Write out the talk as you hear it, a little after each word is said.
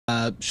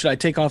Should I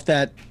take off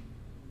that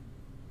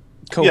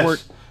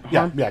cohort? Yes.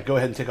 Harm? Yeah. Go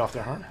ahead and take off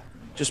their harm.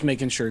 Just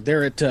making sure.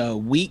 They're at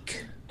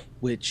weak,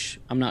 which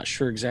I'm not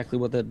sure exactly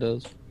what that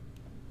does.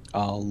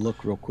 I'll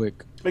look real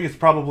quick. I think it's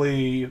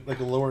probably like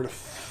a lowered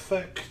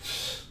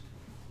effect.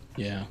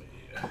 Yeah.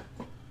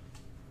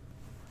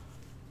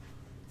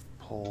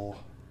 Pull.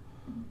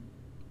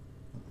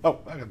 Oh,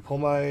 I can pull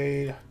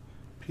my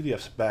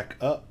PDFs back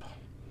up.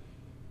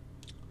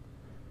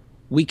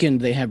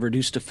 Weakened, they have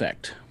reduced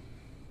effect.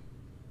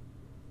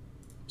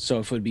 So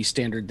if it would be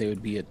standard, they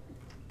would be at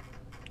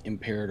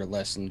impaired or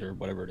lessened or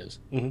whatever it is.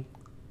 Mm-hmm.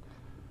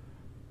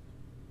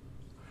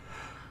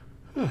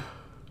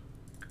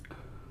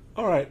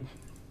 All right.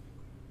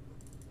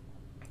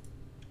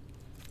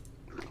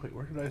 Wait,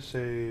 where did I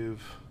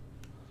save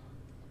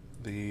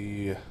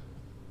the...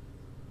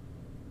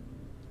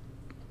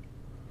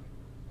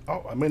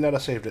 Oh, I may not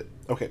have saved it.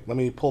 Okay, let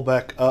me pull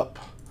back up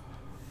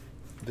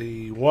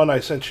the one I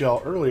sent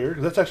y'all earlier.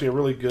 That's actually a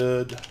really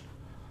good...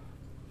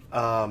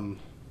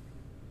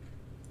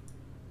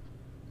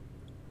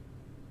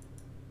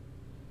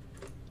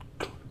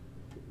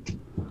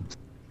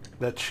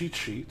 that cheat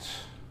sheet.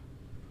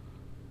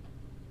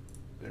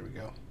 There we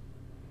go.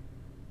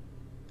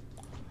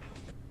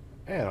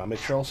 And I'll make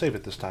sure I'll save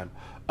it this time.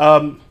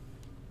 You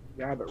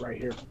have it right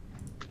here.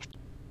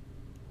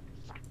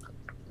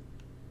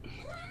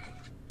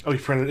 Oh, you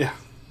printed it? Yeah.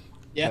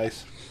 Yeah.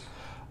 Nice.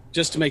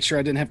 Just to make sure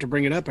I didn't have to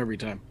bring it up every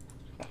time.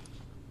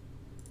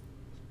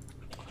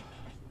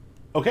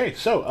 Okay,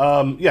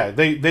 so, yeah,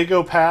 they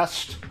go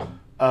past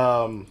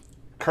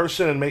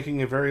cursing and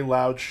making a very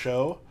loud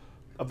show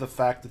of the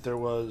fact that there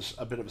was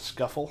a bit of a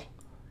scuffle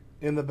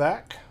in the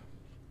back.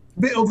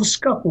 Bit of a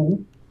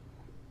scuffle.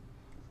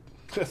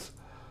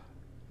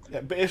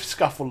 Yeah, bit of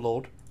scuffle,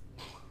 Lord.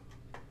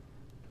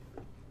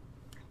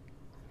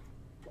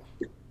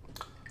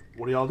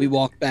 What do y'all do? We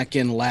walk back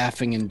in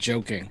laughing and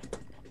joking.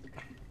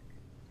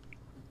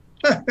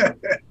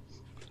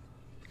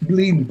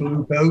 Bleeding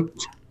blue boat.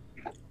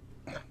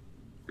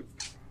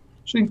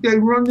 Think they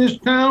run this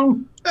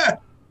town?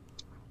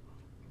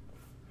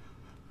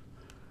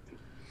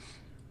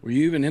 Were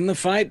you even in the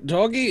fight,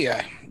 doggy?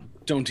 I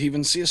don't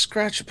even see a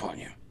scratch upon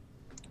you.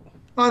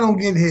 I don't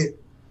get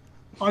hit.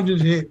 I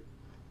just hit.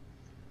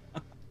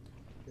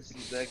 This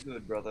is that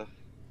good, brother.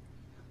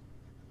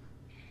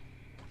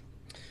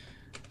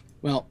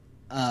 Well,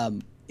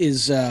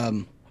 is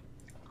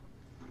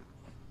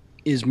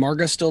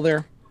Marga still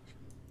there?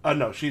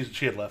 No, she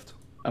had left.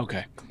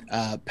 Okay.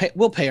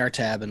 We'll pay our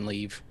tab and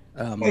leave.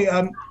 Hey,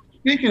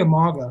 speaking of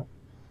Marga,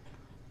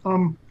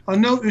 I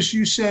noticed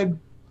you said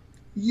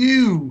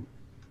you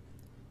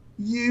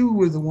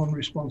were the one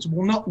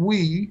responsible, not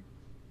we.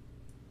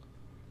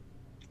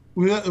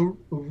 Was that a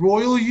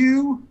royal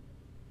you?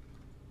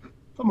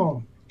 Come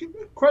on, give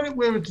credit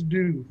where it's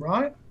due,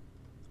 right?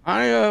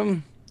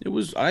 It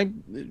was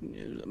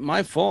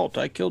my fault.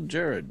 I killed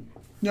Jared.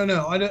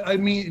 No, I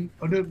don't mean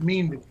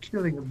the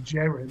killing of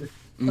Jared.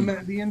 I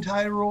meant the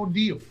entire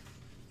ordeal.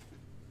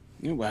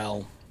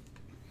 Well,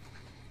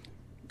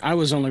 I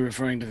was only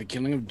referring to the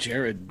killing of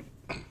Jared.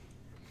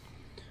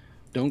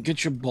 Don't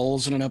get your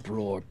balls in an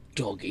uproar,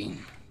 doggy.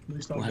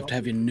 We'll have to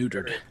have you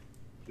neutered.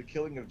 The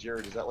killing of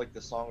Jared, is that like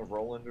the Song of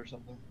Roland or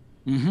something?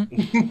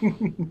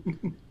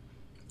 Mm-hmm.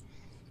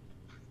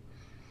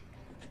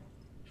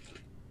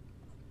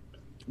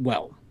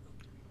 Well.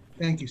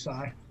 Thank you, Si.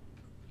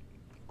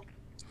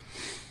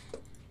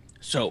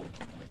 So,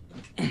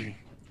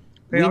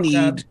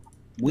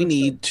 we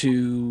need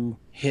to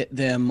hit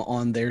them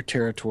on their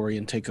territory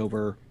and take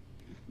over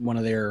one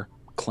of their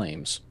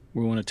claims.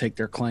 We want to take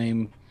their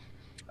claim,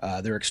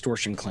 their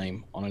extortion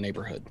claim on a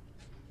neighborhood.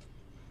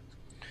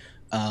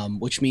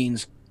 Which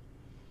means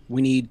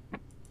we'd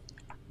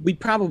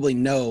probably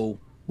know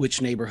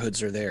which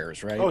neighborhoods are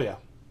theirs, right? Oh, yeah.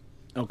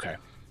 Okay.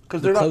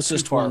 Because the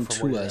closest one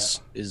to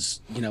us is,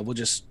 we'll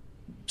just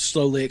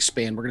slowly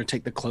expand. We're going to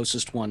take the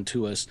closest one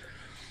to us,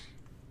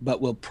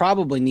 but we'll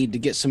probably need to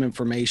get some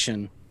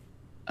information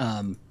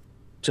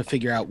to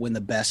figure out when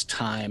the best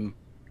time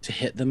to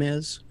hit them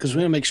is. Because I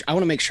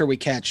want to make sure we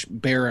catch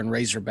bear and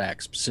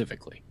razorback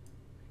specifically.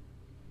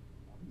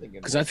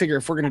 Because I figure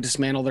if we're going to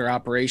dismantle their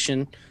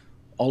operation,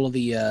 all of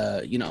the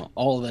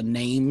all of the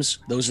names,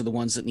 those are the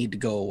ones that need to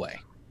go away.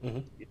 Mm-hmm.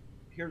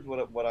 Here's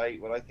what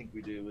I think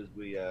we do is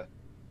we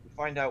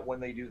find out when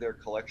they do their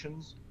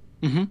collections.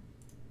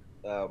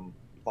 Mm-hmm.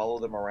 Follow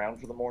them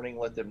around for the morning,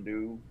 let them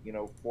do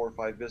 4 or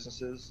 5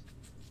 businesses,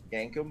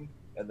 gank them,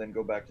 and then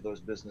go back to those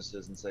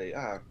businesses and say,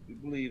 we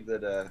believe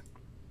that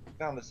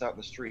found this out in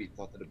the street,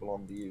 thought that it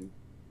belonged to you.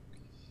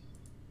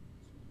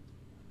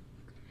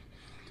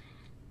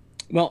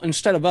 Well,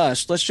 instead of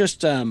us, let's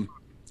just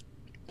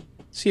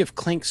see if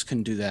Clinks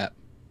can do that.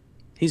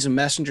 He's a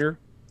messenger.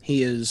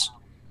 He is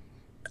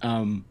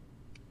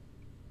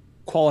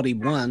quality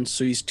 1,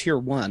 so he's tier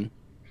 1.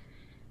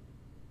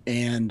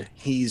 And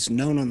he's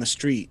known on the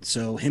street,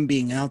 so him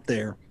being out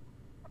there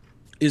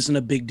isn't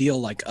a big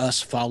deal like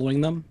us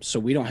following them,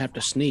 so we don't have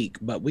to sneak,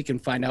 but we can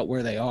find out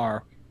where they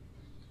are.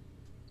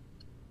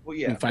 Well,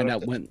 yeah. And find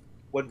out when...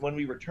 when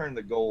we return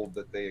the gold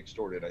that they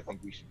extorted, I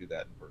think we should do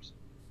that in person.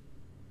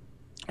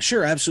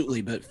 Sure,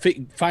 absolutely. But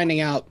finding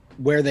out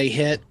where they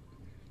hit,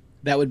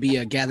 that would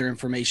be gather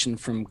information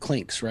from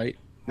Clinks, right?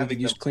 We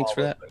could use Clinks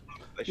for that.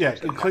 Yeah,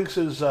 Clinks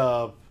is.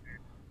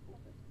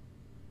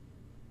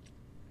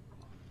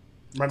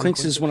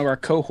 Clinks is one of our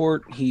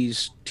cohort.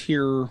 He's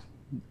tier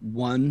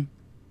 1.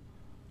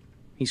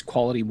 He's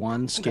quality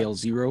 1, scale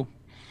 0.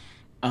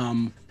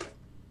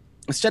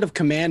 Instead of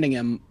commanding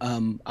him,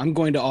 I'm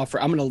going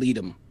to lead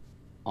him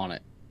on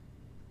it.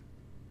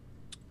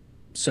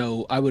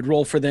 So I would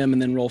roll for them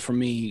and then roll for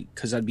me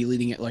because I'd be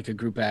leading it like a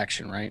group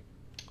action, right?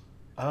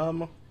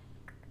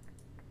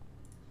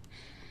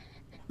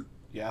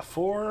 Yeah,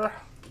 for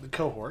the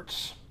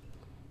cohorts.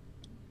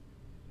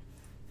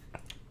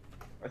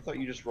 I thought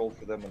you just rolled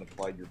for them and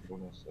applied your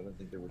bonus. I don't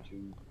think there were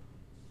two.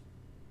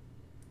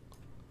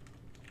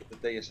 That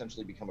they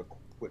essentially become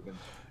equipment.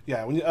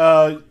 Yeah, when you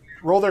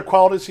roll their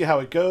quality, see how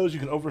it goes. You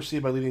can oversee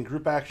by leading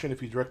group action.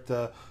 If you direct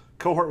the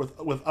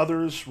cohort with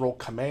others, roll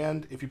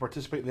command. If you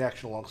participate in the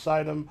action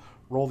alongside them,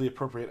 roll the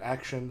appropriate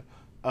action.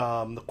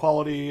 The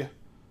quality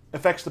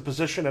affects the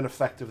position and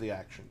effect of the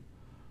action.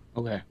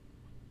 Okay.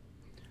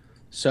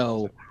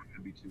 So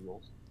Could be 2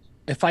 rolls.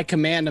 if I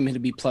command him,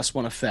 it'd be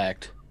 +1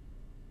 effect.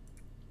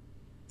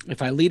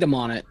 If I lead him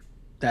on it,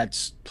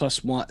 that's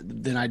 +1.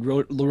 Then I'd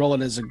roll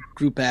it as a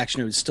group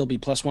action. It would still be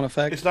 +1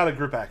 effect. It's not a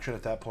group action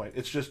at that point.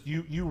 It's just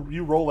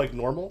you roll like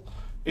normal.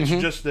 It's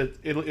just that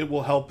it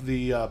will help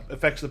the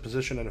affects the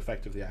position and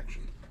effect of the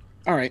action.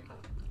 All right.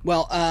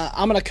 Well,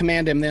 I'm going to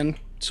command him then,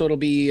 so it'll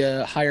be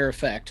a higher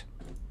effect.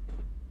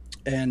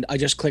 And I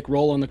just click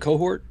roll on the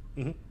cohort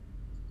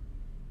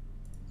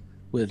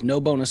with no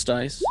bonus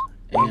dice.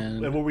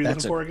 And what were you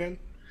looking for again?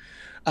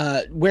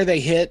 Where they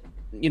hit,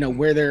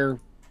 where they're.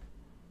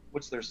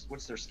 What's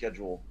their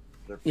schedule?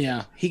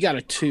 Yeah, he got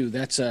a 2.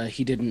 That's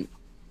he didn't.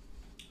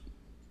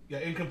 Yeah,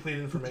 incomplete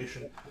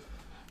information.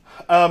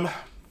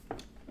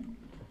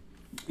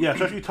 Yeah,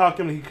 so after you talk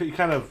to him, he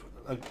kind of,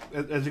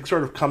 as he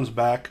sort of comes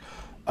back,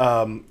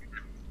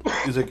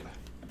 he's like,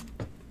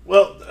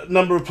 well, a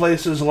number of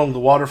places along the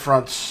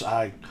waterfronts,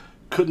 I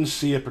couldn't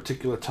see a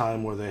particular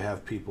time where they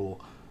have people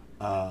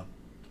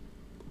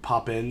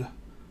pop in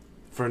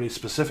for any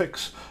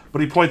specifics,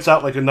 but he points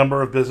out like a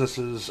number of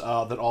businesses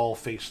that all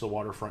face the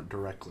waterfront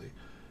directly.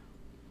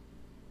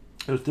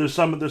 There's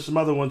some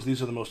other ones.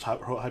 These are the most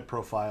high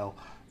profile.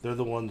 They're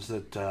the ones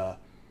that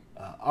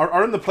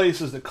are in the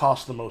places that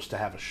cost the most to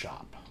have a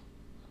shop.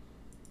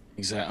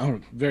 Exactly. Oh,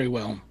 very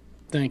well.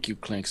 Thank you,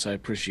 Clinks. I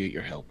appreciate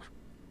your help.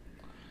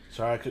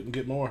 Sorry I couldn't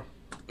get more.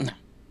 No.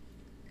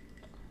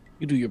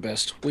 You do your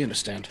best. We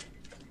understand.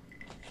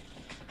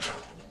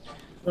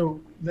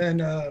 So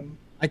then,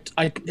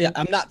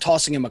 I'm not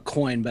tossing him a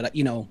coin, but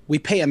we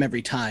pay him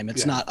every time.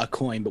 It's not a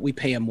coin, but we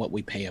pay him what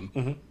we pay him.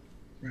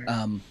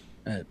 Mm-hmm.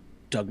 right.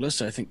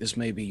 Douglas, I think this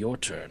may be your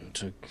turn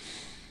to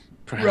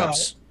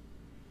perhaps.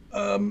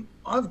 Right.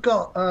 I've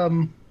got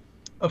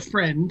a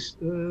friend,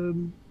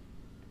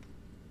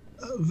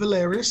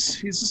 Valeris.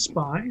 He's a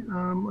spy.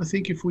 I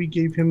think if we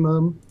gave him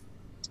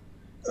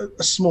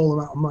a small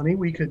amount of money,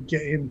 we could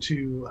get him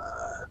to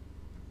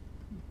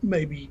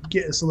maybe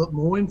get us a little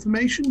more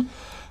information.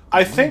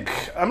 I think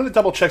I'm going to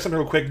double check something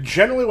real quick.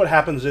 Generally, what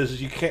happens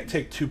is you can't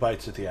take 2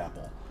 bites at the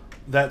apple.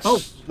 That's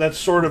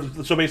sort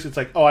of so. Basically, it's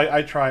like,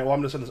 I try. Well, I'm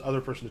going to send this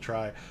other person to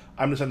try.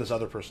 I'm going to send this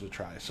other person to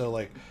try. So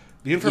like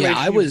the information.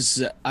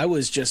 Yeah, I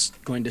was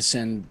just going to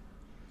send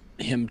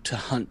him to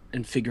hunt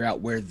and figure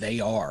out where they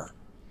are.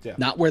 Yeah.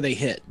 Not where they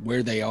hit,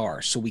 where they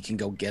are, so we can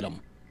go get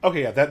them.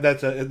 Okay, yeah,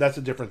 that's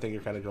a different thing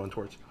you're kind of going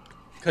towards.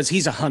 Because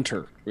he's a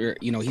hunter,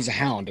 he's a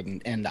hound,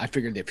 and I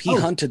figured if he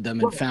hunted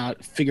them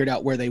and figured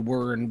out where they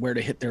were and where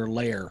to hit their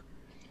lair,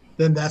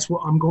 then that's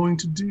what I'm going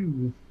to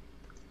do.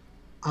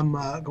 I'm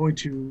going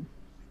to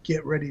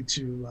get ready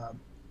to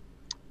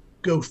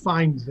go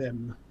find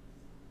them.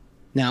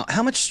 Now,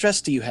 how much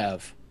stress do you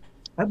have?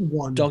 I have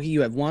 1. Doggy,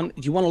 you have 1.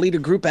 Do you want to lead a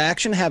group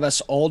action? Have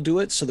us all do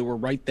it so that we're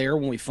right there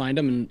when we find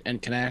them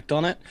and can act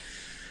on it.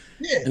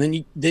 Yeah.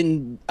 And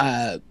then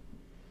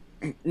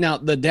now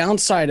the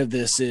downside of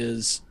this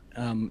is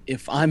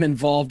if I'm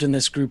involved in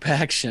this group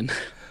action.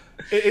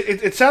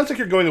 It sounds like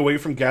you're going away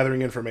from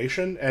gathering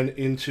information and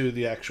into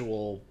the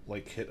actual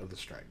hit of the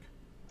strike.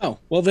 Oh,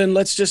 well then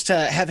let's just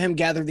have him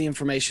gather the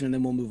information and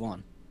then we'll move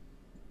on.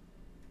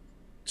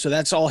 So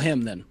that's all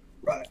him then.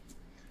 Right.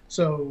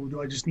 So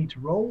do I just need to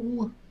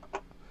roll?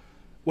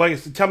 Well, I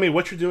guess tell me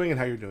what you're doing and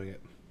how you're doing it.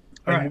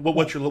 All right.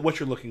 What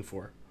you're looking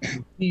for.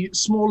 The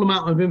small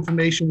amount of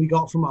information we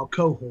got from our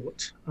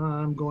cohort,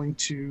 I'm going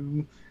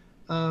to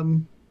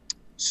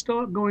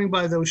start going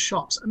by those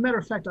shops. As a matter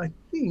of fact, I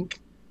think,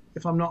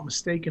 if I'm not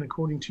mistaken,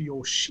 according to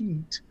your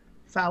sheet,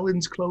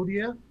 Fallon's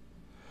Clothier.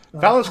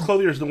 Fallon's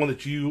Clothier is the one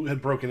that you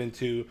had broken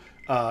into.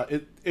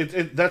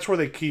 That's where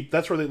they keep.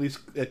 That's where they at least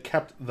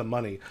kept the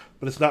money,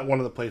 but it's not one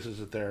of the places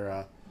that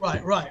they're.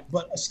 Right.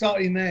 But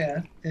starting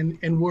there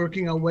and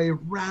working our way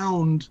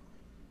around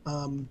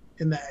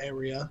in that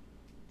area,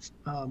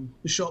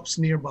 the shops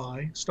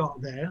nearby,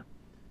 start there,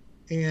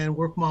 and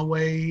work my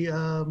way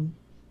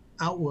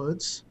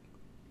outwards.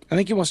 I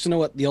think he wants to know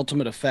what the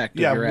ultimate effect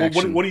Yeah. of your Well,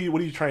 action. what are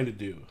you trying to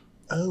do?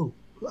 Oh,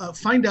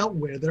 find out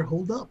where they're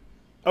holed up.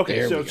 Okay.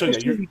 There So we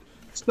so yeah,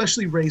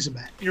 Especially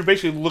Razorback. you're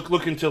basically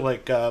looking to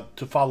like to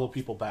follow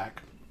people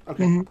back.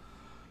 Okay.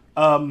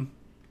 Mhm.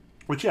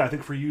 Which I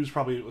think for you is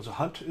probably was a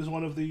hunt is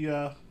one of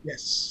the.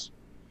 Yes.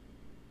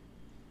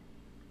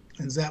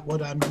 Is that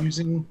what I'm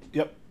using?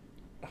 Yep.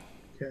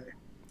 Okay.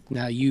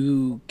 Now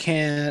you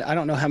can, I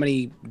don't know how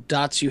many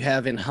dots you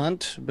have in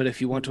hunt, but if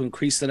you want to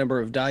increase the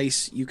number of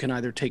dice, you can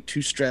either take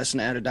 2 stress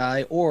and add a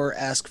die or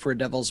ask for a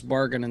devil's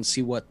bargain and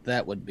see what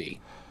that would be.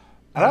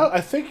 And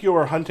I think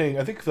you're hunting.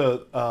 I think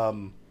the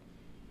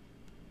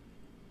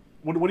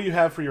what do you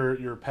have for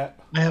your pet?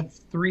 I have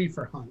 3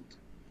 for hunt.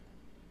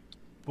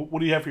 What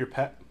do you have for your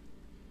pet?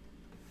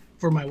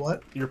 For my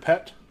what? Your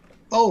pet?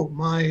 Oh,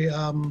 my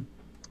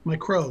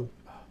crow.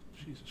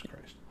 Jesus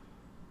Christ.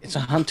 It's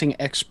a hunting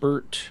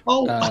expert.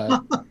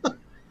 Oh.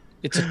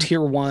 It's a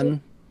tier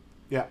 1,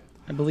 Yeah.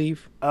 I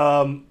believe.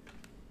 Yeah,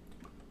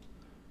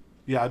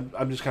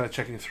 I'm just kind of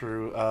checking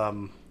through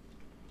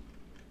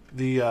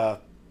the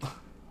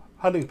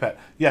hunting pet.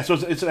 Yeah, so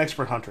it's an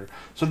expert hunter.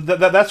 So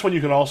that's when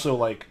you can also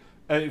like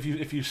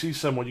if you see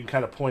someone you can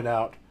kind of point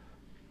out,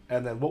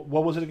 and then what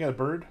was it again? A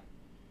bird,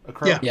 a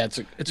crow? Yeah,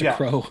 it's a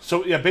crow.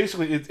 So yeah,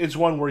 basically it's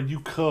one where you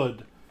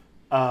could,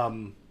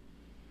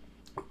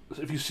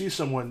 if you see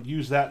someone,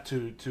 use that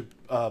to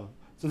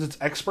since it's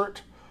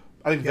expert.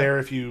 I think there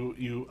if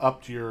you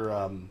upped your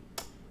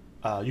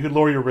you could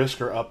lower your risk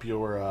or up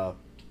your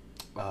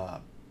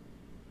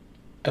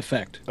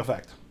Effect.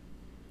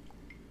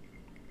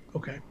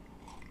 Okay.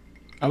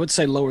 I would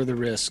say lower the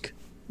risk.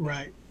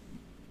 Right.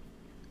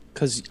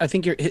 Because I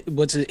think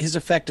his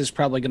effect is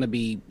probably going to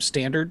be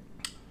standard.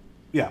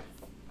 Yeah.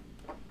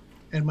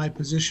 And my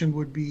position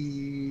would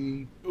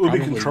be. It would be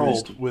Probably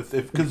controlled wisdom. with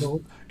because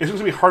it's going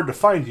to be hard to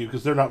find you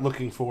because they're not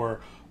looking for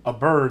a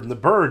bird, and the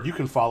bird you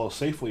can follow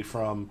safely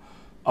from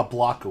a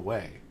block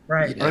away.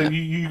 Right. Yeah. Or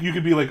you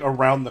could be like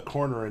around the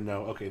corner and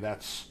know, okay,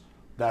 that's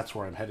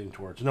where I'm heading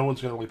towards. No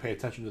one's going to really pay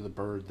attention to the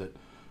bird that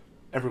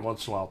every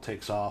once in a while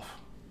takes off.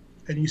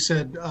 And you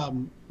said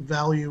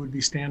value would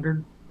be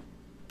standard.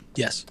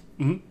 Yes.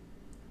 Mm-hmm.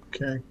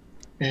 Okay.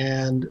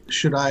 And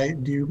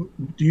do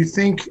you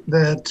think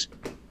that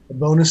a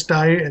bonus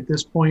die at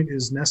this point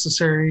is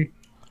necessary?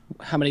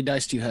 How many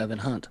dice do you have in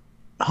hunt?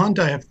 Hunt,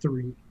 I have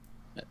 3.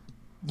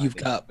 You've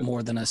got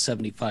more than a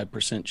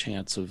 75%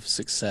 chance of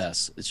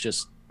success. It's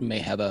just may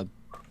have a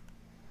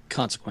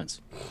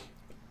consequence.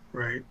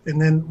 Right.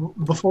 And then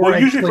before Well, I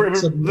usually click the thing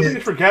is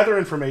submit, for gather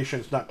information,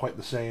 it's not quite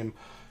the same.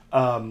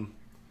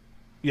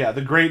 Yeah,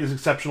 the great is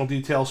exceptional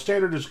detail.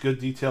 Standard is good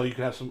detail. You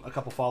can have a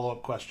couple follow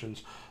up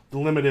questions. The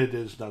limited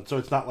is none. So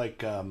it's not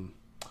like I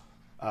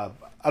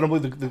don't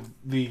believe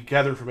the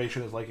gather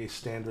information is like a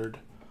standard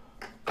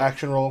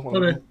action roll.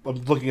 Okay.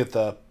 I'm looking at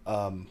the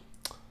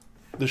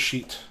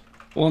sheet.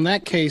 Well, in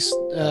that case,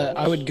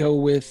 I would go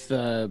with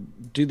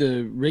do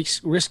the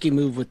risky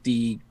move with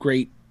the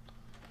great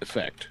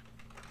effect.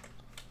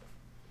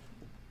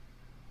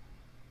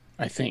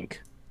 I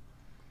think.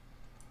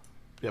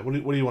 Yeah. What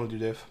do you want to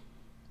do, Dave?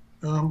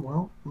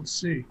 well, let's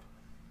see.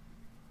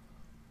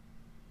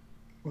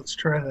 Let's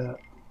try that.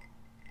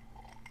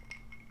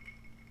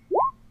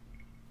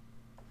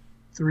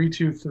 3,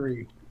 2,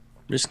 3.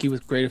 Risky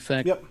with great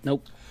effect? Yep.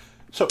 Nope.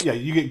 So yeah,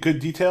 you get good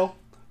detail.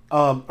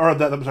 I'm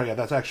sorry. Yeah,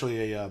 that's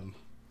actually a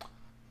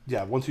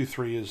 1, 2,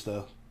 3 is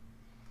the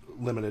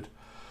limited.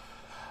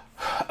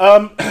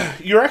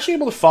 You're actually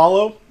able to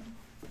follow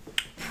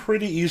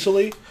pretty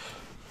easily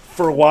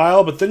for a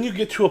while, but then you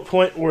get to a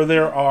point where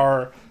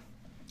there's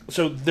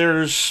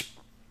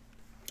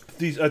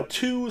these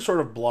 2 sort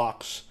of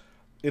blocks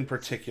in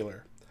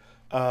particular.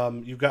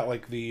 You've got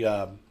like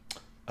the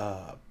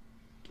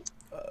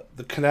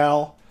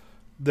canal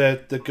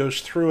that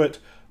goes through it,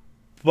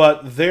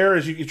 but there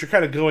as you're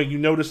kind of going, you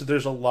notice that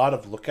there's a lot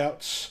of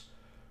lookouts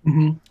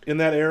in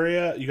that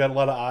area. You got a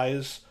lot of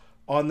eyes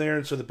on there,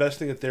 and so the best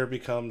thing that there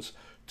becomes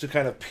to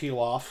kind of peel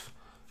off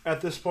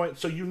at this point.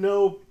 So you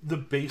know the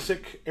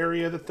basic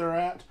area that they're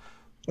at.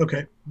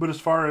 Okay. But as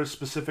far as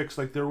specifics,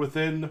 like they're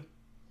within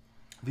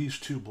these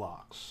 2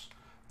 blocks.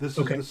 This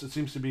it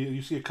seems to be.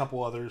 You see a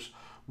couple others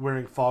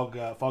wearing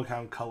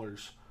foghound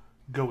colors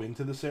go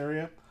into this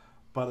area,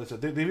 but as I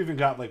said, they've even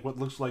got like what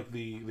looks like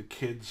the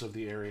kids of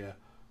the area,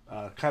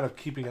 kind of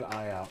keeping an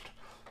eye out.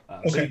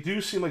 They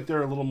do seem like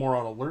they're a little more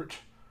on alert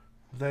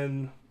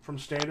than from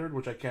standard,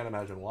 which I can't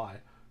imagine why.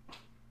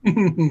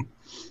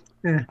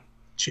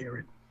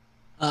 Jared.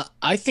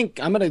 I think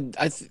I'm gonna.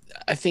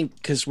 I think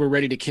because we're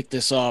ready to kick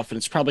this off, and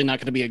it's probably not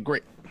going to be a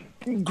great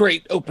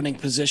opening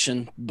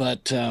position.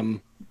 But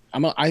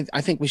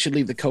I think we should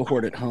leave the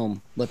cohort at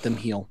home. Let them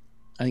heal.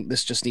 I think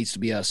this just needs to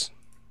be us.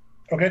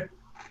 Okay.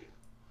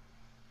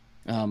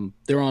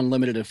 They're on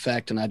limited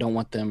effect, and I don't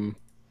want them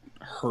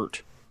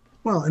hurt.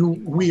 Well,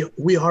 and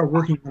we are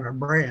working on our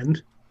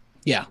brand.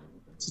 Yeah.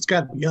 So it's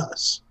got to be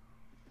us.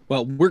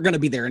 Well, we're going to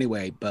be there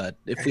anyway, but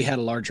if we had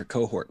a larger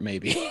cohort,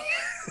 maybe.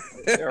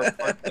 They're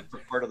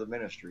part of the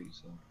ministry.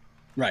 So.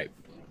 Right.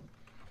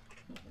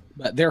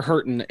 but they're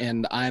hurting,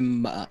 and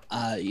I'm,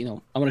 I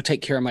want to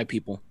take care of my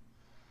people.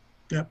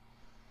 Yep.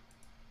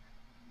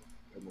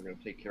 And we're going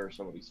to take care of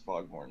some of these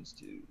foghorns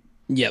too.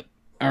 Yep.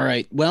 All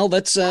right. Well,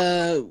 let's.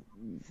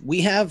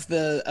 We have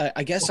the.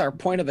 I guess our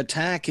point of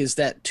attack is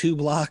that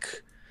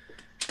 2-block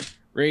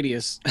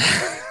radius.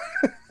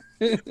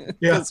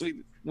 Yeah.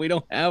 We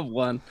don't have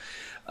one.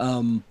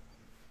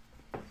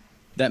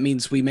 That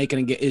means we make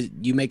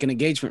you make an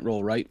engagement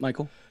roll, right,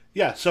 Michael?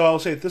 Yeah. So I'll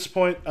say at this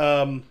point.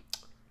 By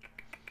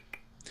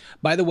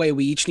the way,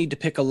 we each need to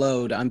pick a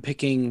load. I'm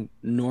picking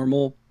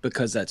normal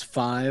because that's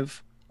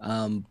 5.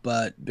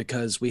 But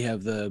because we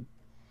have the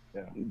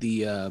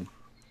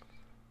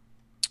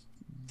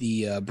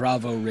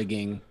Bravo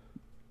rigging,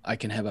 I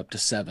can have up to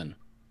 7.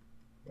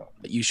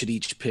 But you should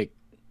each pick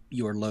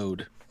your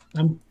load.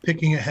 I'm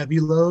picking a heavy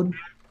load.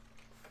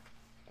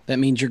 That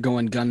means you're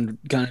going gun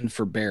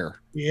for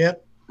bear.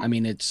 Yep. I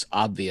mean, it's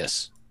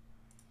obvious.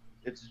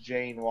 It's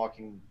Jane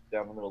walking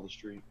down the middle of the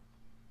street.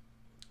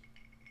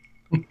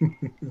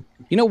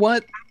 You know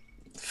what?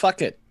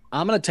 Fuck it.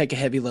 I'm gonna take a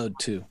heavy load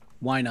too.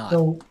 Why not?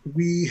 So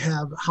we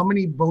have how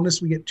many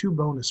bonus? We get 2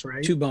 bonus,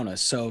 right? 2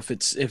 bonus. So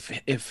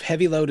if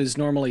heavy load is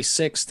normally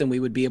 6, then we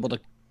would be able to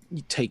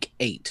take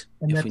 8.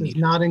 And that does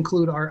not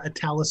include our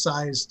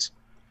italicized.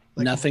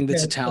 Nothing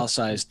that's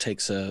italicized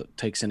takes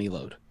any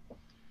load.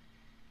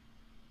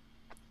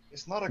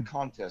 It's not a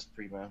contest,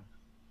 Primo.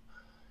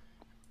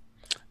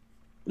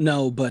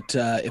 No, but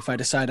if I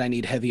decide I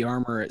need heavy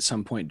armor at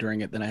some point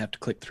during it, then I have to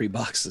click 3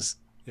 boxes.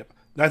 Yep.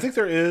 Now I think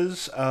there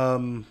is.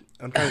 I'm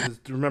trying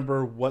to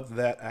remember what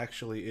that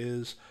actually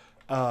is.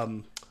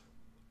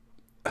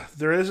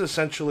 There is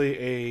essentially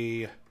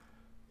a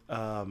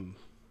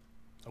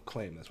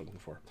claim. That's what I'm looking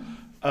for.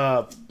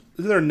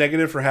 Isn't there a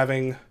negative for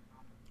having?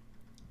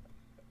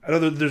 I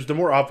know there's the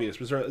more obvious.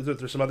 But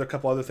there's some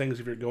couple other things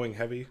if you're going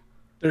heavy.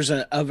 There's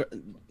an other.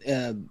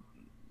 Let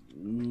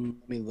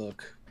me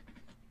look.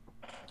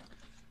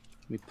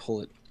 Let me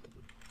pull it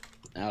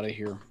out of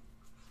here.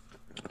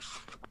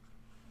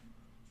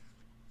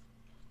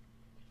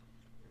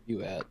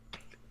 You at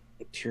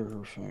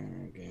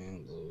terrifying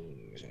game.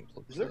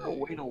 Is there a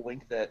way to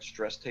link that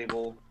stress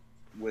table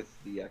with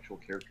the actual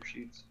character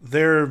sheets?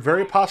 There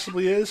very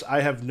possibly is.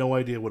 I have no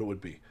idea what it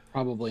would be.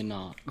 Probably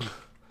not.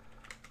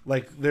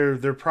 Like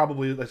they're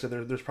probably, like I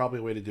said, there's probably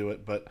a way to do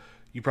it, but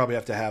you probably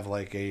have to have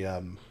like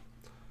a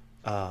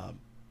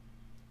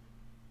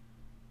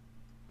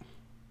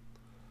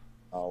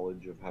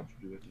knowledge of how to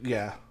do it.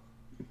 Yeah.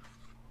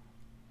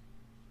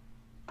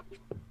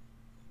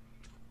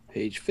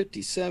 Page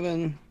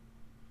 57.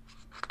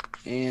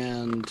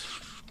 And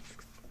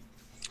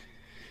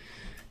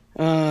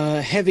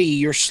heavy,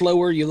 you're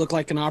slower, you look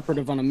like an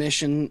operative on a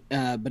mission,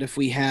 but if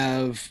we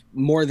have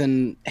more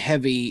than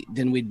heavy,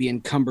 then we'd be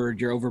encumbered,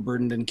 you're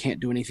overburdened and can't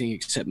do anything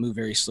except move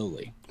very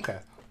slowly. Okay.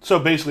 So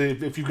basically,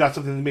 if you've got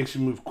something that makes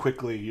you move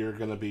quickly, you're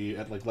going to be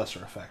at like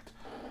lesser effect.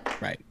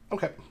 Right.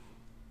 Okay.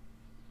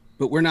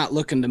 But we're not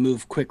looking to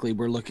move quickly,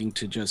 we're looking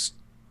to just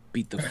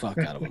beat the fuck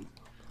out of them.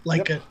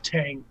 Like a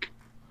tank.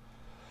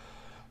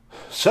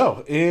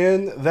 So,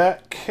 in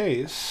that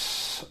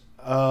case,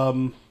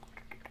 this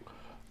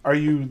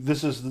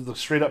is the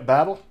straight up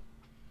battle?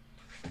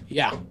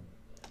 Yeah.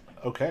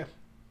 Okay.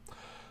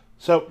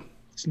 So,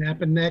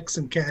 snapping necks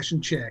and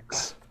cashing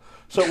checks.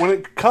 So when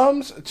it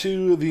comes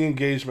to the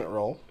engagement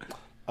roll,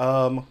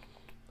 it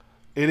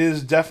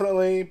is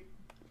definitely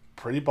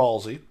pretty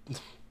ballsy.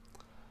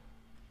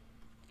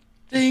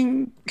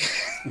 Ding.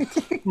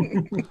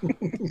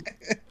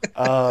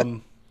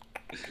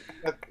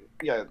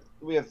 Yeah,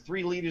 we have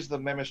 3 leaders of the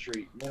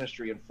ministry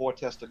and 4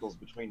 testicles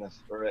between us,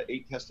 or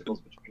 8 testicles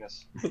between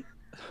us.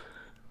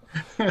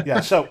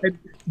 Yeah, so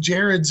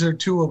Jared's are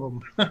 2 of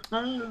them.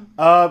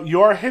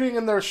 you are hitting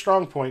in their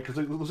strong point because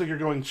it looks like you're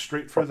going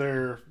straight for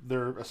their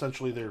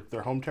essentially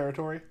their home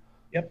territory.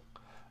 Yep.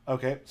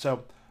 Okay,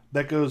 so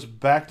that goes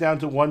back down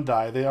to 1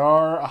 die. They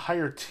are a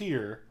higher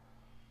tier,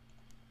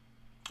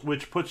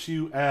 which puts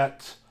you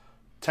at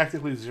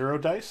technically 0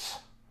 dice.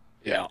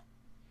 Yeah.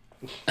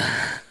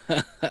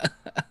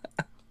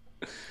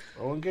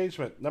 Roll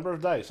engagement. Number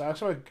of dice.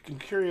 I'm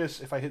curious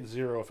if I hit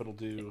 0 if it'll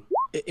do.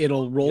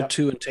 It'll roll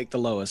 2 and take the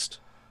lowest.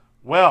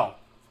 Well,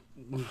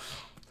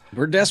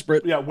 we're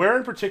desperate. Yeah, where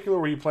in particular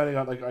were you planning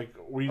on? Like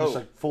were you just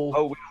like full?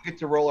 Oh, we don't get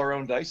to roll our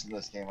own dice in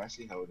this game. I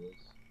see how it is.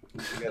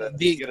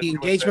 The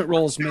engagement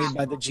roll is made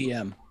by the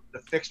GM. The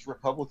fixed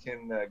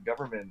Republican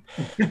government.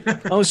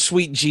 Oh,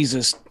 sweet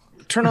Jesus.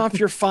 Turn off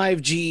your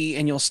 5G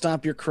and you'll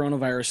stop your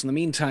coronavirus. In the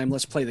meantime,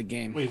 let's play the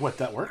game. Wait, what?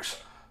 That works?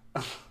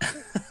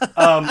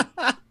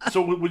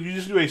 So would you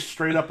just do a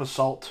straight up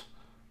assault?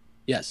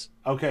 Yes.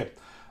 Okay.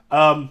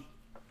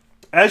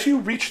 As you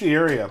reach the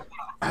area,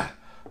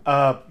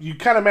 you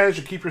kind of manage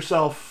to keep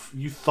yourself,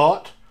 you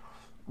thought,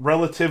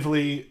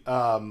 relatively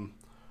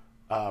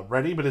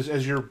ready, but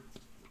as you're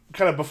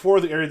kind of before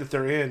the area that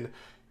they're in,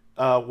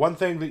 one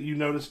thing that you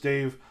notice,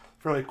 Dave,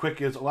 fairly quick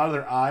is a lot of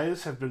their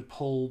eyes have been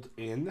pulled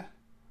in.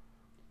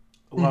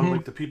 A lot of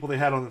like the people they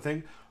had on the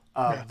thing,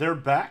 they're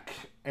back,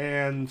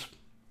 and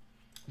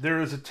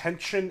there is a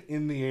tension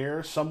in the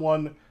air.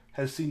 Someone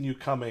has seen you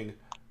coming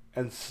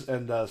and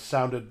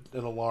sounded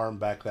an alarm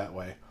back that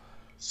way.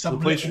 Some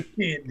the place little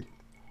kid.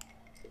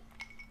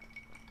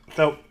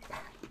 So,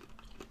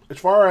 as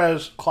far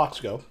as clocks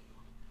go,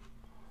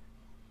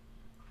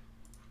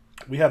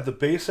 we have the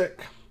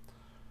basic.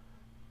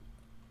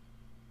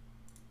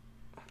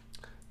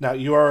 Now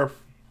you are.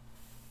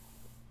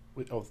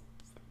 Oh,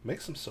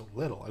 makes them so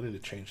little. I need to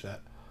change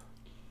that.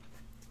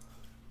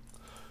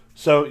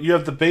 So you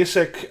have the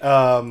basic.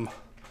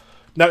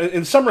 Now,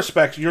 in some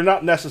respects, you're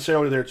not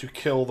necessarily there to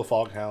kill the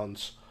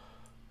Foghounds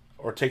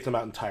or take them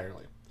out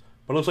entirely,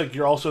 but it looks like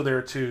you're also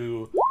there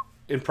to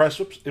impress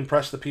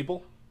the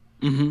people.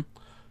 Mm-hmm.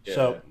 Yeah.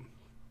 So,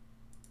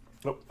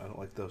 oh, I don't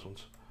like those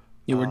ones.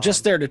 You were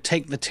just there to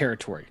take the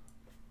territory.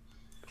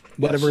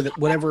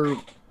 Whatever,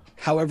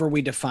 however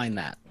we define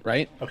that,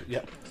 right? Okay,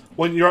 yeah.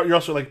 Well, you're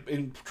also like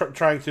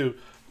trying to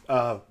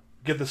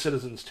get the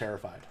citizens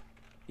terrified.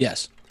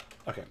 Yes.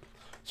 Okay.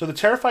 So the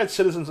terrified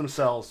citizens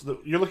themselves,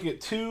 you're looking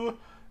at 2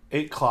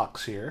 8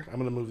 clocks here. I'm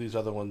going to move these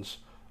other ones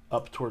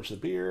up towards the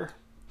beer.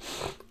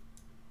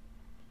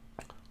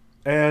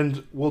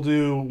 And we'll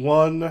do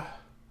one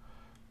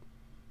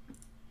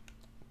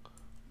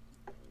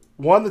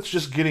that's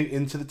just getting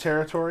into the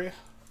territory.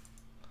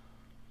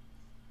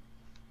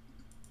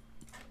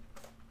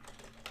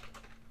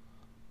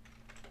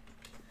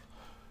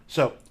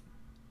 So,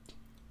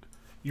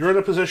 you're in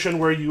a position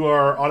where you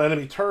are on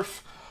enemy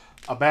turf,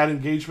 a bad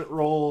engagement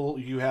roll.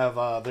 You have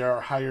there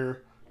are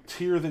higher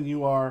tier than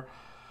you are,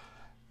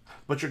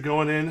 but you're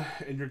going in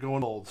and you're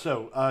going old.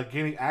 So,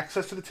 gaining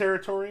access to the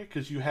territory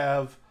because you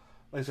have,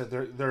 like I said,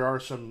 there are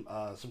some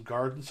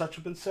guards and such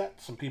have been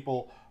set. Some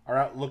people are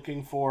out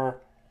looking for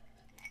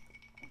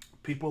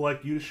people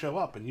like you to show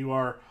up, and you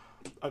are.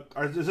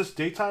 Is this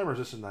daytime or is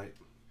this at night?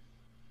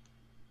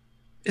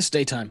 It's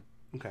daytime.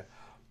 Okay.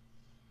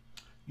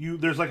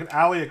 There's like an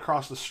alley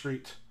across the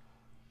street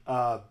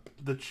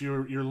that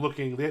you're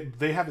looking.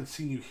 They haven't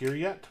seen you here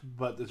yet,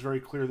 but it's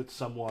very clear that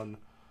someone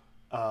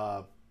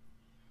along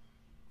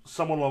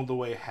the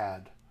way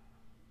had,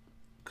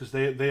 because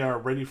they are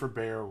ready for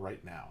bear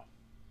right now.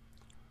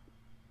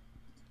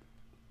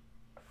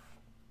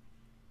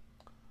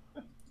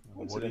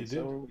 What do you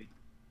do?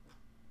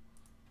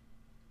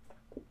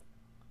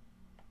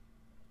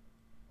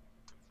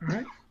 All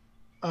right.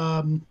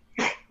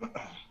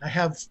 I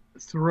have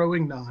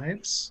throwing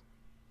knives.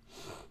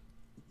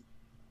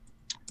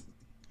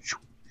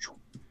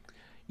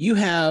 You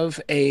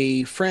have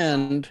a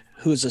friend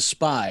who's a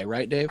spy,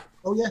 right, Dave?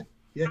 Oh, yeah.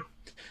 Yeah.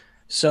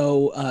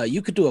 So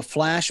you could do a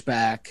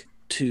flashback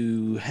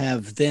to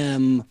have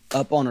them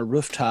up on a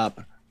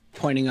rooftop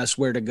pointing us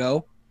where to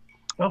go.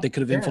 Oh, They could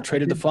have yeah,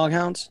 infiltrated the I do.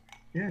 Foghounds.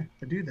 Yeah,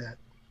 I do that.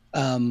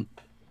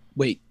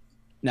 Wait,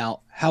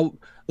 now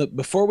look,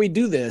 before we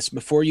do this,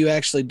 before you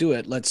actually do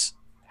it,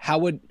 how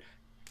would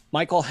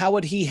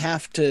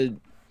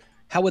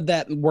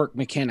that work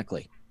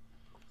mechanically?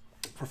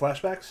 For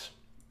flashbacks?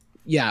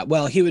 Yeah,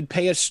 well, he would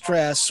pay a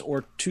stress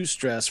or 2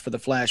 stress for the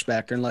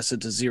flashback, unless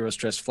it's a 0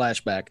 stress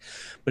flashback.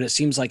 But it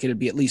seems like it'd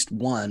be at least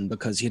 1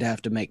 because he'd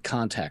have to make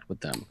contact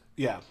with them.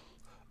 Yeah.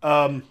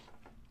 So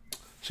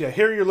yeah,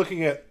 here you're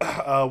looking at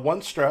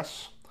 1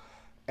 stress,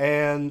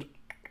 and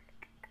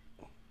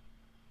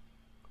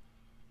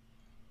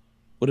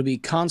Would it be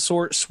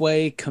consort,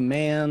 sway,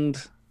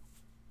 command?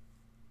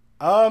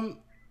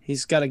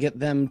 He's got to get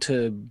them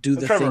to do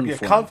the Trevor, thing yeah,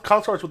 for him.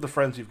 consort's with the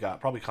friends you've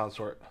got. Probably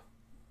consort.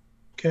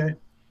 Okay.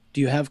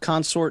 Do you have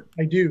consort?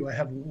 I do. I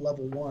have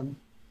level 1.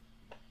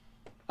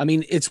 I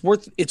mean, it's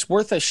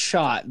worth a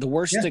shot. The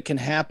worst Yeah. that can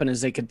happen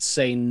is they could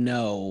say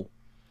no,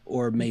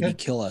 or maybe Okay.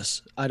 kill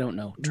us. I don't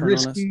know. Turn on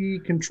us. Risky,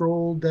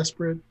 controlled,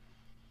 desperate.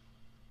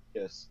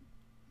 Yes.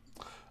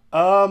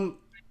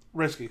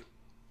 Risky.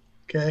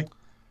 Okay.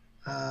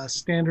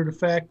 Standard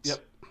effect. Yep.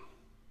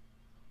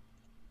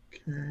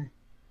 Okay.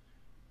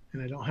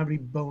 And I don't have any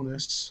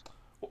bonus.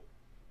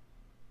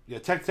 Yeah,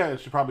 technically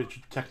should probably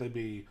technically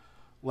be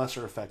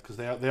lesser effect because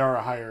they are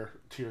a higher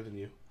tier than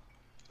you.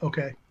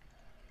 Okay.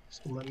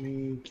 So let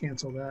me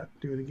cancel that.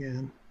 Do it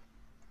again.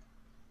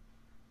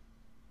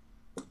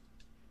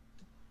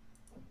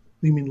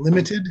 You mean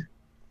limited?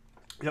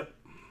 Yep.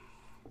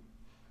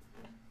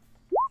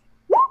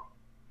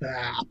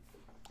 Ah,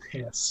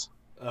 yes.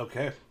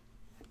 Okay.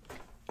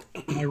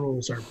 My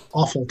rolls are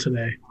awful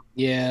today.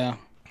 Yeah.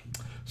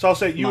 So I'll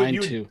say Mine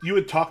you too.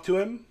 would talk to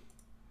him.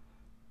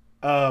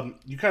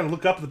 You kind of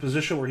look up at the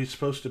position where he's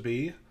supposed to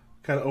be,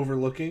 kind of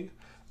overlooking.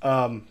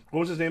 What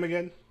was his name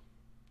again?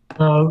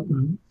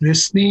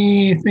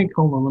 Visny, I think.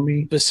 Hold on, let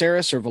me.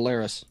 Viserys or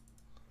Valeris?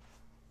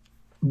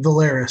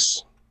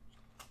 Valeris.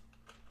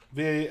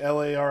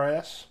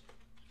 Valaris.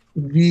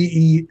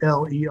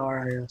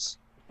 Veleris.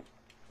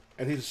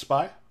 And he's a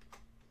spy?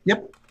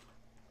 Yep.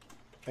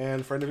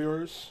 And friend of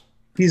yours?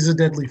 He's a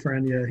deadly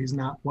friend. Yeah, he's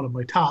not one of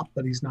my top,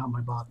 but he's not my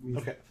bottom.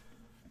 Either.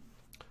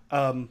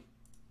 Okay.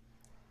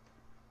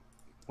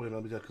 Wait,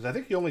 let me because I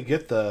think you only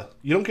get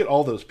you don't get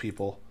all those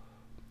people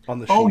on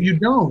the sheet. Oh, you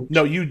don't?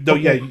 No, you don't.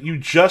 Okay.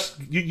 Yeah,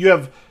 you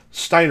have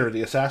Steiner,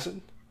 the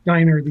assassin.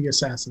 Steiner the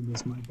assassin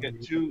is my Yeah,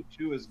 buddy.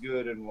 two is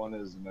good and one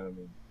is an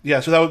enemy. Yeah,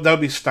 so that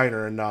would be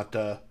Steiner and not.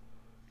 Yeah,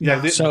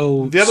 No. the,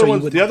 So the other so you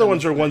ones. wouldn't The have other done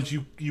ones it are first.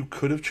 ones you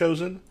could have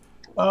chosen.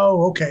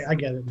 Oh, okay, I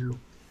get it now.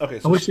 Okay, I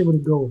so wish they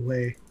would go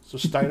away. so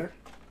Steiner.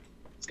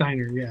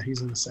 Steiner, yeah,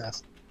 he's an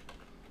assassin.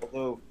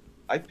 Although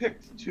I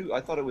picked two,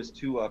 I thought it was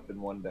two up and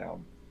one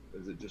down.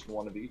 Is it just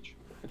one of each?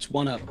 It's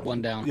one up,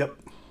 one down. Yep.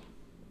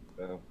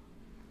 Oh.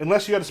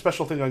 Unless you had a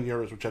special thing on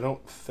yours, which I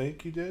don't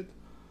think you did.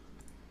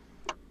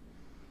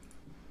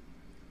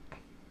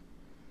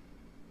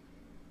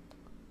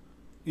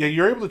 Yeah,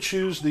 you're able to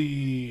choose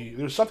the.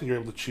 There's something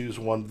you're able to choose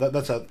one. That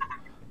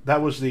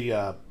was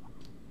the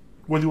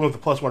whether you went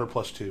with the +1 or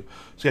 +2.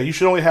 So yeah, you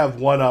should only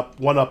have one up,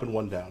 and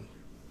one down.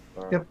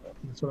 Yep,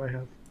 that's what I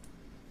have.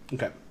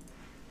 Okay.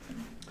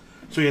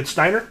 So you had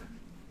Steiner.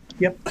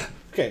 Yep.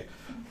 Okay.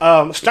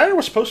 Steiner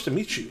was supposed to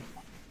meet you.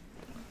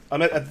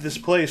 At this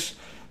place.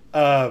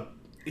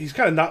 He's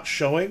kind of not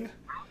showing,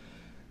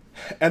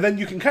 and then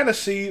you can kind of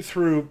see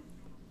through.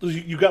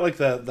 You got like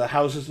the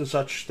houses and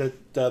such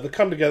that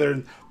come together,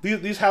 and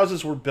these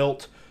houses were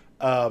built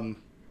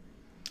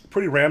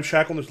pretty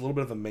ramshackle. And there's a little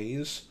bit of a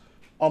maze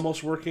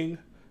almost working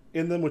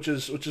in them, which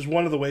is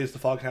one of the ways the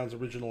Foghounds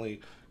originally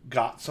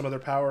got some of their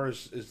power.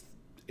 Is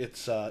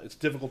it's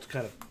difficult to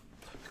kind of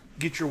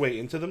get your way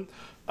into them.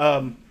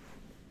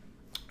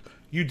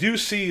 You do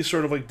see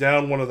sort of like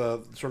down one of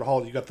the sort of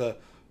halls. You got the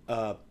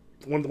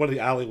one of the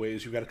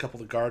alleyways. You've got a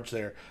couple of guards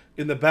there.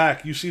 In the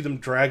back, you see them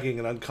dragging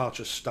an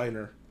unconscious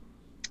Steiner.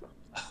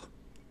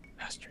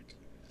 Bastard.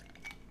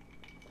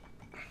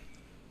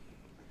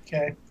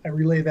 Okay, I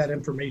relay that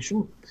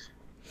information.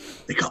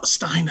 They got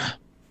Steiner.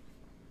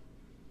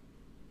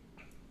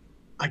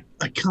 I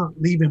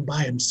can't leave him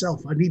by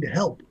himself. I need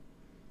help.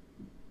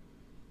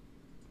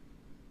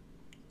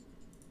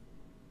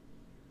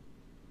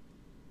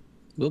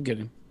 We'll get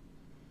him.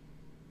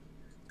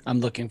 I'm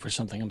looking for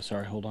something. I'm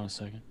sorry. Hold on a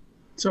second.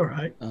 It's all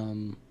right.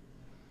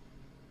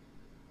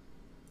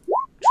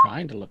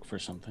 Trying to look for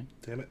something.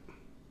 Damn it.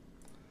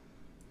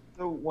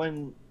 So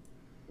when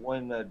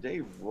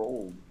Dave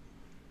rolled,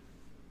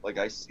 like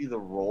I see the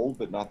roll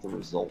but not the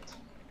result.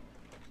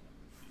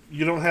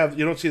 You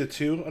don't see the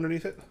 2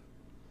 underneath it?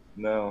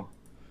 No.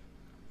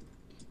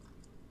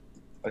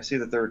 I see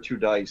that there are 2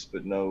 dice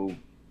but no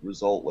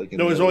result. Like in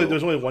No, the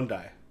there's only 1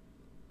 die.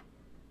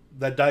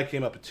 That die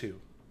came up at 2.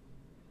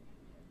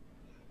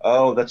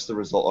 Oh, that's the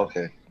result.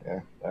 Okay, yeah,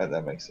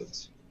 that makes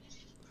sense.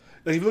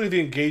 Like, if you look at the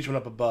engagement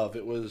up above,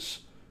 it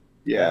was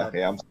Yeah,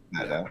 I'm seeing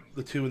that now.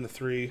 the 2 and the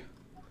 3.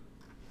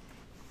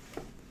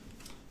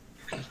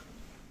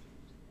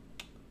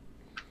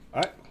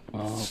 All right.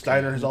 Oh, okay.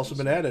 Steiner has also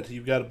been added.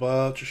 You've got a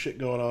bunch of shit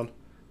going on.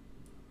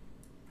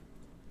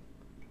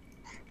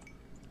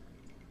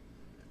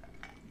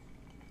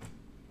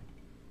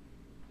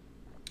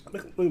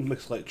 Let me make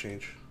a slight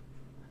change.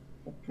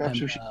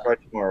 Perhaps we should try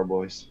tomorrow,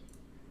 boys.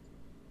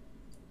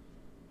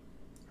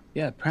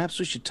 Yeah, perhaps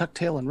we should tuck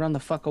tail and run the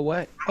fuck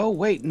away. Oh,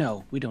 wait,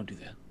 no, we don't do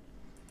that.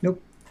 Nope.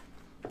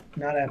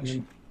 Not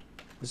happening.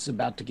 This is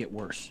about to get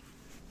worse.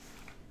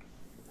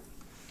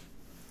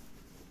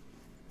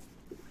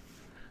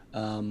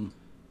 I'm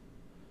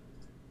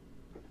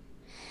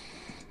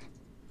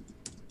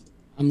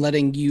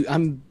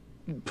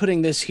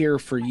putting this here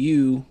for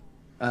you,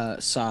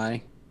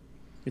 Sai.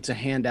 It's a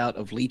handout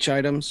of leech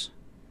items.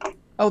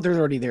 Oh, they're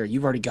already there.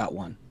 You've already got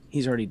one.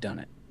 He's already done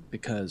it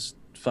because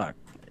fuck.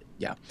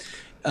 Yeah.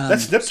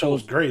 That snip tool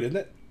is great, isn't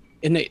it?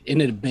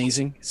 Isn't it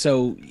amazing?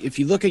 So if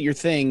you look at your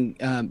thing,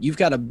 you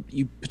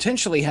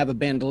potentially have a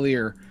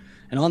bandolier,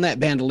 and on that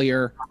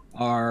bandolier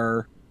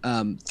are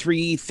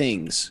 3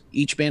 things.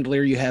 Each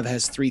bandolier you have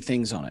has 3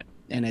 things on it,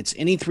 and it's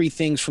any 3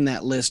 things from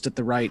that list at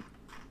the right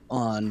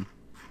on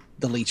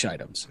the leech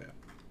items. Yeah.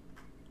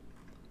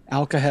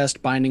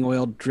 Alkahest, binding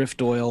oil,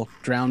 drift oil,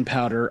 drown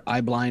powder,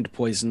 eye blind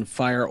poison,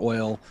 fire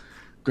oil,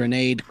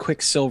 grenade,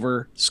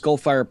 quicksilver,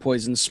 skullfire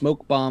poison,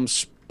 smoke bomb,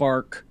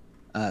 spark,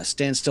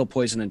 standstill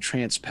poison, and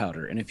trance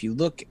powder. And if you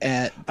look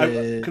at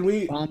the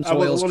I want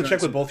to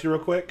check with both of you real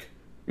quick.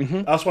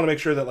 Mm-hmm. I also want to make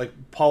sure that like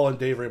Paul and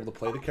Dave are able to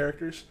play the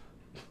characters.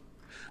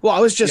 Well, I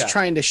was just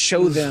trying to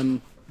show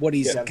them what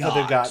he's What got.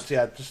 they've got.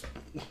 Yeah, just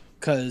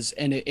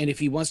And if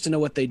he wants to know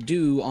what they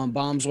do on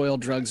bombs, oil,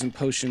 drugs, and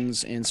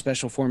potions, and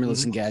special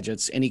formulas and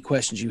gadgets, any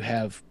questions you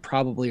have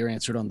probably are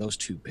answered on those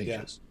 2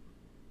 pages.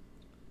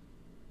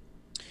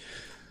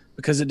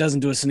 Because it doesn't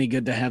do us any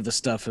good to have the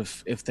stuff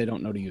if they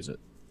don't know to use it.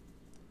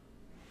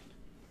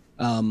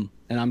 And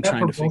I'm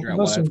trying to figure out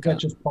what I've got.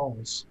 Just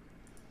Paul's.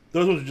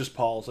 those ones are just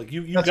Paul's. Like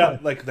you That's got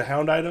right. like the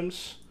Hound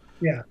items.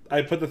 Yeah.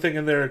 I put the thing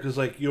in there because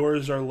like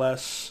yours are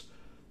less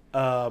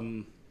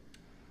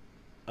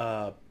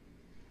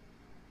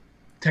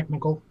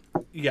Technical.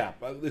 yeah,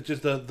 it's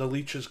just the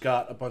leech has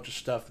got a bunch of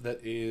stuff that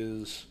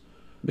is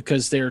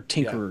Because they're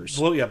tinkerers.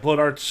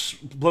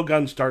 blow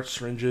guns, darts,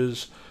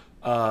 syringes,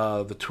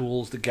 the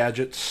tools, the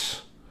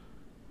gadgets.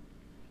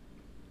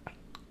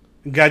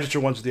 And gadgets are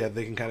ones that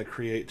they can kind of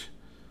create.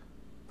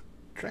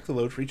 Track the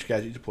load for each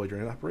gadget deployed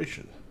during an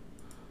operation.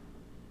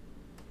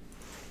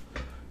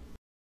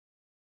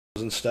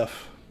 And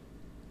stuff.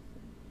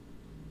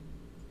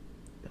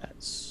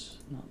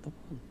 not the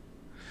one.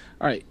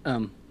 All right.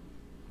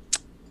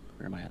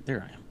 Where am I at?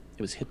 There I am.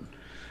 It was hidden.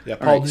 Yeah,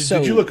 Paul. Right,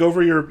 did you look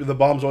over the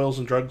bombs, oils,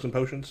 and drugs and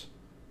potions?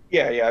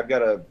 Yeah. I've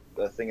got a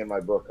thing in my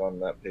book on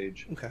that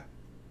page. Okay.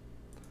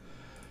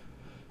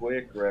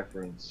 Quick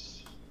reference.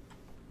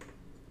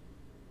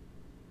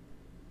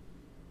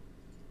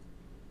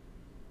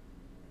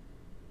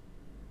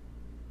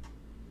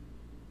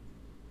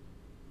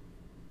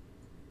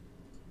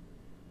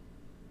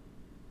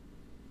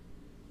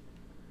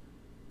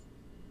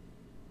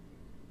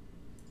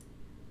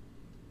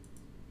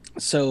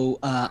 So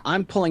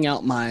I'm pulling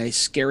out my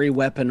scary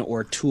weapon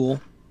or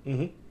tool,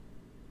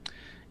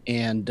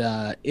 and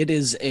it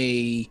is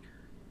a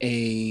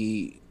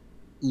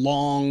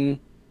long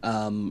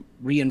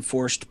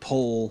reinforced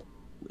pole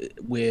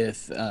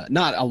with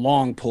not a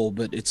long pole,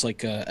 but it's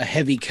like a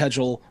heavy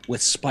cudgel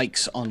with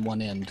spikes on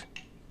one end.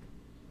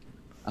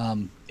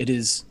 It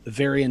is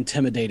very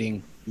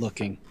intimidating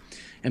looking,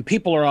 and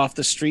people are off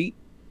the street.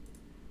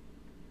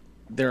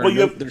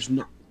 There's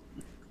no.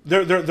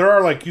 There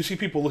are, like, you see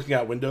people looking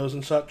out windows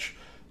and such,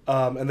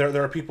 and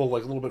there are people,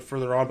 like, a little bit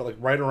further on, but, like,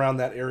 right around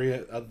that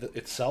area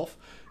itself,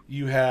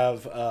 you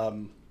have a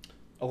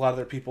lot of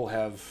their people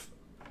have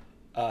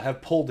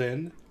pulled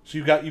in. So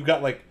you've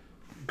got like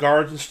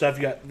guards and stuff.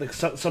 You got like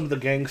some of the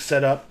gangs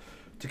set up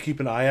to keep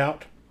an eye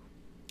out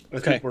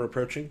as people are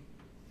approaching.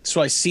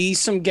 So I see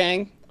some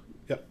gang.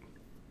 Yep.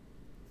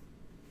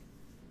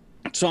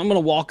 So I'm gonna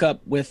walk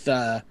up with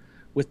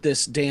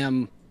this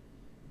damn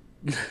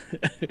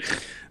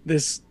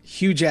this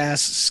huge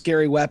ass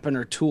scary weapon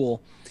or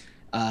tool,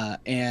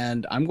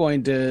 and I'm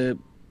going to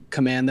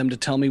command them to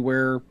tell me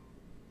where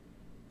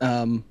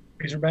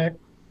Razorback,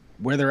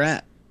 where they're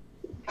at.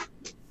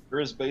 Where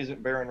is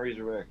Baron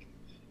Razorback?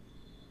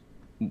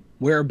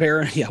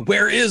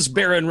 Where is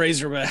Baron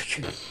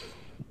Razorback?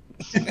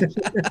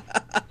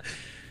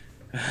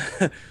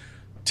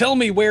 Tell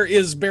me, where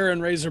is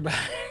Baron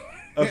Razorback?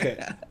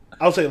 Okay,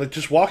 I'll say, like,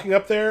 just walking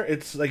up there,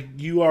 it's like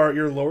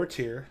you're lower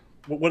tier.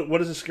 What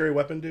does a scary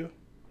weapon do?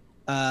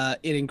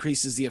 It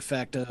increases the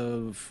effect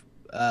of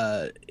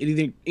it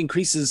either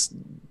increases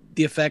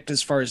the effect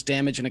as far as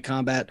damage in a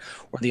combat,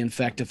 or the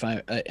effect if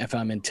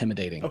I'm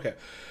intimidating. Okay,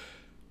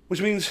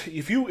 which means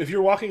if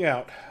you're walking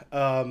out,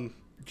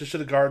 just to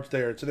the guards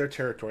there, to their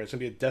territory, it's gonna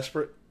be a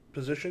desperate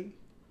position.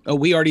 Oh,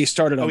 we already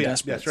started on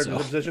desperate. Yeah, started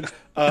on position.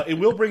 It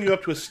will bring you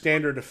up to a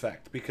standard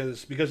effect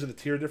because of the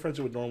tier difference.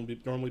 It would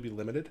normally be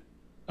limited.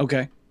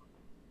 Okay.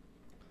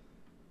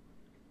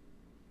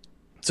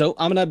 So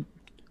I'm gonna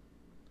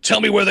tell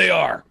me where they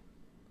are.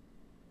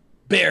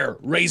 Bear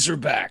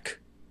Razorback,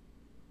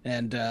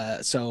 and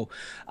so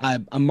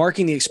I'm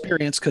marking the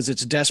experience because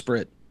it's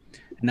desperate.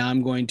 Now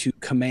I'm going to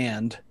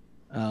command.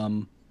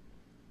 You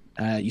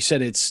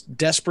said it's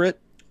desperate,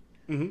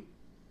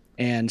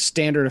 and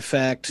standard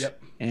effect.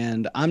 Yep.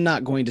 And I'm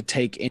not going to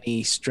take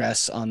any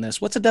stress on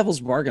this. What's a devil's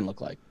bargain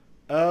look like?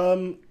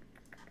 I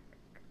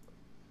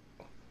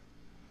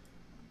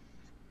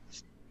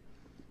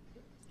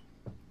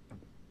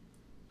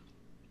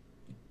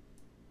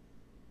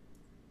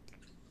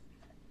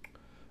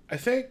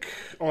think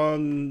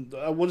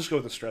we'll just go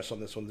with the stress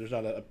on this one. There's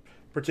not a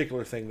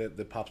particular thing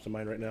that pops to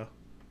mind right now.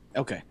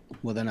 Okay.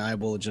 Well, then I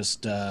will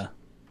just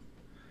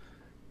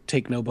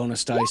take no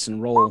bonus dice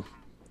and roll,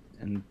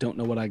 and don't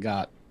know what I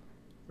got.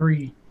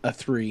 3. A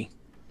 3.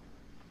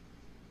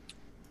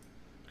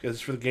 Because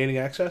it's for the gaining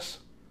access?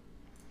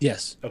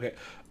 Yes. Okay.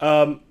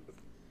 The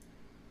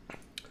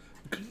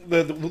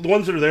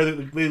ones that are there,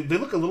 they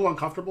look a little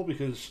uncomfortable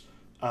because,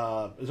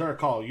 as I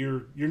recall,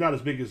 you're not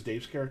as big as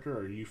Dave's character,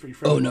 or you?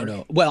 Oh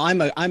no. Well, I'm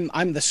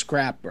the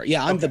scrapper.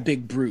 Yeah, I'm the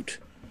big brute.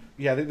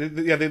 Yeah,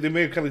 they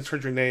may have kind of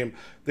heard your name.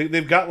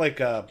 They've got like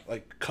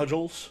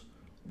cudgels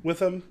with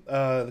them.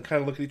 They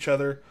kind of look at each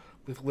other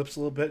with lips a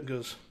little bit and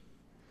goes,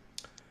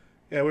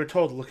 "Yeah, we're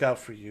told to look out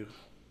for you."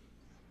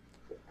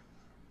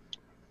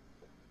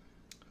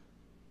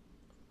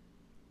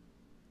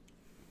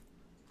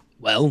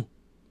 Well,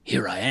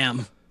 here I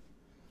am.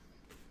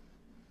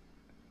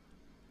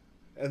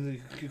 And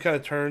he kind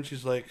of turns.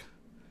 He's like,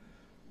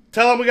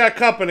 "Tell him we got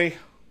company."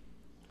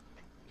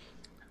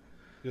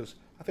 He goes,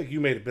 "I think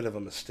you made a bit of a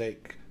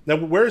mistake." Now,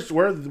 where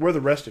are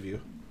the rest of you?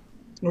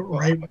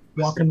 Right,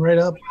 walking right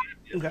up.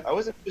 Okay. I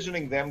was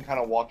envisioning them kind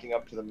of walking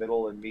up to the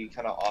middle and me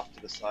kind of off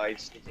to the side,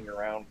 sneaking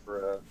around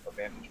for a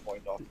vantage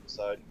point off to the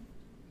side.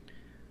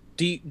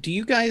 Do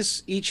you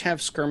guys each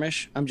have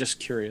skirmish? I'm just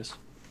curious.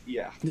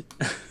 Yeah,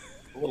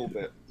 a little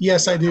bit.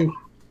 Yes, I do.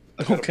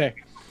 Okay.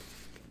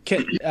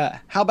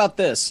 How about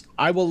this?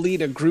 I will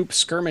lead a group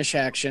skirmish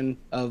action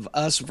of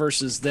us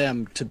versus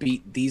them to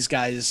beat these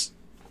guys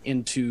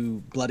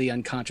into bloody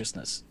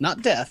unconsciousness.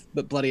 Not death,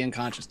 but bloody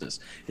unconsciousness.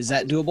 Is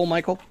that doable,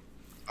 Michael?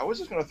 I was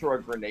just going to throw a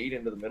grenade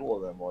into the middle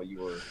of them while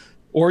you were...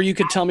 Or you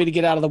could tell me to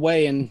get out of the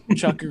way and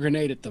chuck a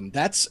grenade at them.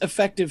 That's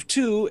effective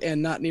too,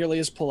 and not nearly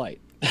as polite.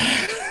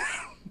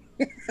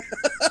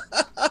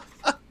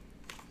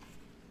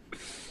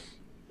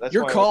 That's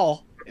Your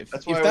call. If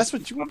that's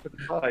what you want.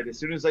 As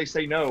soon as they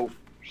say no.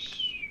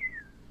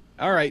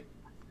 All right.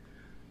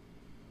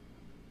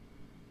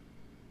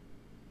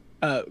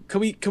 Can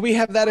we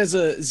have that as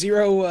a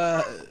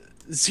zero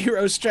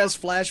stress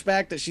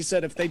flashback that she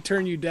said if they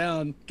turn you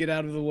down, get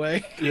out of the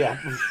way? Yeah.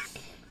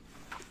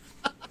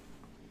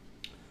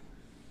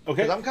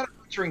 Okay. Because I'm kind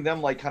of picturing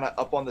them like kind of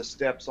up on the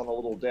steps on a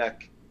little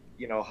deck,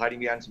 hiding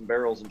behind some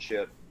barrels and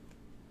shit.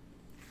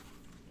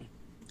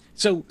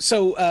 So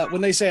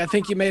when they say I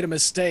think you made a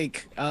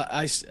mistake,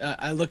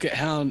 I look at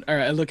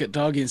I look at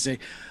Doggy and say,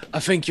 I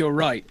think you're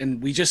right,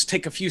 and we just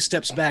take a few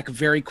steps back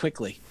very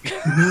quickly.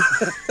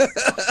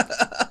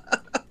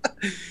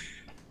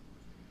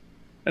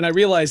 And I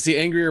realize the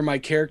angrier my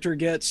character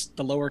gets,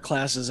 the lower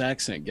class his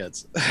accent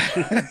gets.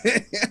 I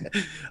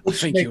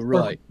think you're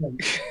right.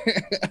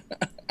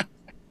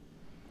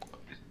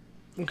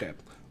 Okay,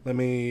 let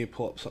me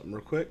pull up something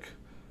real quick.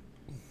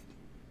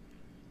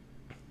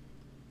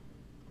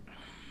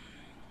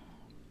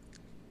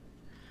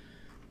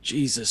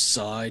 Jesus,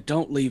 Sai,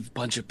 don't leave a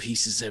bunch of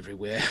pieces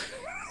everywhere.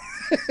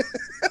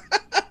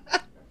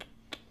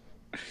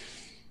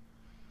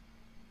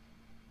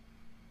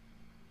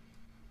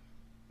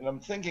 And I'm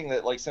thinking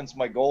that, like, since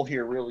my goal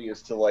here really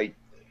is to, like,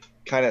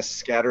 kind of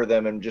scatter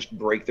them and just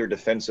break their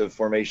defensive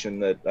formation,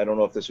 that I don't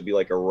know if this would be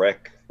like a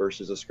wreck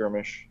versus a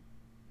skirmish.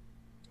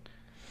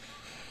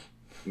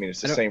 I mean, it's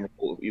the same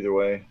rule either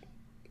way.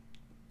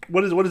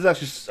 What does it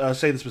actually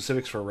say the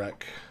specifics for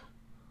wreck?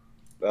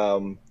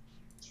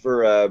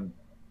 For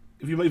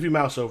if you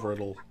mouse over,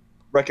 it'll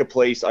wreck a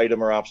place,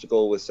 item, or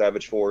obstacle with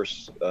savage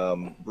force,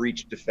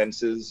 breach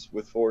defenses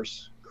with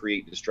force,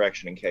 create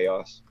distraction and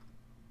chaos.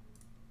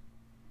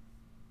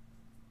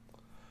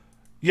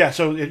 Yeah,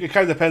 so it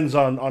kind of depends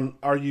on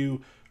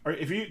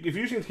if you're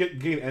using to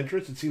gain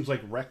entrance, it seems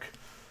like wreck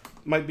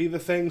might be the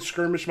thing.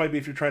 Skirmish might be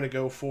if you're trying to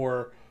go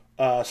for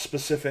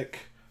specific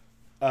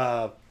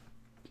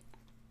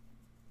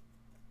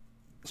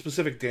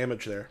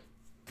damage there.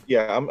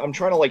 Yeah, I'm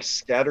trying to like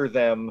scatter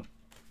them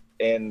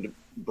and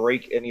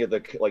break any of the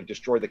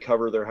destroy the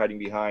cover they're hiding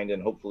behind,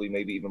 and hopefully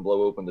maybe even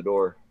blow open the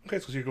door. Okay,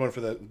 so you're going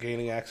for the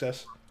gaining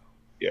access.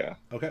 Yeah.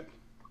 Okay.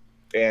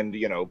 And,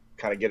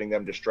 kind of getting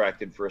them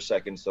distracted for a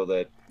second so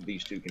that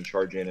these two can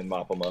charge in and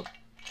mop them up.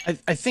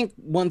 I think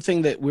one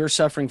thing that we're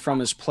suffering from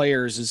as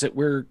players is that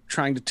we're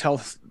trying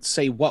to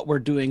say what we're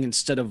doing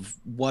instead of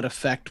what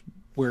effect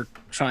we're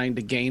trying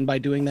to gain by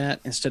doing that.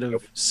 Instead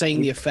of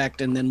saying the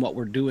effect and then what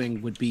we're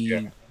doing would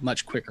be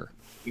much quicker.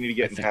 You need to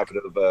get in the habit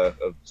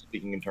of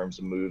speaking in terms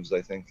of moves,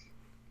 I think.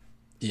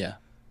 Yeah.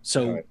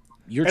 So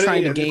you're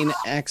trying to gain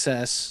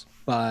access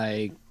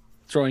by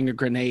throwing a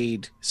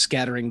grenade,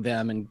 scattering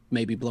them, and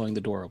maybe blowing the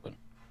door open.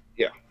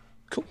 Yeah.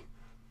 Cool.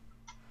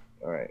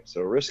 All right.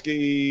 So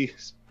risky,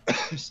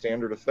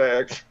 standard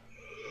effect.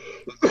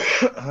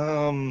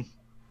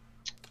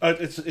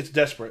 It's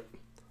desperate.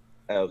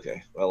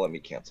 Okay. Well, let me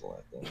cancel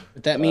that then.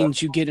 But that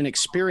means you get an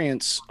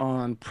experience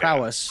on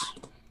prowess.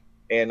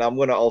 And I'm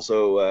going to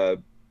also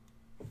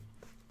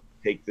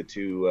take the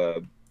two.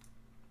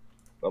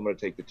 I'm going to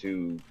take the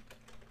 2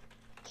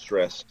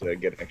 stress to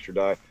get an extra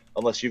die.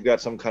 Unless you've got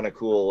some kind of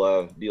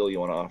cool deal you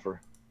want to offer.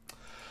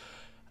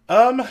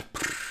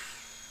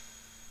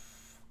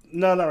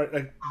 No, not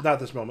right. Not at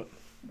this moment.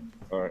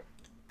 All right.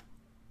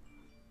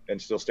 And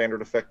still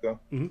standard effect though.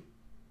 Mm-hmm.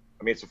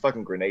 I mean, it's a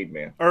fucking grenade,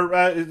 man. Or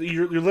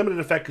your limited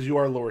effect because you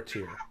are lower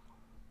tier.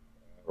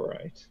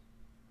 Right.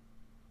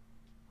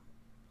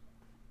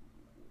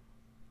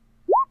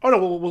 Oh no!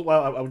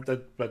 Well, I was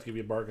about to give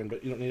you a bargain,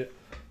 but you don't need it.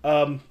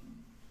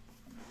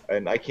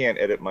 And I can't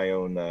edit my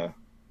own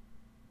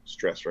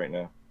stress right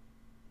now.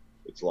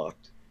 It's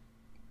locked.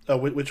 Oh,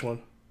 which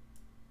one?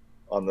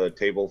 On the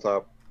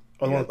tabletop.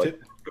 Oh, the one like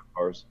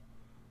ours.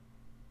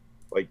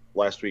 Like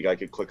last week, I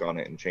could click on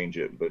it and change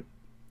it, but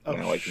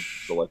now I can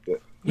select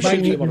it. You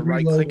should be able to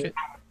right click it.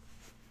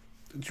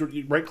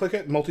 You right click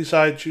it,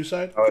 multi-side, choose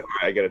side. Oh,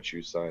 I gotta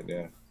choose side.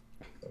 Yeah.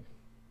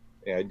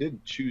 Yeah, I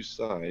did choose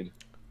side.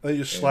 Then you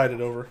just slide it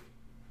over.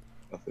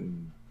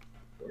 Nothing.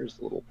 Where's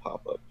the little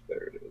pop up?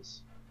 There it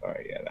is. All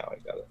right. Yeah, now I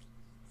got it.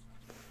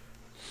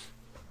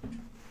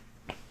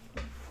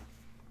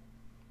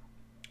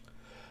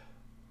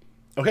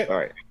 Okay. All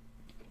right.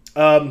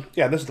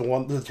 Yeah, this is the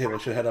one. This is the table I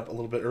should have had up a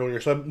little bit earlier.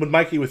 So with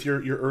Mikey, with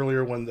your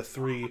earlier one, the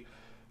 3,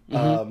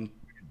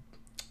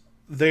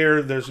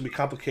 there's gonna be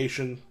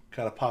complication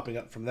kind of popping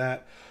up from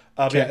that.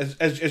 Yeah,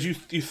 as you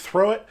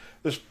throw it,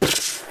 there's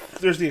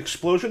the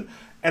explosion,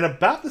 and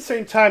about the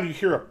same time you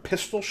hear a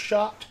pistol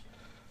shot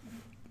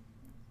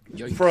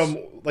from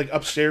like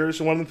upstairs,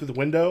 and one of them through the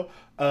window,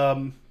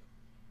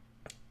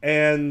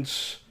 and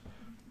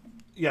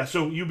yeah,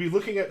 so you'd be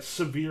looking at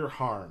severe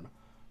harm.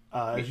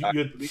 You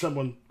had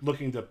someone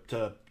looking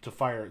to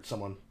fire at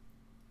someone.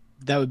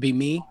 That would be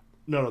me?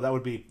 No,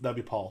 that'd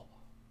be Paul.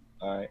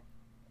 All right.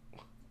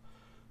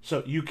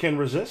 So you can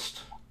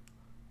resist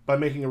by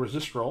making a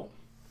resist roll.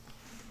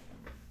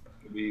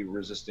 Be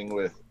resisting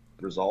with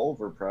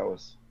resolve or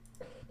prowess?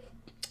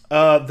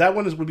 That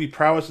one would be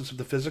prowess instead of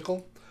the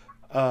physical.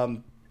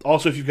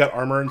 Also, if you've got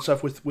armor and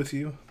stuff with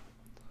you,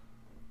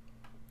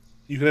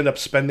 you can end up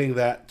spending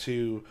that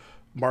to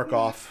mark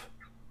off.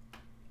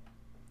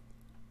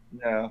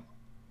 No.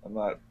 I'm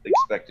not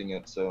expecting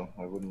it, so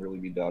I wouldn't really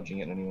be dodging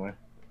it anyway.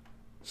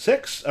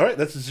 6. All right,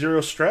 that's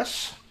 0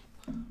 stress.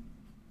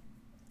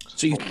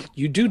 So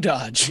you do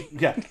dodge.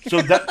 Yeah.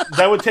 So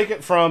that would take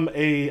it from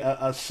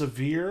a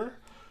severe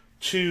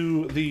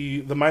to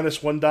the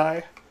 -1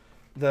 die.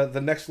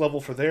 The next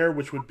level for there,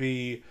 which would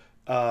be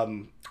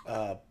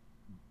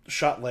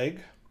shot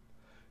leg.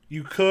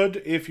 You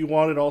could, if you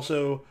wanted,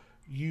 also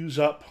use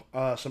up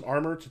some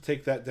armor to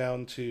take that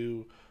down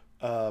to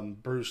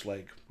bruised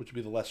leg, which would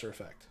be the lesser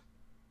effect.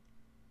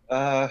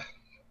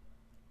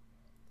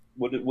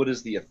 What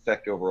is the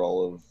effect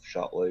overall of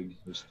shot leg?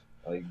 Just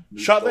like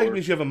shot leg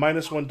means you have a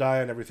 -1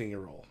 die on everything you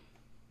roll.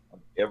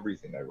 on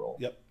everything I roll.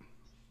 Yep.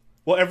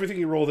 Well, everything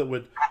you roll that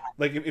would,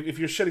 like, if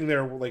you're sitting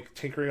there like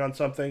tinkering on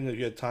something, if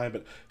you had time,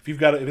 but if you've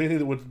got anything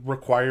that would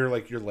require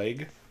like your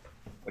leg,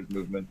 Like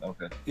movement.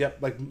 Okay. yep,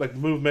 like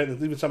movement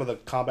and even some of the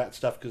combat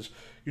stuff, because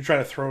you're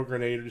trying to throw a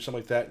grenade or do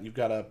something like that, and you've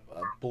got a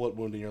bullet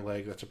wound in your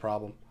leg. That's a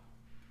problem.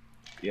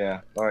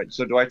 Yeah. All right.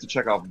 So do I have to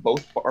check off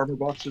both armor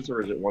boxes,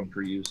 or is it one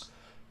per use?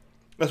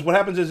 Because what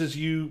happens is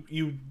you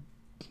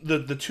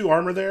the 2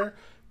 armor there.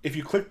 If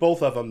you click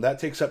both of them, that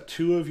takes up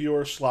 2 of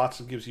your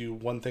slots and gives you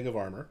 1 thing of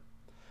armor.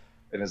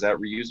 And is that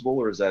reusable,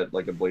 or is that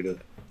like a blade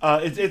of?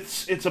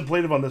 It's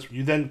ablative on this.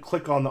 You then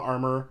click on the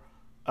armor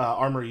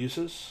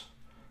uses.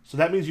 So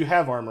that means you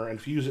have armor, and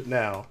if you use it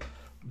now,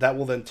 that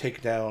will then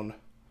take down.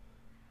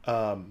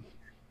 So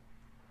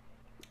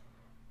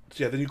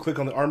yeah, then you click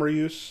on the armor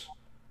use.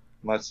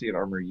 I'm not seeing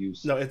armor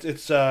use. No,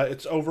 it's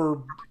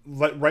over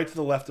right to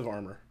the left of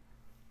armor,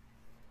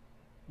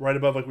 right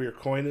above like where your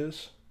coin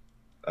is,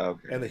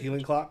 Okay. and the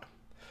healing clock.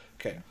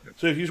 Okay,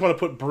 so if you just want to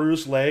put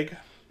bruised leg,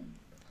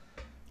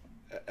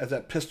 as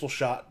that pistol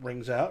shot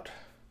rings out,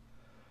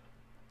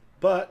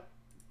 but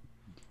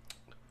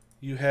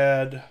you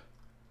had.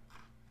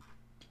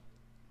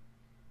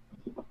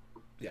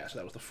 Yeah, so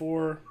that was the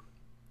 4.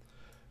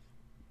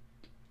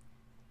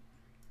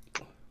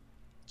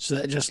 So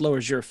that just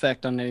lowers your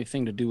effect on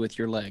anything to do with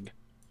your leg.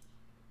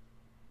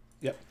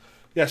 Yep.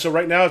 Yeah, so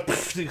right now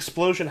the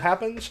explosion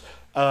happens.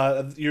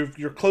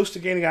 You're close to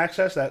gaining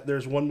access. That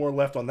there's 1 more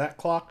left on that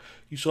clock.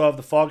 You still have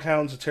the Fog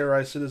Hounds, the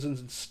Terrorized Citizens,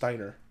 and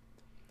Steiner.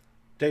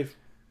 Dave.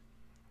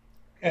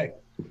 Okay.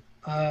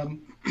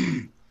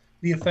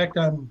 The effect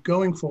I'm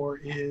going for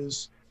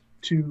is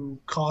to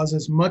cause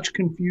as much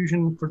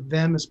confusion for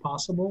them as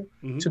possible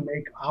to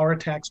make our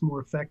attacks more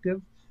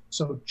effective.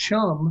 So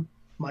Chum,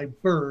 my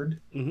bird,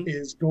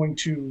 is going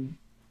to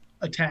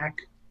attack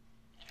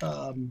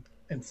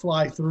and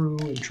fly through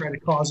and try to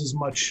cause as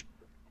much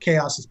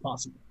chaos as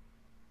possible.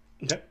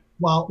 Okay.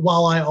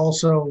 While I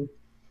also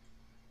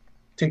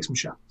take some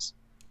shots.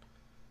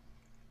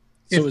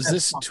 So If is that's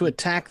this to possible.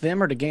 attack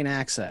them or to gain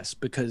access?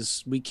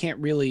 Because we can't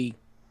really.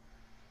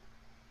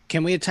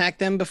 Can we attack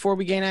them before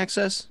we gain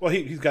access? Well,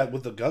 he's got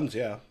with the guns,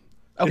 yeah.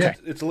 Okay.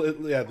 It's one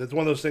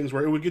of those things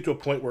where it would get to a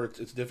point where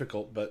it's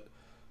difficult, but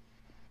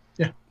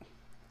Yeah,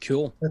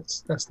 Cool.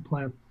 that's the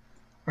plan.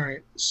 All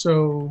right,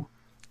 so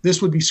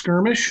this would be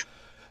skirmish.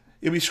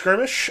 it'd be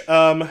skirmish.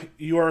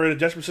 You are in a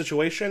desperate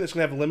situation. It's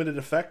going to have a limited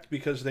effect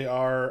because they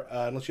are,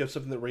 unless you have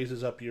something that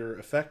raises up your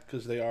effect,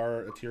 because they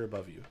are a tier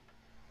above you.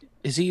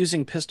 Is he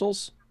using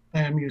pistols?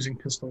 I am using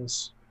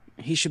pistols.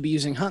 He should be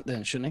using hunt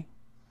then, shouldn't he?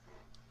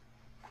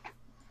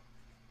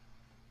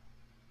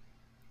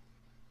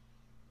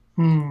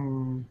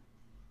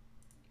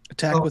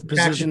 Attack Oh, with attack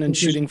precision with and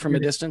precision shooting from a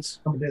shooting. distance.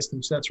 From a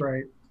distance, that's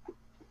right.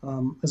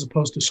 As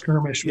opposed to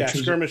skirmish. Yeah, which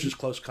is- skirmish is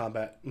close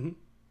combat.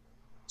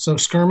 So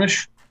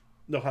skirmish,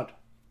 No hunt.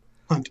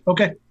 hunt.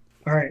 Okay.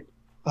 All right.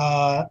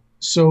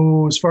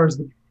 So as far as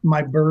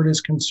my bird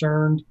is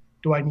concerned,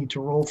 do I need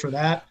to roll for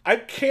that? I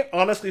can't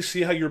honestly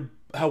see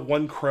how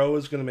 1 crow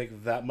is going to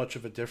make that much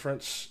of a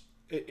difference.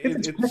 If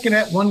it's picking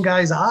at one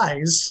guy's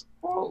eyes,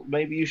 Well,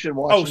 maybe you should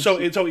watch. Oh, and so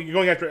see. so you're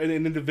going after an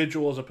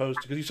individual as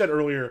opposed to, because you said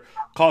earlier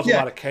cause a Yeah.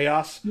 lot of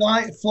chaos.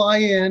 fly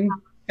in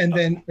and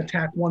then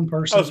attack one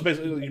person. Oh, so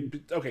basically,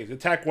 okay,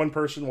 attack one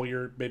person while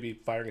you're maybe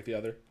firing at the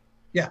other.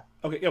 Yeah.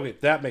 Okay,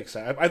 that makes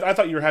sense. I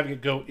thought you were having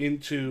it go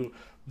into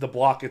the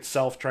block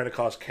itself, trying to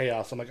cause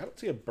chaos. I'm like, I don't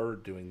see a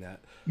bird doing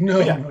that. No,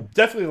 But yeah, no.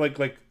 definitely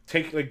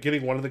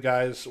getting one of the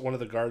guards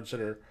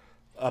that are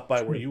up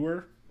by where you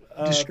were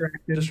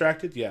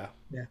distracted. Yeah.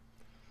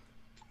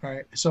 All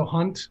right. So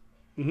hunt.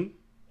 Mhm.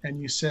 And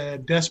you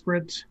said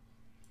desperate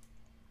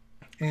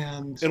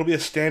and It'll be a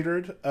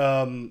standard.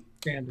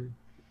 standard.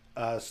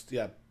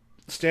 Yeah,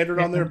 standard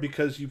on there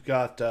because you've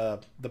got the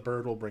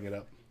bird will bring it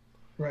up.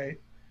 Right.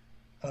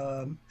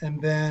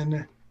 And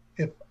then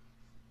if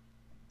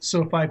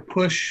I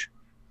push,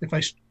 if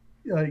I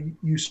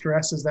use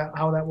stress, is that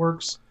how that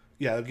works?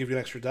 Yeah, they'll give you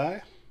an extra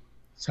die.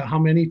 So how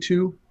many?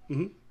 2?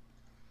 Mhm.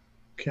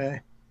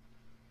 Okay.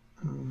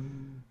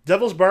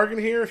 Devil's bargain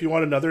here. If you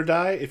want another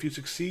die, if you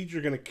succeed,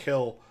 you're going to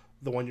kill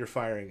the one you're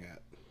firing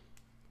at.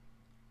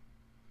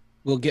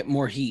 We'll get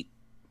more heat,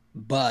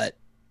 but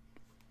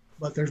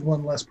But there's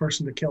one less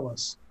person to kill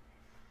us.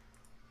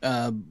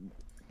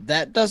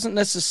 that doesn't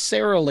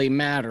necessarily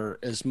matter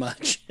as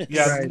much.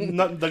 Yeah, Right.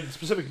 the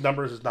specific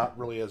numbers is not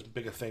really as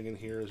big a thing in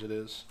here as it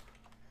is.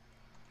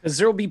 Because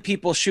there will be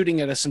people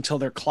shooting at us until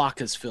their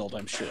clock is filled,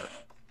 I'm sure.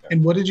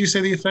 And what did you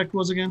say the effect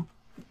was again?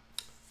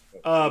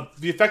 The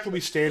effect will be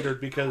standard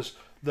because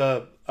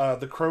the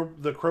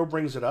crow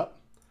brings it up.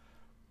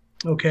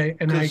 Okay,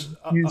 and I 'Cause,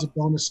 use a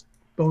bonus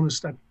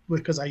die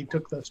because I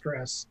took the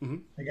stress.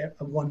 Mhm. I get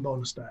a 1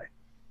 bonus die.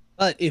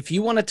 But if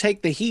you want to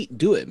take the heat,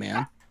 do it,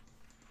 man.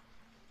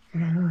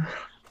 I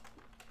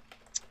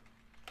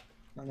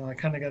don't know. I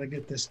kind of got to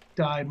get this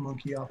die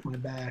monkey off my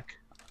back.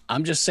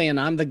 I'm just saying,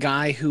 I'm the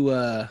guy who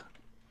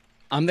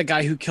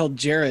killed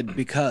Jared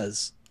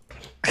because.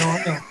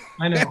 Oh,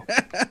 I know.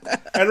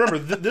 And remember,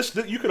 this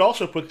you could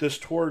also put this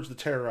towards the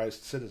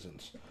terrorized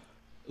citizens.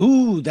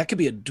 Ooh, that could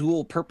be a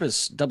dual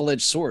purpose,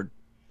 double-edged sword.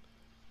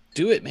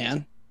 Do it,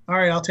 man. All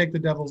right, I'll take the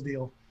devil's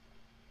deal.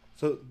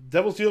 So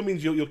Devil's Deal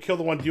means you'll kill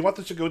the one. Do you want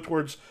this to go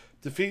towards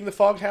defeating the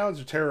Fog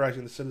Hounds or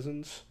terrorizing the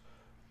citizens?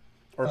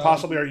 Or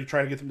possibly are you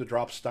trying to get them to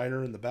drop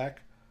Steiner in the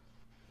back?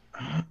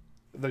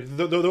 They're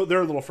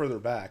a little further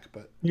back,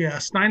 but... Yeah,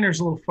 Steiner's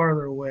a little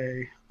farther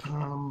away.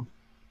 So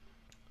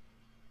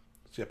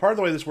yeah, part of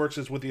the way this works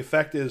is with the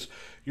effect is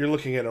you're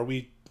looking at, are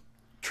we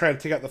trying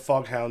to take out the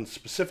Fog Hounds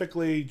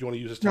specifically? Do you want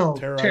to use this to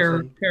terrorize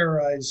them?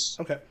 Terrorize.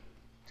 Okay.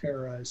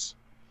 Terrorize.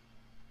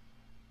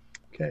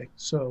 Okay,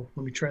 so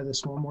let me try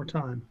this one more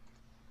time.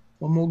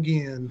 One more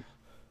again.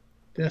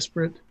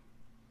 Desperate.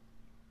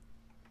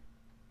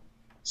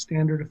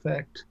 Standard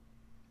effect.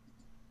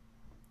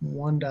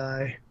 1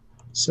 die.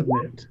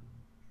 Submit.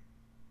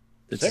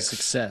 It's 6. a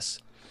success.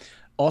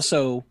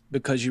 Also,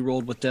 because you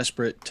rolled with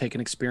desperate, take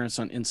an experience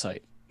on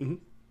insight. Mm-hmm.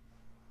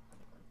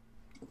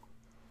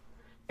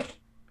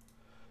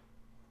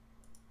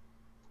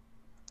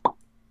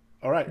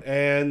 All right,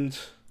 and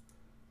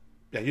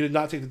yeah, you did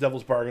not take the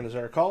Devil's Bargain, as I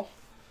recall.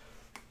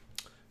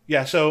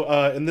 Yeah, so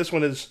and this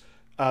one is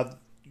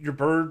your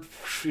bird.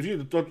 If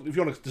you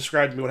want to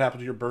describe to me what happened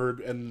to your bird,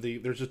 and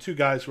there's the 2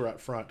 guys who are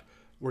out front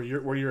where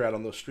you're at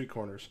on those street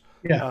corners.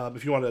 Yeah.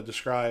 If you want to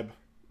describe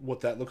what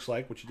that looks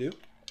like, what you do.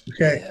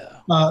 Okay.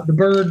 Yeah. The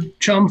bird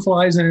chum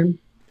flies in,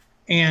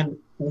 and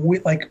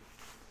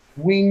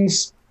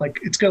wings, like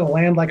it's gonna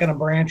land like on a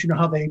branch. You know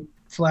how they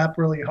flap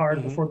really hard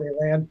Mm-hmm. before they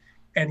land,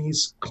 and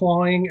he's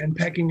clawing and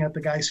pecking at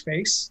the guy's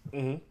face.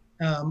 Mm-hmm.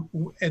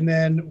 And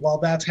then while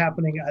that's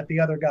happening at the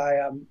other guy,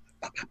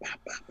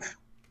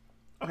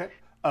 Okay.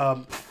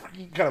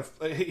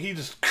 He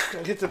just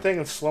hits the thing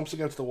and slumps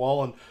against the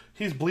wall, and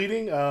he's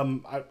bleeding.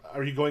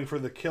 Are you going for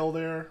the kill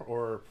there,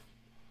 or?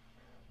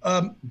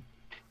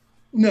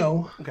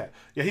 No. Okay.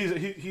 Yeah,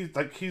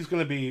 he's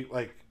going to be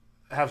like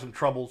have some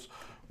troubles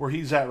where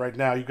he's at right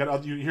now.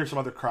 You hear some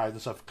other cries and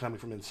stuff coming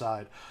from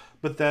inside,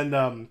 but then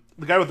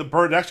the guy with the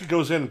bird actually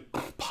goes in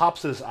and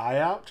pops his eye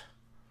out.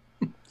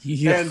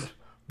 Yeah. And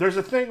there's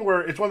a thing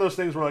where it's one of those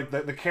things where like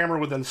the camera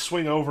would then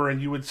swing over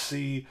and you would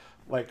see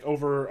like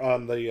over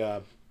on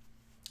the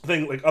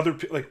thing like other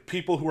like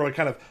people who are like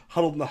kind of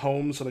huddled in the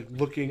homes and like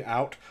looking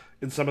out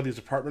in some of these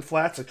apartment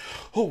flats. Like,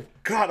 oh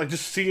god, I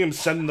just see him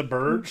sending the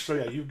birds. So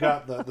yeah, you've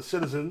got the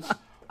citizens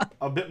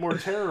a bit more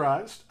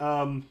terrorized.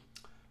 And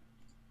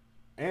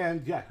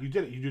yeah, you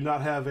did it. You do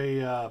not have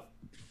a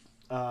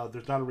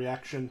there's not a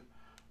reaction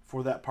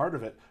for that part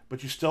of it,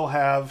 but you still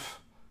have.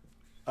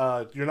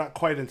 You're not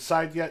quite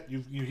inside yet.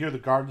 You hear the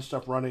guard and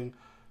stuff running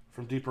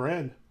from deeper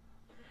in.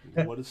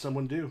 What does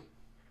someone do?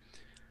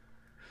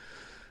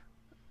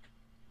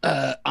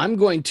 I'm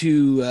going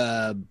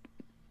to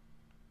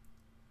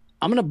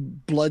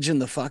bludgeon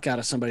the fuck out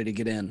of somebody to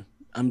get in.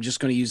 I'm just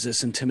going to use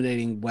this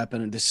intimidating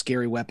weapon, this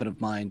scary weapon of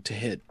mine, to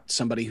hit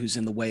somebody who's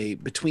in the way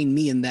between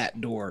me and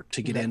that door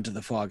to get into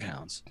the Fog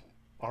Hounds.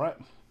 All right.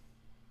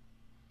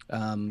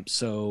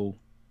 So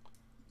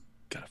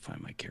gotta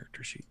find my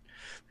character sheet.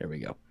 There we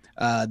go.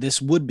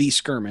 This would be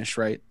skirmish,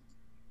 right?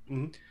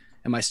 Mm-hmm.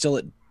 Am I still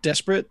at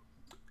desperate?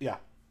 Yeah.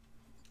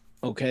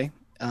 Okay.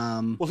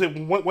 Well, see,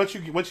 once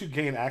you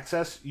gain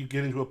access, you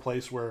get into a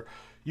place where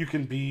you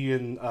can be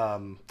in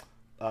some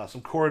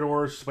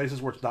corridors,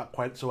 places where it's not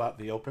quite so out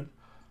in the open.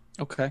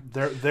 Okay.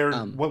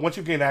 Once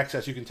you gain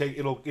access, you can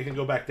it can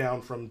go back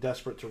down from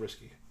desperate to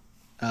risky.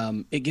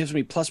 It gives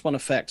me +1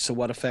 effect. So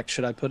what effect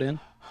should I put in?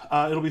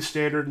 It'll be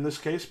standard in this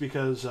case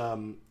because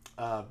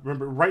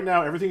remember, right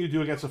now everything you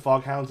do against the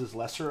Fog Hounds is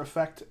lesser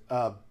effect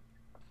out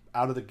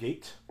of the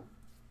gate.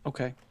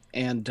 Okay.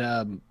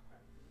 And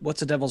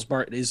what's a devil's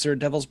bargain? Is there a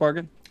devil's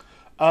bargain?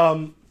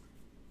 I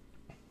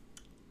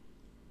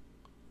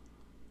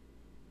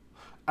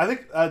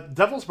think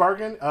devil's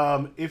bargain.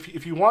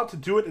 If you want to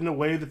do it in a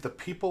way that the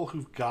people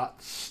who've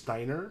got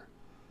Steiner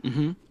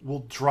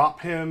will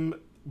drop him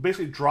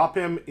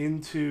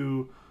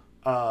into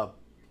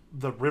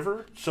the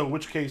river. So in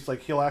which case,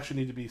 like he'll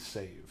actually need to be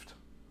saved.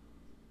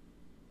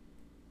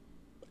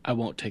 I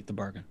won't take the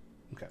bargain.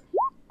 Okay.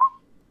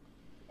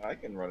 I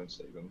can run and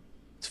save him.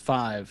 It's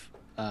 5.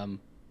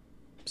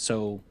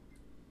 So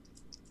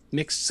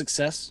mixed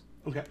success.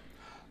 Okay.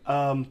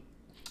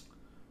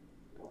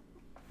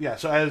 Yeah.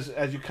 So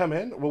as you come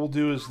in, what we'll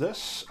do is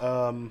this.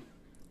 As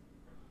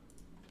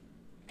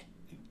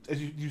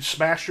you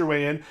smash your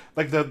way in,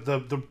 like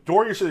the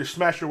door you're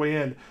smash your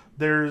way in.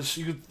 There's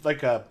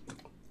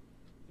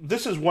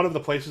this is one of the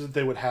places that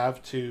they would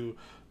have to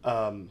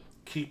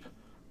keep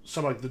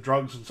some like the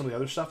drugs and some of the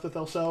other stuff that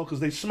they'll sell, because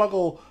they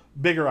smuggle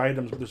bigger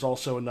items, but there's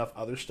also enough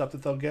other stuff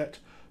that they'll get.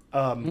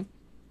 And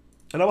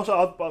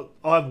also,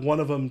 I'll have one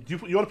of them. Do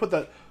you want to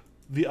put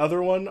the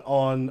other one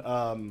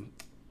on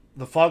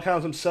the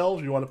Foghounds themselves,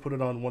 or do you want to put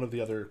it on one of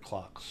the other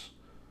clocks?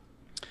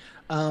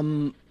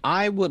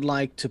 I would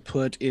like to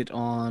put it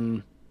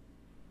on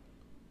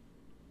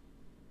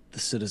the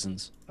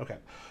citizens. Okay.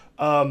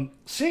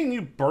 Seeing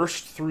you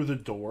burst through the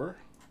door.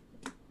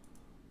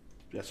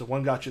 Yeah, so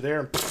one got you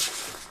there.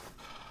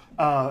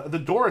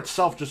 The door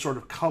itself just sort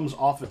of comes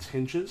off its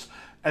hinges.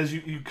 As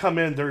you come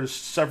in, there's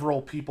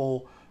several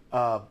people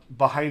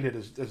behind it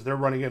as they're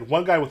running in.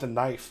 One guy with a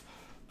knife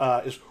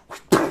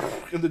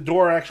and the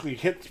door actually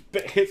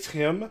hits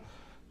him,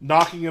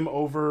 knocking him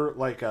over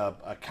like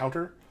a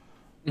counter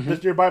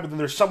that's nearby. But then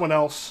there's someone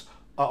else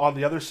on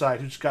the other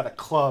side who's got a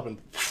club and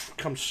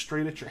comes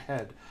straight at your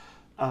head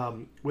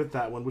with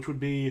that one, which would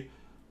be,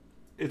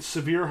 it's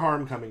severe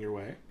harm coming your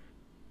way.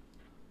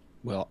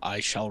 Well, I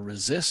shall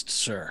resist,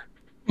 sir.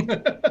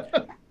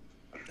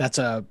 That's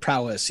a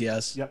prowess,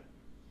 yes? Yep.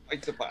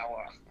 Fight the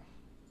power.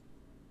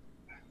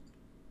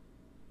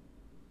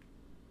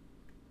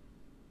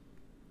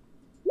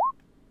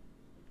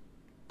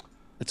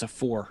 It's a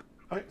 4.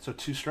 All right, so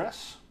 2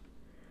 stress.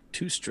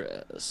 2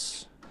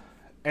 stress.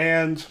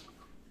 And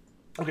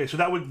okay, so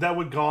that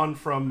would gone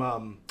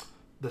from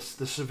the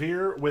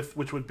severe,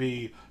 which would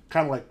be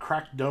kind of like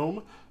cracked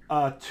dome,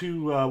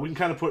 to we can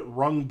kind of put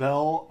rung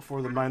bell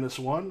for the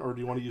 -1, or do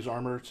you want to use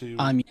armor to?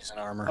 I'm using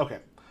armor. Okay,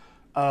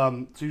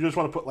 so you just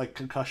want to put like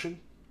concussion,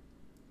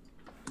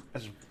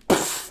 as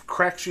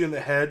cracks you in the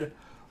head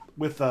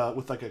with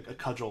like a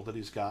cudgel that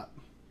he's got.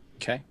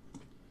 Okay.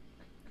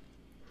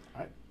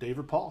 All right, Dave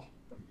or Paul?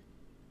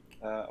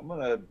 I'm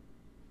gonna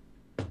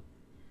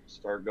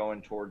start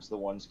going towards the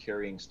ones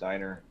carrying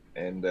Steiner,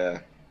 and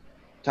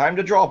time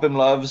to drop him,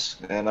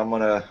 loves. And I'm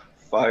gonna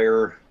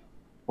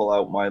pull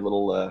out my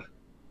little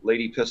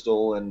lady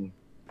pistol and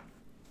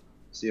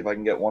see if I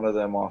can get one of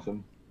them off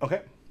him.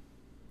 Okay.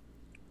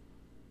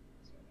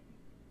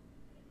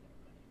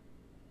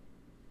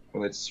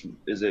 Well, it's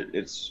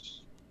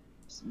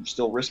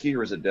still risky,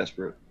 or is it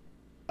desperate?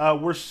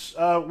 We'll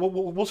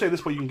say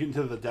this way: you can get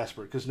into the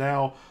desperate, because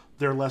now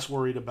they're less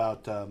worried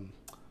about.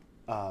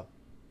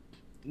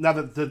 Now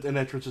that an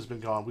entrance has been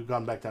gone, we've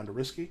gone back down to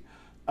risky.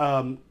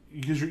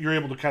 Because you're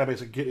able to kind of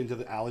basically get into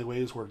the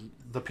alleyways where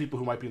the people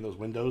who might be in those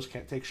windows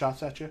can't take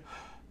shots at you.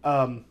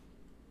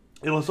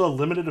 It'll also have a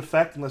limited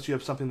effect unless you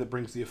have something that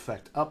brings the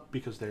effect up,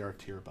 because they are a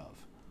tier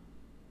above.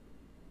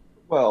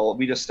 Well,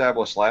 we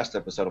established last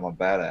episode I'm a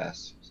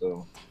badass,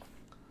 so.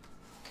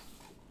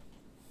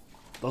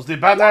 Does the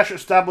badass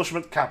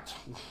establishment count?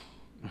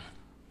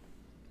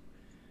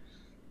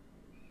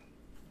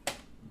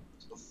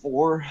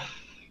 4.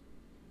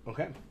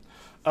 Okay.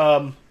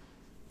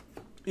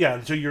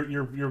 Yeah, so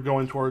you're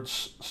going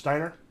towards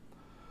Steiner?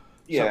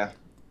 Yeah. So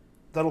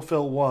that'll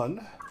fill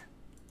 1.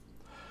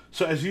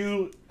 So as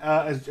you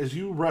as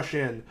you rush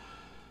in,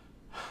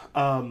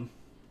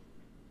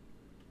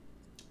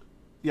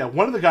 yeah,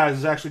 one of the guys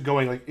is actually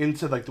going like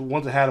into like the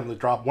ones that had him the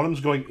drop. One of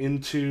them's going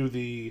into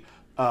the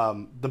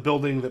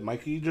building that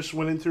Mikey just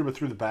went in through, but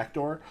through the back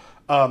door.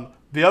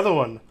 The other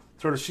one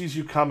sort of sees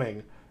you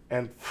coming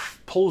and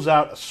pulls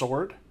out a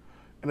sword.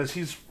 And as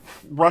he's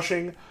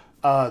rushing,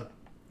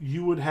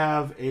 you would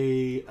have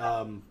a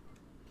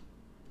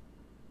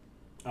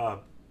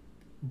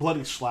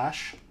bloody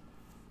slash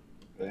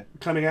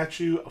coming at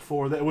you.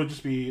 For that, it would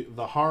just be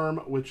the harm,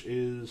 which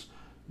is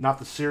not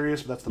the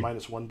serious, but that's the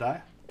 -1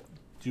 die.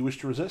 Do you wish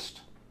to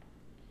resist?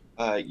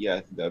 Yeah,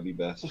 I think that'd be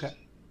best. Okay.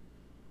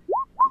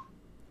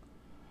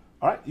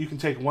 All right, you can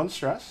take 1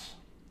 stress.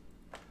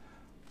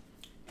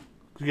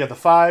 You get the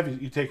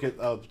 5, you take it,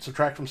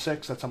 subtract from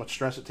 6, that's how much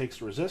stress it takes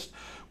to resist,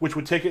 which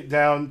would take it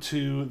down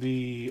to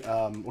the,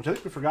 which I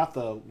think we forgot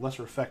the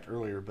lesser effect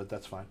earlier, but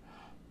that's fine.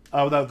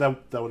 Oh, that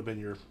would have been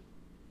your,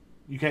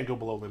 you can't go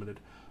below limited.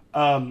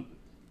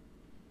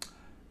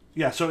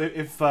 Yeah, so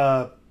if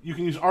you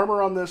can use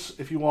armor on this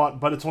if you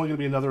want, but it's only going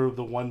to be another of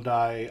the 1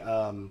 die,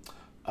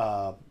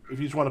 if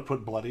you just want to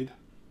put bloodied.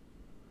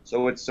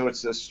 So it's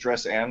a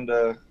stress and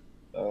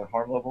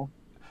harm level?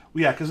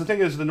 Yeah, because the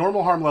thing is, the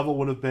normal harm level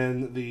would have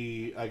been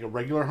like a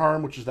regular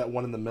harm, which is that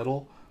one in the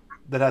middle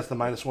that has the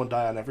 -1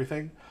 die on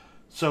everything.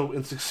 So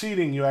in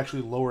succeeding, you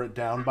actually lower it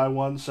down by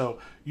 1. So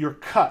you're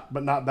cut,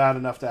 but not bad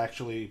enough to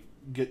actually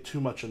get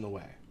too much in the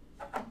way.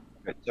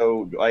 Okay,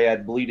 so I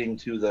add bleeding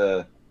to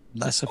the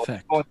Less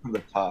effect. I'm going from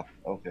the top.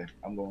 Okay,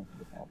 I'm going from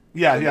the top.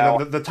 Yeah, So yeah. now-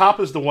 The top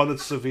is the one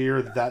that's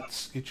severe.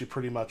 That gets you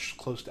pretty much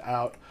close to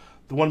out.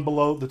 The one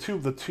below, the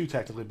two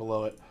technically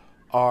below it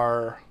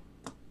are.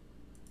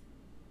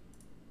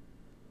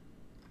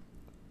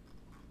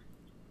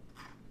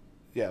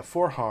 Yeah,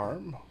 4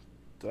 harm.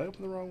 Did I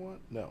open the wrong one?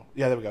 No.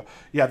 Yeah, there we go.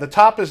 Yeah, the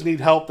top is need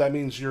help. That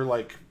means you're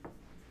like,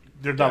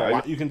 there's not a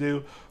lot you can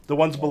do. The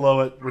ones below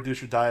it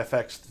reduce your die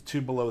effects. The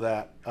 2 below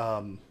that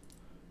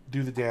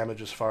do the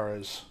damage as far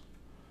as.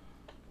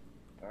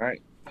 All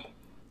right.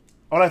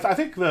 Oh, and I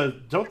think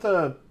don't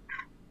the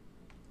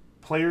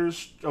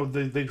players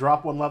they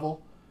drop one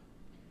level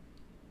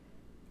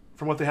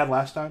from what they had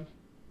last time.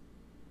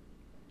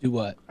 Do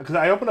what? Because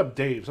I opened up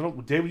Dave's.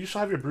 Dave, you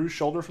still have your bruised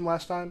shoulder from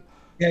last time?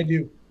 Yeah, I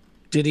do.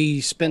 Did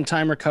he spend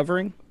time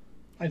recovering?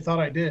 I thought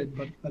I did,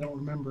 but I don't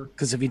remember.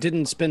 Because if he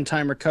didn't spend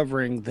time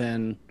recovering,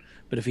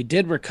 but if he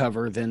did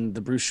recover, then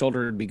the bruised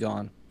shoulder would be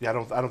gone. Yeah, I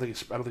don't think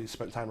he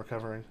spent time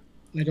recovering.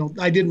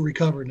 I didn't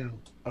recover now.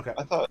 Okay.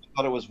 I thought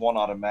it was one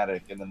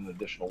automatic and then an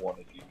additional one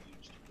if you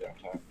used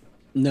downtime.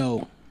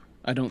 No,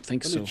 I don't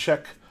think Let so. me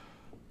check.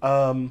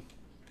 So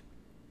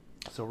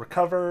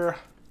recover.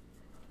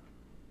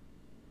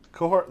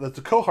 Cohort. That's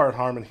a cohort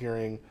harm and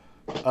hearing.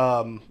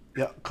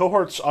 Yeah,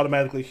 cohorts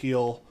automatically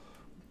heal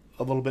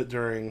a little bit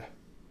during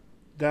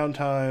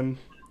downtime.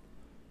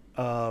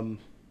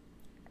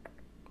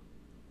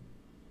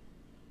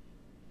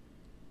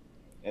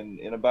 And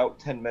in about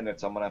 10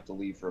 minutes, I'm going to have to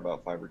leave for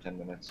about 5 or 10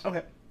 minutes.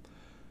 Okay.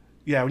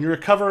 Yeah, when you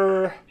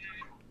recover...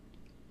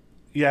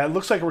 Yeah, it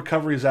looks like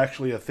recovery is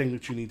actually a thing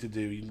that you need to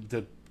do.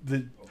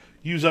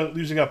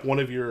 Using up one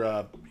of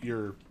your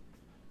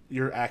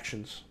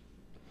actions.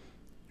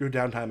 Your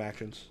downtime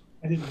actions.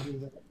 I didn't do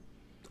that.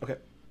 Okay.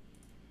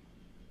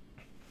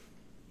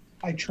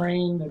 I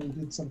trained and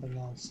did something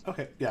else.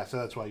 Okay, yeah, so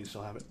that's why you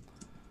still have it.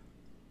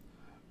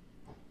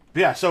 But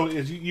yeah, so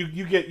as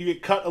you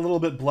get cut a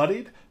little bit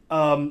bloodied,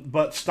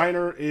 but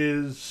Steiner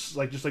is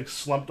just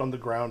slumped on the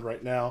ground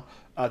right now.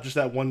 Just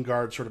that one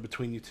guard sort of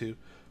between you two.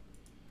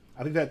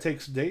 I think that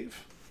takes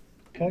Dave.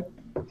 Okay.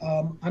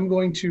 I'm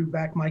going to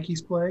back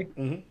Mikey's play,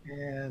 Mm-hmm.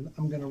 and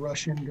I'm going to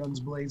rush in guns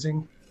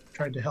blazing,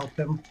 tried to help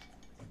him.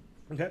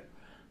 Okay.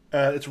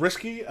 It's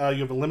risky. You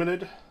have a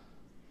limited.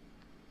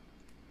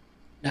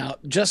 Now,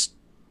 just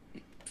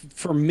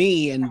for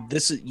me, and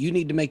you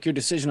need to make your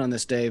decision on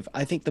this, Dave.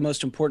 I think the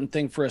most important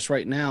thing for us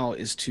right now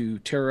is to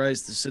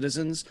terrorize the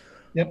citizens.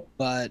 Yep.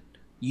 But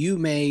you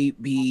may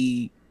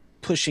be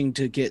pushing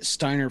to get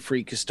Steiner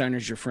free because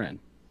Steiner's your friend.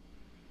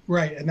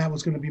 Right, and that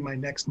was going to be my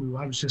next move.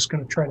 I was just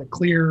going to try to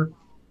clear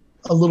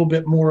a little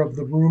bit more of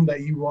the room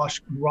that you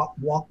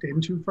walked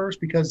into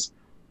first, because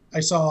I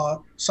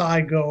saw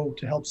Cy go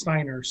to help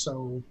Steiner.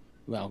 So,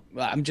 well,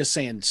 I'm just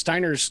saying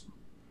Steiner's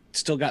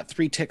still got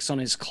 3 ticks on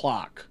his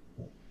clock.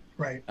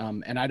 Right.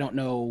 And I don't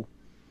know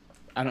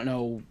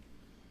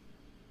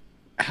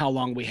how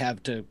long we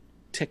have to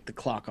tick the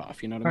clock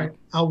off. You know what I mean? Right.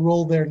 I'll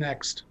roll there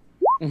next.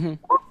 Mm-hmm.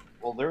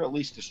 Well, they're at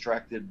least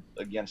distracted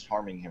against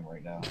harming him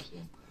right now. So.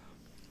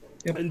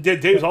 Yep. And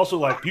Dave's also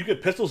like, you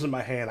get pistols in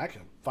my hand, I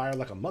can fire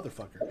like a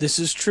motherfucker. This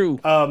is true.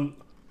 The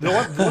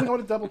one thing I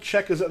want to double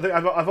check is that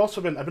I've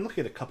also been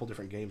looking at a couple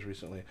different games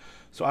recently,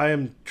 so I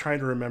am trying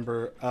to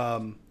remember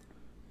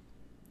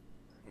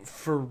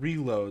for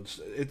reloads.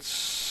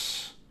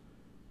 It's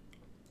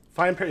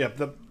fine. Yeah,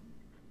 I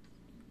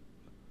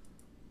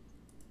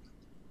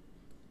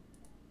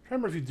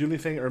remember if you do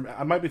anything, or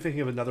I might be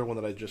thinking of another one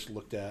that I just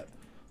looked at.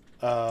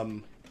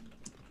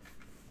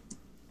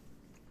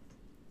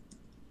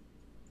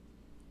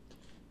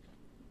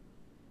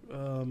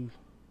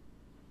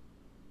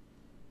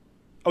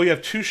 Oh, you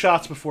have 2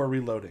 shots before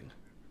reloading.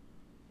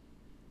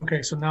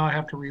 Okay, so now I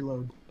have to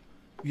reload.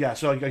 Yeah,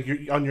 so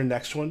you're on your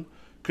next one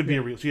could be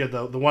a real. So you had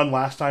the one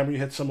last time where you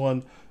hit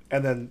someone,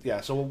 and then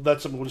so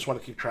that's something we just want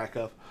to keep track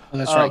of. Oh,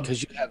 that's right,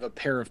 because you have a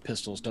pair of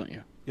pistols, don't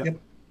you? Yep.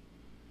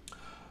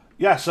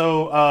 Yeah.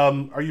 So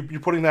are you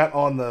putting that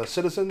on the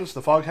citizens,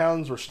 the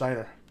Foghounds, or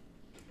Steiner?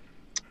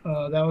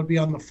 That would be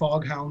on the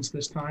Foghounds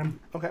this time.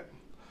 Okay.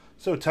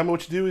 So tell me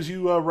what you do as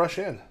you rush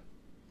in.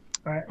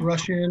 All right,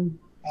 rush in.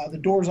 The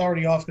door's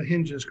already off the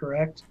hinges,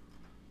 correct?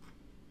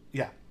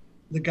 Yeah.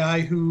 The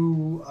guy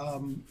who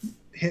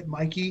hit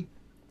Mikey,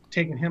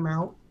 taking him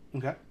out.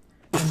 Okay.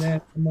 And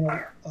then I'm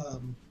gonna,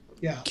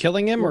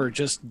 Killing him or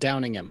just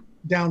downing him?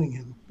 Downing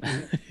him.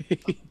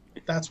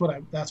 That's what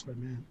I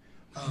meant.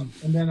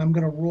 And then I'm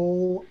gonna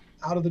roll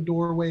out of the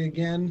doorway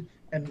again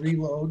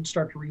and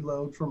start to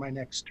reload for my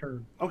next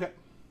turn. Okay.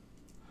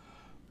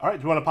 All right.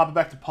 Do you want to pop it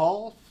back to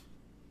Paul?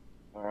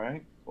 All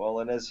right. Well,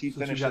 and as he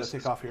Since you got to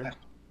take off here.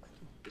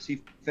 As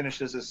he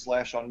finishes his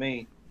slash on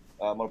me,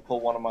 I'm gonna pull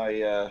one of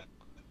my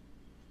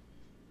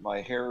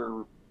my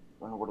hair.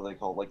 What are they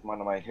called? Like one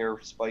of my hair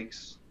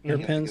spikes.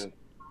 Hairpins.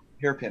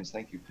 Hairpins.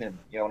 Thank you, pin.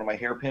 Yeah, one of my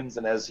hairpins.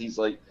 And as he's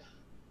like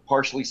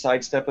partially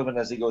sidestep him, and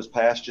as he goes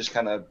past, just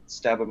kind of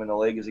stab him in the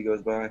leg as he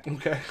goes by.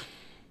 Okay.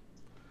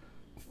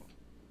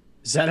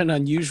 Is that an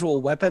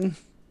unusual weapon?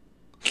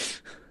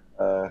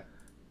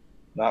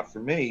 Not for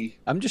me.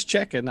 I'm just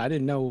checking. I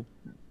didn't know.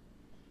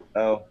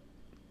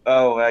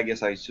 Oh, I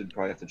guess I should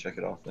probably have to check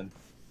it off then.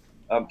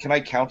 Can I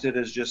count it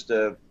as just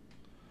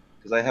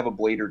because I have a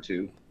blade or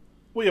 2?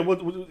 Well, yeah.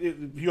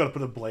 If you got to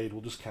put a blade,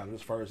 we'll just count it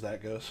as far as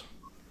that goes.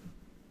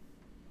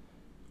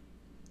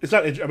 It's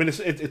not. I mean,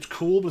 it's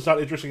cool, but it's not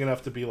interesting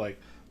enough to be like,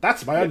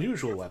 that's my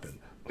unusual weapon.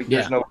 Like,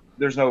 Yeah.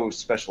 There's no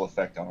special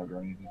effect on it or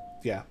anything.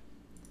 Yeah.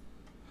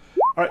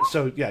 All right.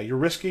 So yeah, you're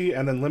risky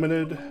and then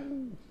limited.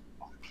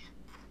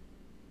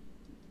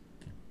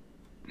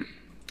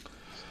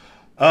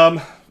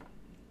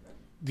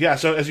 Yeah.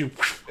 So as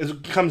as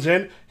it comes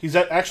in, he's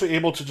actually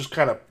able to just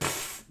kind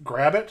of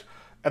grab it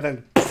and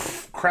then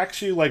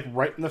cracks you like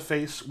right in the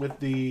face with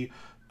the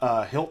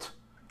hilt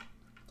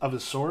of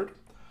his sword.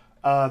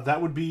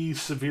 That would be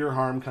severe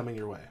harm coming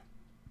your way.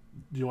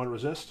 Do you want to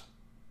resist?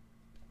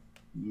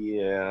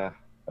 Yeah.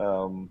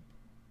 Can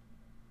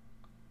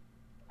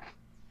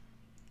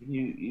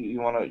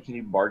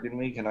you bargain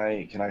me? Can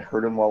I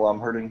hurt him while I'm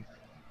hurting?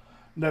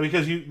 No,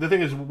 because the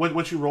thing is,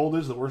 what you rolled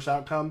is the worst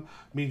outcome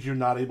means you're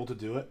not able to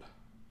do it.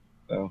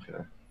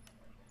 Okay.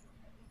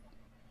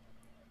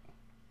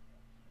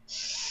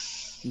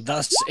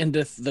 Thus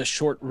endeth the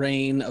short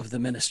reign of the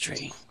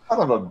ministry. Son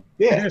of a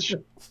bitch.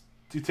 Do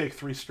you take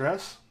 3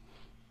 stress?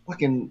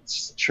 Fucking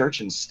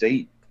church and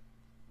state.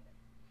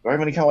 Do I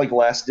have any kind of like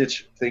last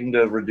ditch thing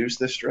to reduce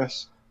this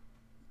stress?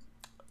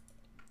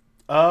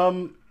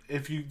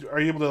 If you are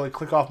you able to like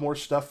click off more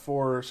stuff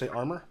for say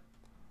armor?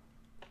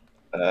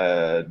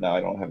 No, I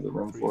don't have the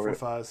room 3, for 4, it.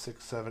 5,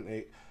 6, 7,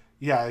 8.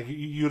 Yeah,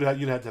 you'd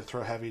have to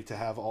throw heavy to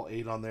have all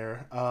 8 on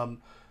there.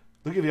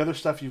 Look at the other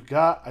stuff you've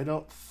got. I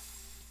don't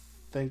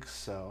think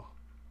so.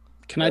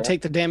 Can I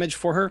take the damage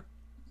for her?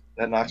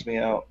 That knocks me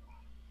out.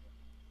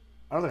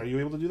 I don't know. Are you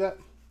able to do that?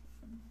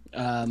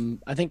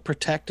 I think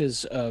protect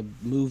is a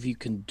move you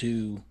can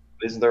do.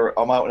 Isn't there?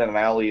 I'm out in an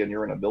alley and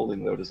you're in a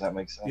building, though. Does that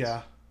make sense?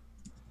 Yeah.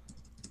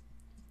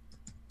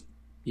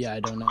 Yeah, I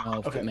don't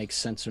know if it makes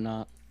sense or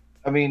not.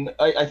 I mean,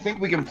 I think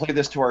we can play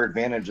this to our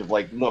advantage of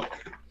like, look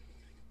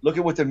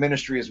at what the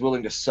ministry is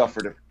willing to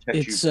suffer to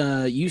protect It's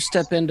you. you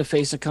step in to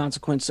face a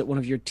consequence that one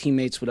of your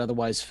teammates would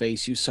otherwise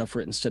face. You suffer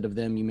it instead of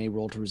them. You may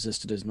roll to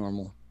resist it as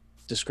normal.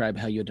 Describe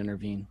how you'd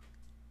intervene.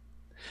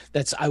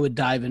 I would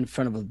dive in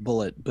front of a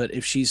bullet, but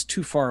if she's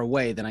too far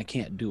away, then I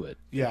can't do it.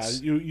 Yeah,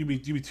 you'd be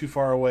too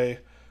far away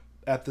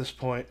at this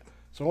point.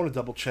 So I want to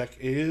double check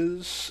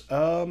is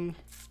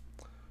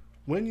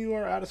when you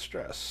are out of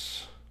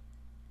stress.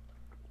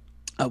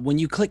 When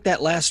you click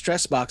that last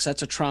stress box,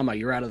 that's a trauma.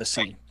 You're out of the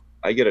scene.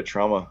 I get a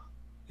trauma.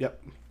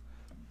 Yep.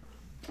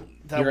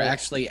 You're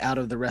actually out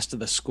of the rest of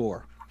the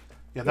score.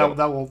 Yeah,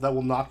 that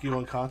will knock you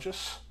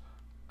unconscious.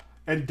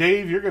 And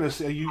Dave, you're gonna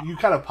see you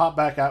kind of pop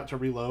back out to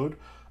reload,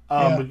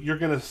 but you're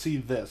gonna see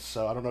this.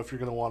 So I don't know if you're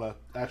gonna want to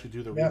actually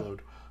do the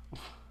reload.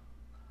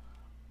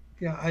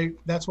 Yeah,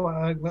 that's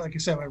why like I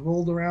said, I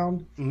rolled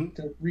around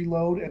to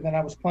reload, and then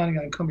I was planning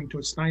on coming to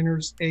a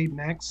Steiner's aid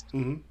next.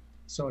 Mm-hmm.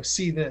 So I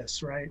see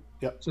this, right?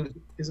 Yep. So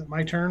is it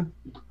my turn?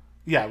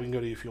 Yeah, we can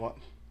go to you if you want.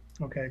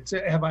 Okay. So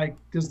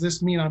does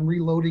this mean I'm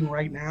reloading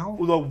right now?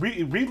 Well,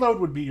 reload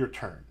would be your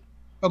turn.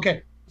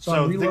 Okay. So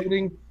I'm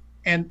reloading,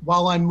 and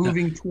while I'm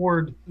moving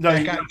toward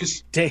that guy,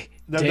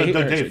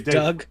 Dave,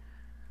 Doug,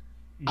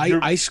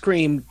 I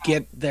scream,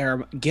 get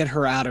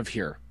her out of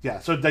here. Yeah.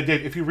 So Dave,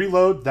 if you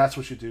reload, that's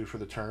what you do for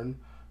the turn,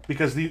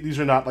 because these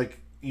are not like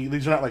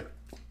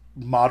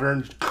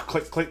modern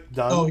click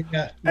done. Oh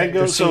yeah. And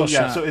go so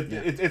yeah. So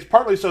it's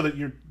partly so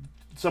that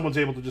someone's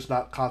able to just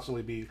not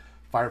constantly be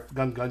fire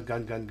gun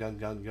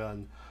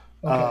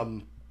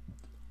Okay.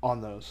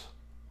 On those.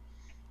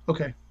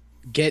 Okay.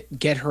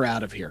 Get her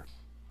out of here.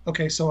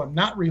 Okay, so I'm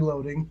not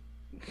reloading,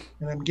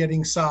 and I'm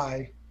getting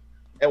Psy.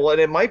 And well,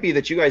 it might be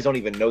that you guys don't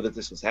even know that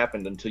this has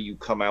happened until you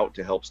come out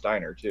to help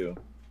Steiner too.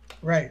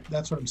 Right,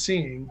 that's what I'm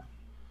seeing.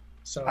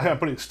 So I'm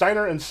putting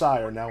Steiner and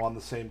Psy are now on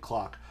the same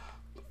clock.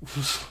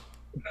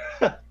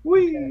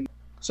 Okay.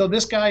 So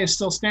this guy is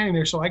still standing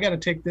there, so I got to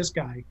take this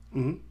guy.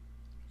 Mm-hmm.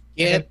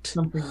 Get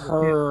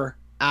her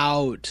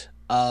out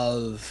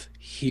of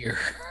here.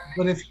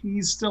 But if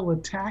he's still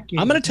attacking,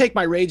 I'm going to take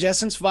my Rage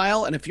Essence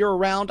vial, and if you're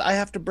around, I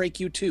have to break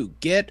you too.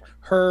 Get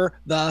her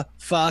the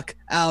fuck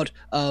out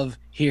of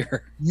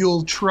here.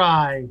 You'll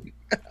try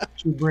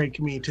to break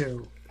me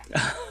too.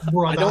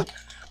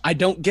 I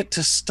don't get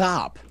to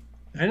stop.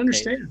 I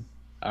understand.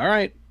 Okay. All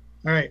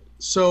right.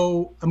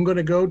 So I'm going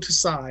to go to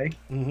Psy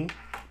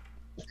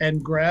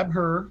and grab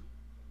her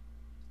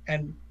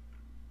and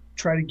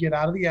try to get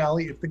out of the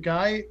alley. If the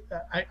guy,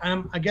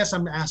 I guess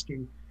I'm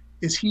asking,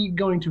 is he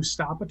going to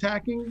stop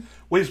attacking?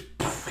 Well,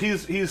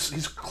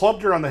 he's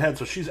clubbed her on the head,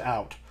 so she's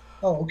out.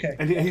 Oh, okay.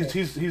 And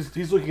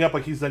he's looking up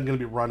like he's then going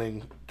to be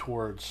running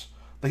towards.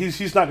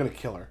 He's not going to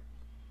kill her.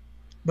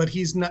 But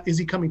he's not. Is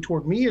he coming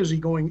toward me, or is he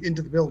going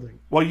into the building?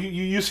 Well,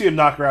 you see him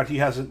knock her out. He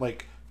hasn't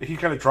he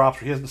kind of drops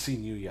her. He hasn't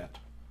seen you yet.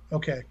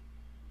 Okay.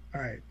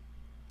 All right.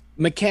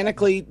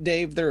 Mechanically,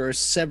 Dave, there are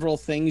several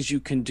things you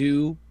can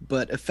do,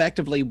 but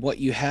effectively what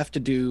you have to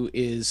do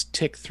is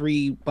tick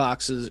 3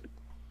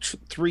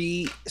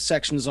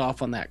 sections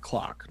off on that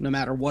clock, no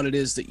matter what it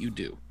is that you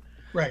do.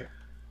 Right.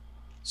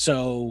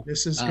 So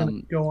this is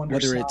going to go under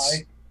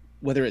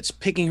whether it's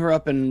picking her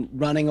up and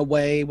running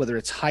away, whether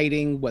it's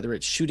hiding, whether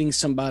it's shooting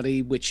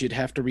somebody, which you'd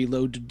have to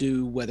reload to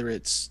do, whether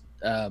it's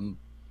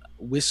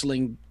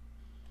whistling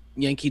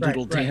Yankee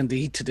Doodle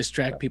Dandy to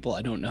distract people,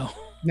 I don't know.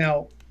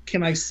 Now,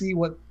 can I see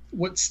what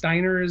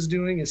Steiner is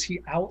doing? Is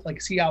he out?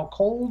 Is he out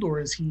cold, or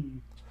is he?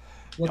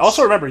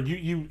 Also, remember,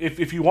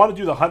 if you want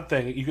to do the hunt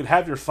thing, you could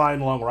have your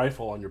fine long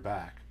rifle on your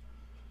back.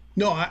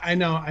 No, I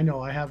know.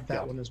 I have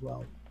that one as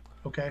well.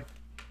 Okay,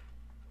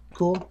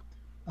 cool.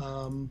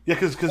 Yeah,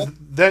 because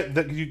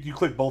that you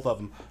click both of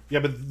them. Yeah,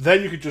 but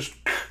then you could just.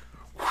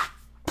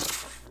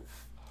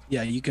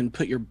 Yeah, you can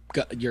put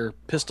your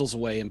pistols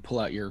away and pull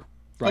out your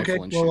rifle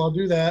Okay, and well, shoot. I'll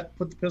do that.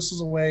 Put the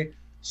pistols away,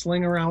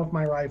 sling around with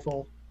my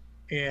rifle,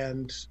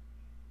 and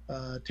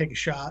take a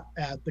shot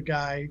at the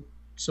guy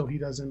so he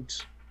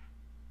doesn't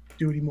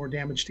do any more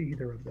damage to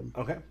either of them.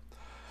 Okay.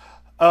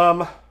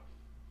 Um.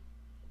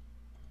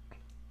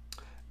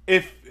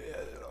 If.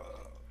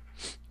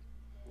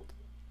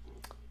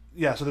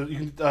 Yeah, so you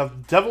can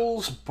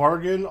Devil's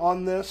Bargain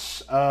on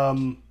this.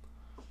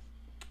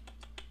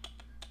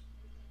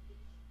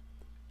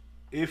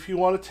 If you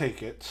want to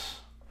take it,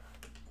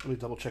 let me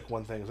double check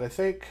one thing. I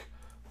think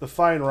the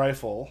fine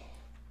rifle.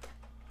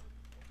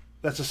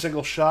 That's a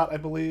single shot, I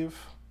believe.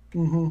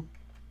 Mm-hmm.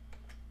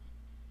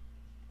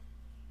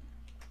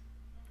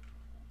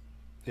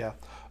 Yeah.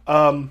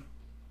 I'll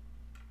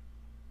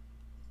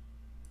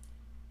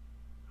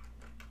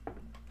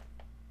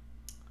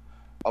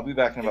be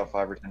back in about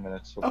 5 or 10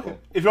 minutes. Hopefully.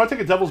 Okay. If you want to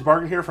take a Devil's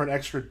Bargain here for an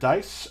extra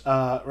dice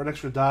or an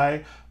extra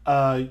die,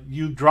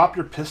 you drop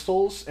your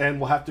pistols and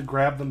we'll have to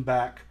grab them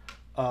back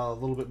a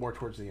little bit more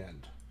towards the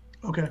end.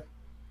 Okay,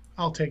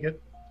 I'll take it.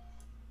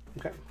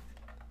 Okay.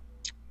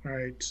 All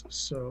right,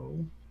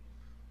 so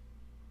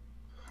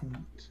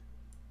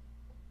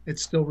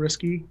it's still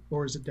risky,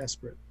 or is it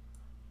desperate?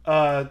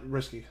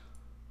 Risky.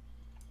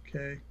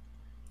 Okay,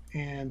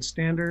 and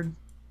standard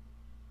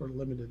or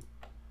limited?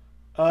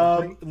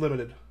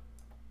 Limited.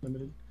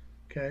 Limited.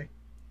 Okay,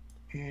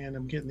 and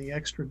I'm getting the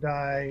extra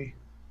die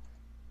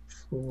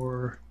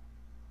for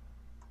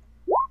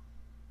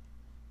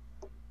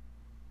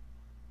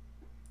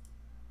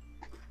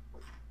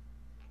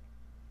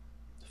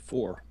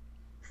 4.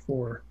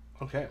 4.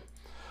 Okay.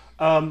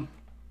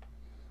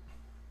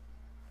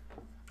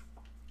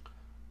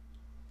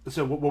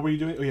 So what were you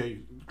doing? Oh yeah,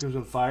 you goes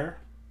on fire.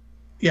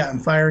 Yeah, I'm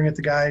firing at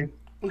the guy.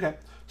 Okay.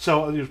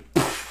 So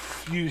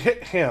you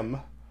hit him,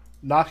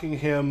 knocking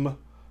him,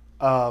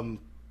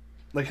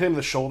 like hit him in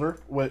the shoulder,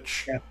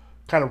 which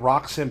kind of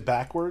rocks him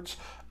backwards.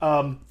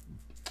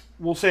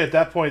 We'll say at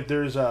that point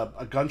there's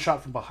a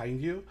gunshot from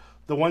behind you.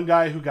 The one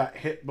guy who got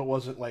hit but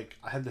wasn't like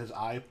had his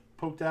eye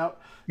poked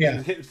out.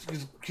 Yeah.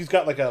 He's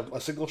got like a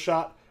single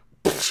shot.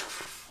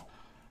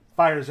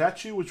 Fires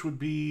at you, which would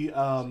be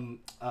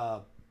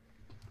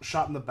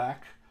shot in the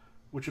back,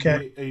 which would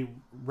be a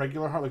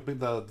regular harm, like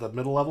the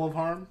middle level of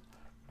harm.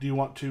 Do you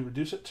want to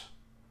reduce it?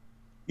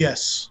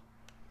 Yes.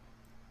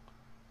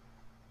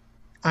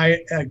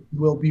 I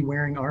will be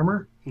wearing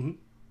armor. Mm-hmm.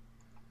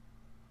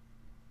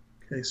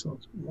 Okay, so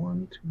it's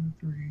 1, 2,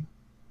 3,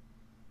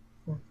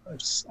 4, 5.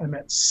 I'm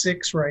at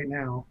 6 right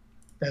now.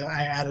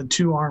 I added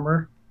 2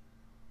 armor.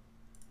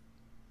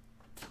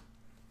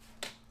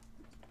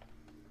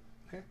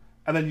 Okay,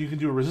 and then you can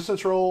do a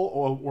resistance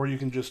roll, or you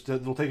can just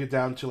it'll take it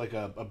down to like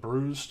a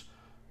bruised,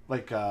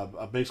 like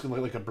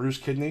basically like a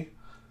bruised kidney.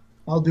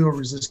 I'll do a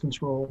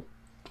resistance roll.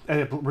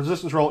 And a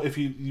resistance roll, if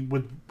you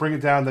would bring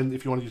it down, then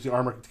if you want to use the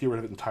armor to get rid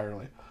of it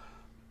entirely.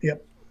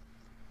 Yep.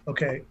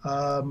 Okay.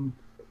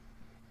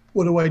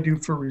 What do I do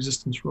for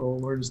resistance roll?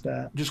 Where does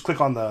that? Just click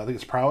on I think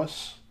it's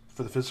prowess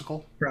for the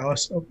physical.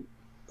 Prowess. Oh,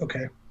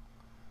 okay.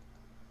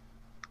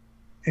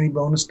 Any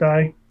bonus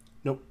die?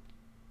 Nope.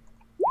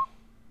 All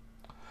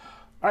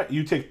right,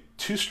 you take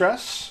 2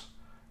 stress,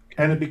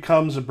 and it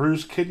becomes a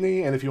bruised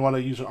kidney. And if you want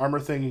to use an armor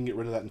thing, you can get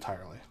rid of that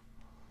entirely.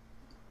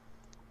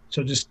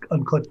 So just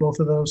unclick both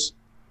of those.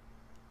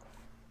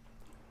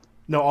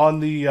 No, on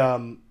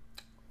the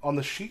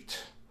sheet,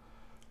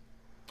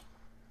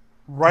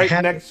 right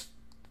next.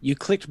 You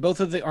clicked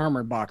both of the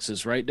armor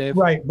boxes, right, Dave?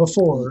 Right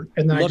before,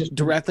 and then Look I just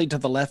directly to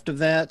the left of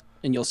that,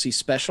 and you'll see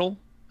special.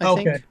 I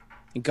think.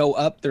 And go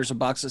up. There's a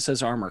box that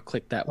says armor.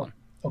 Click that one.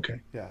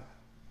 Okay. Yeah.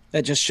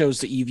 That just shows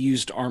that you've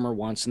used armor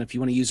once, and if you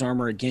want to use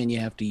armor again,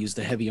 you have to use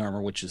the heavy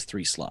armor, which is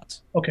 3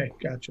 slots. Okay,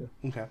 gotcha.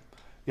 Okay.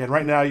 Yeah, and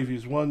right now you've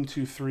used 1,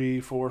 2, 3,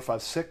 4,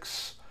 5,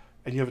 6,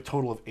 and you have a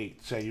total of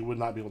 8. So you would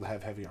not be able to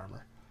have heavy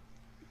armor.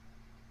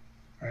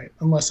 All right,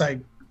 unless I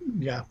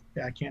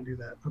can't do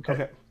that.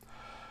 Okay.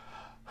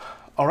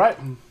 All right,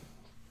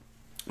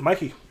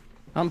 Mikey.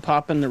 I'm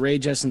popping the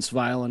Rage Essence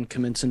vial and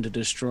commencing to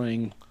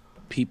destroying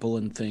people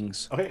and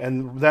things. Okay,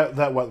 and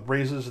that what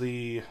raises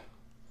the...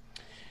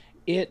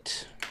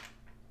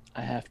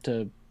 I have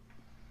to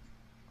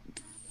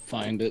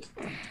find it.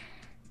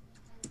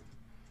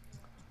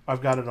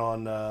 I've got it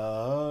on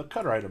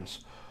cutter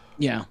items.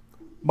 Yeah.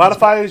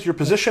 Modifies your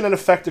position and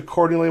effect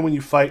accordingly when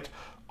you fight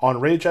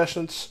on Rage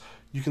Essence.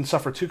 You can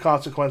suffer 2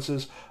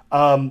 consequences.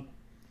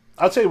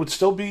 I'd say it would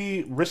still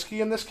be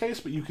risky in this case,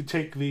 but you could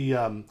take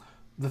the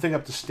thing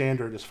up to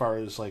standard as far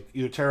as like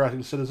either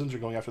terrorizing citizens or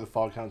going after the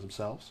Foghounds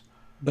themselves.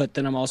 But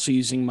then I'm also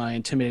using my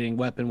intimidating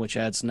weapon, which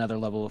adds another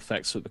level of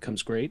effect, so it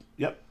becomes great.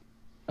 Yep.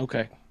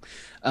 Okay.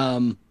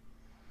 We're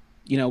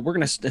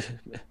gonna.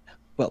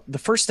 Well, the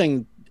first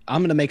thing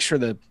I'm gonna make sure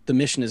that the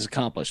mission is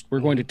accomplished.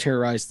 We're going to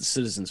terrorize the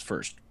citizens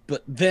first,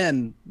 but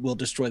then we'll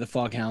destroy the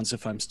Foghounds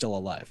if I'm still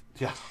alive.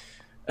 Yeah.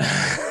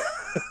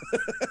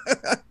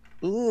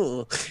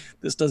 Ooh,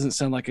 this doesn't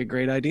sound like a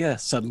great idea.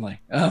 Suddenly.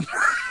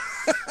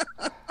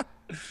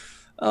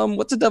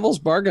 What's a devil's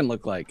bargain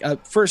look like?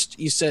 First,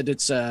 you said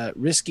it's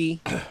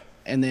risky,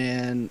 and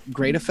then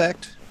great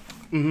effect.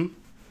 Mm-hmm.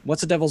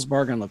 What's a devil's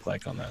bargain look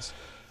like on this?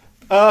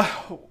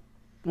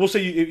 We'll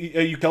say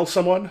you kill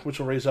someone, which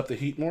will raise up the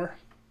heat more.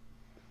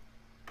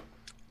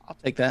 I'll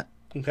take that.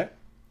 Okay.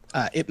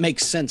 It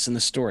makes sense in the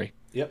story.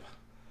 Yep.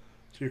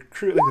 So your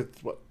crew, I think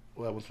that's what?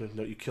 Well, I was going to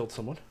note you killed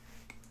someone.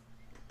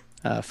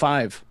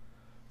 5.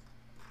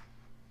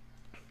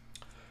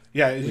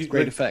 Yeah, With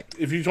great effect.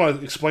 If you just want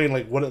to explain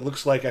like what it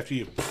looks like after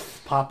you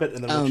pop it,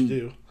 and then what you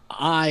do.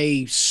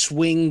 I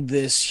swing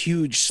this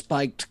huge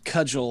spiked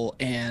cudgel,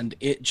 and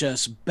it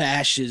just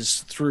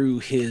bashes through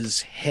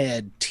his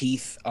head.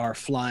 Teeth are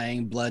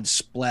flying, blood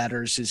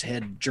splatters, his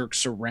head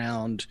jerks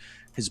around,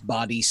 his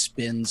body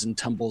spins and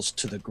tumbles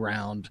to the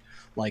ground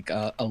like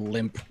a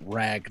limp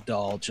rag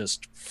doll,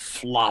 just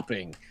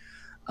flopping,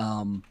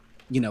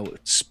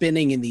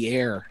 spinning in the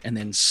air and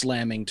then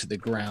slamming to the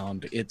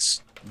ground.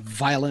 It's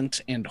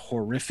violent and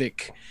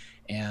horrific,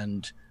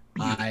 and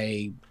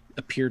I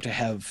appear to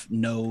have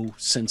no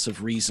sense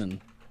of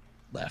reason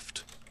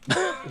left.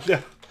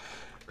 Yeah.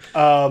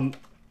 All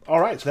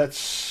right, so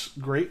that's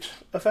great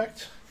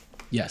effect.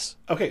 Yes.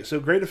 Okay, so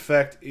great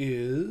effect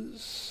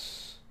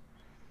is.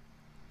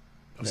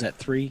 Okay. Is that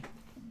 3?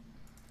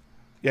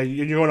 Yeah,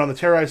 you're going on the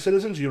terrorized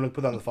citizens. Or you want to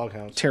put on the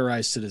foghounds?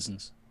 Terrorized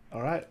citizens.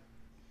 All right.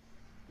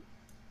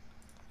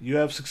 You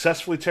have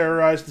successfully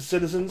terrorized the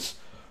citizens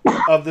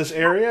of this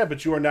area,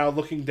 but you are now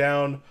looking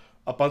down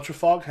a bunch of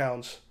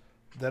foghounds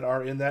that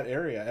are in that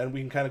area, and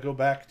we can kind of go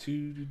back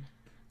to.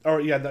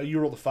 Or yeah, you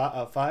rolled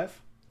a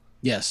 5.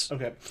 Yes.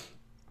 Okay.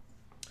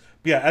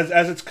 Yeah,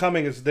 as it's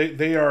coming, as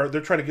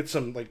they're trying to get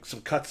some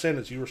cuts in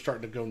as you were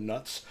starting to go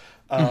nuts.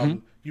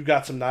 You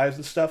got some knives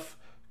and stuff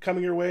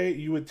coming your way.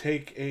 You would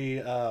take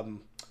a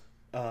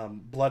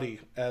bloody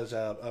as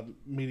a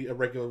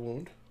regular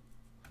wound.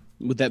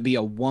 Would that be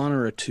a 1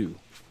 or a 2?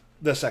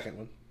 The second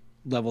one.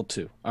 Level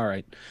 2. All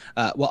right.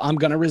 Well, I'm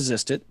gonna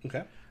resist it.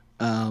 Okay.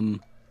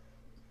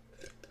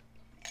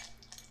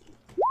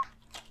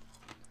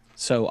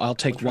 So I'll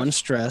take 1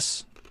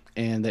 stress,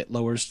 and that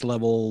lowers to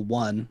level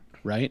 1,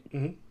 right?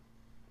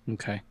 Mm-hmm.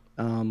 Okay.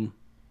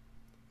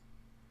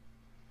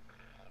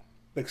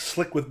 Like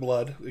slick with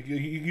blood.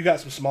 You got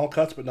some small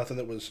cuts, but nothing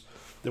that was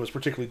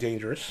particularly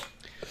dangerous.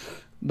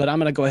 But I'm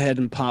gonna go ahead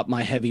and pop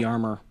my heavy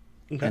armor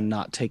and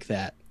not take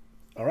that.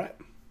 All right.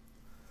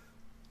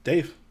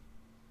 Dave.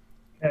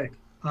 Okay.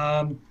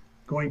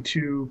 Going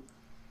to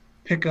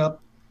pick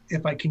up,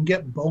 if I can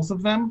get both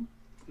of them,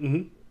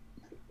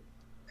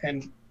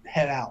 and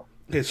head out.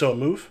 Okay, so a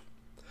move.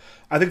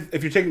 I think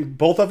if you're taking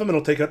both of them,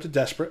 it'll take it up to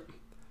desperate.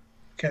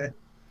 Okay.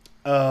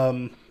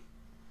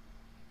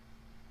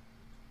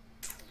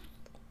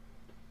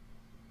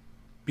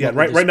 Yeah,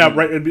 right now,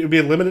 it'd be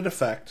a limited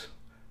effect,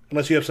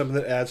 unless you have something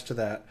that adds to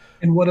that.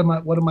 And what am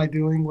I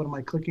doing? What am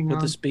I clicking on?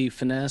 Would this be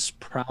finesse,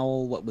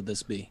 prowl? What would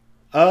this be?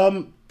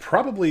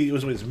 Probably it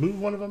was move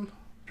one of them.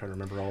 I'm trying to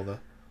remember all the.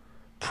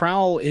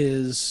 Prowl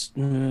is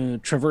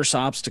traverse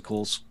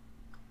obstacles.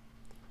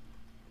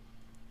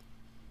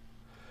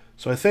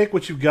 So I think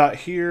what you've got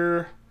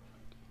here.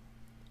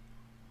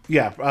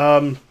 Yeah,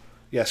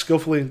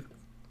 skillfully.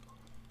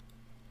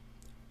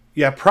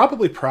 Yeah,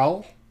 probably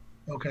prowl.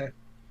 Okay.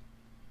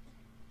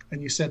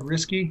 And you said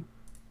risky?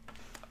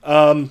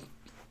 Or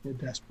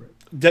desperate?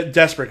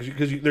 Desperate,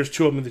 because there's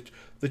 2 of them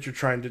that you're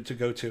trying to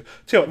go to.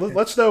 So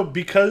let's know,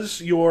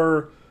 because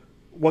you're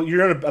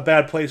in a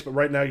bad place, but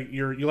right now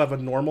you'll have a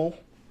normal,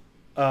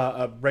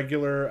 a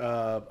regular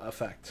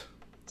effect.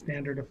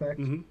 Standard effect?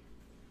 Mm-hmm.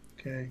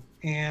 Okay.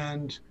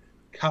 And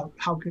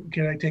how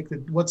can I take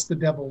what's the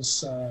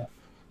devil's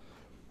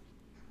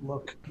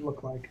look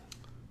like?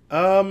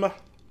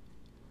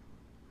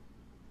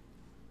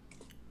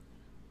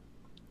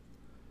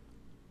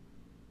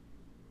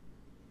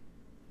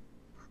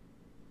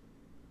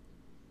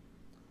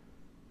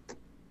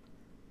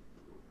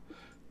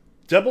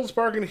 Devil's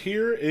bargain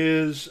here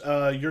is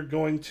you're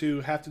going to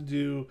have to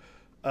do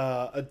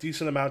a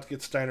decent amount to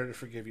get Steiner to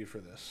forgive you for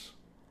this.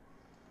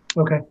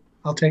 Okay,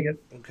 I'll take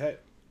it. Okay.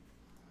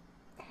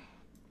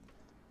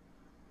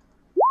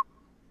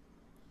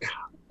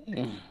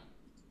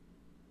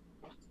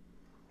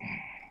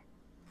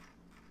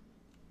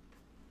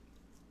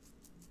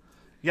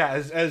 Yeah,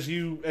 as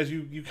you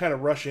kind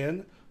of rush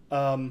in.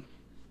 Well,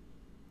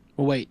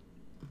 wait.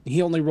 He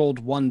only rolled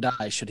 1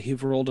 die. Should he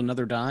have rolled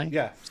another die?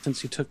 Yeah.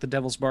 Since he took the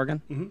devil's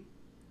bargain? Mm-hmm.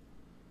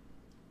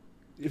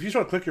 If you just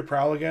want to click your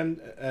prowl again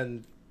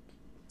and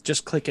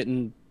just click it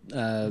and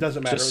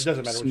doesn't matter. It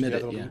doesn't matter which the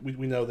other one. Yeah.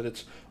 We know that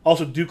it's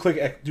also do click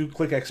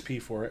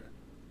XP for it.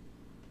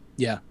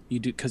 Yeah, you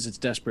do, because it's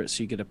desperate,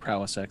 so you get a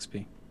prowess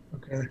XP.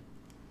 Okay.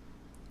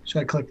 Should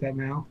I click that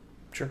now?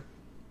 Sure.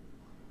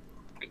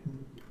 Okay.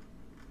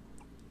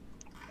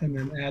 And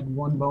then add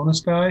 1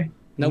 bonus die.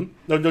 Nope.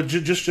 No.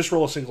 Just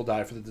roll a single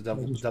die for the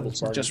devil's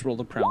bargain. Just roll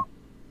the prowl.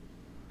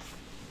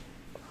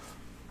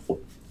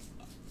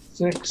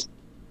 6.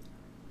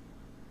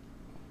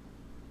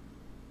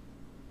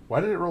 Why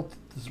did it roll?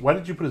 Why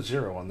did you put a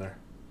 0 on there?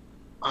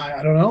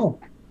 I don't know.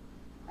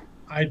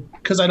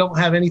 Because I don't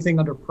have anything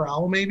under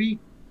prowl, maybe.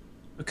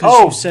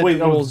 Because you said to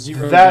roll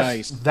 0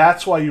 dice.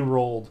 That's why you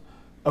rolled.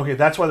 Okay,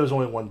 that's why there's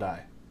only 1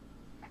 die.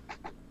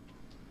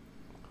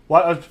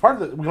 Well, part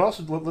of it, we can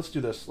also let's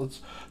do this.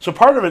 So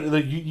part of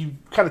it, you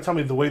kind of tell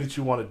me the way that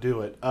you want to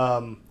do it.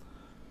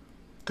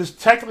 Because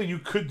technically, you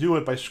could do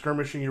it by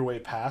skirmishing your way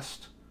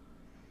past.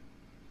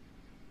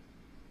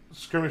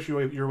 Skirmish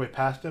your way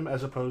past him,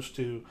 as opposed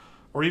to,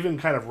 or even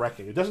kind of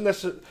wrecking. It doesn't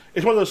necessarily.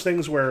 It's one of those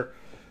things where,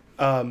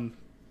 you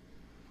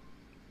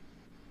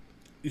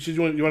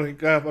want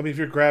to. I mean, if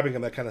you're grabbing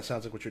him, that kind of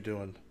sounds like what you're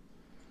doing.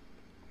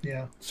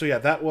 Yeah. So yeah,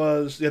 that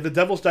was the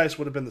devil's dice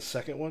would have been the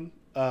second one.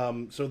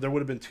 So there would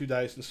have been 2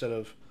 dice instead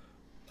of,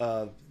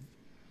 or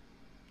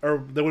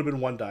there would have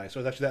been 1 die.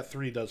 So actually that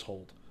 3 does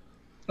hold.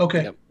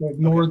 Okay. Yep.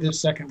 Ignore the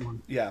second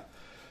one. Yeah.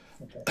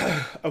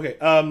 Okay. Okay.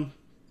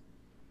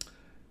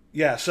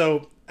 Yeah.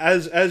 So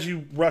as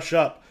you rush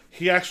up,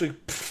 he actually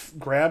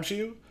grabs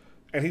you,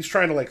 and he's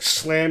trying to like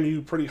slam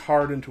you pretty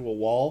hard into a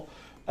wall.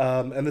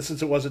 And this,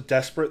 since it wasn't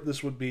desperate,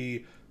 this would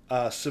be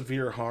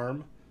severe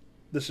harm.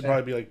 This would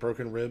probably be like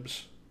broken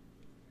ribs.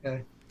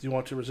 Okay. Do you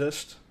want to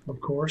resist? Of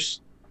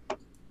course.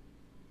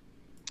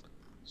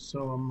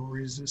 So I'm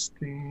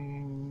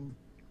resisting.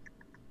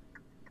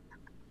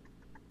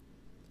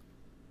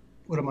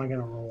 What am I going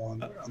to roll on?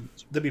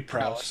 That'd be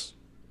prowess.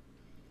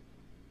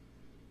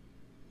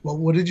 Well,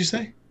 what did you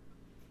say?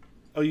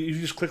 Oh, you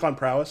just click on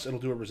prowess. It'll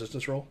do a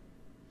resistance roll.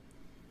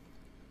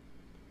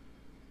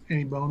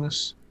 Any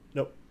bonus?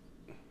 Nope.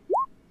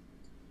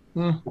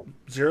 Huh.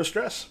 0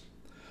 stress.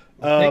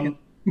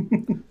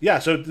 Yeah.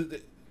 So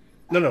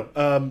no.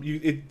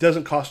 It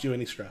doesn't cost you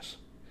any stress.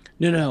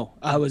 No.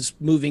 I was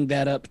moving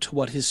that up to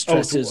what his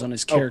stress is on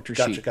his character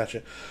sheet.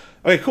 Gotcha.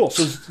 Okay, cool.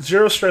 So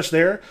 0 stress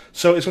there.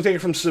 So it's going to take it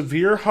from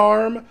severe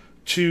harm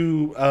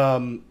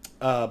to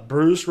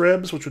bruised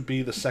ribs, which would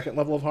be the 2nd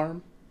level of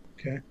harm.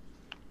 Okay.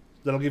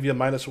 That'll give you a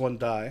 -1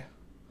 die.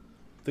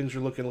 Things are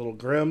looking a little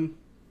grim.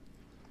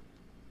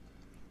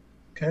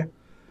 Okay.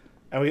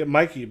 And we get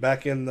Mikey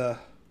back in the...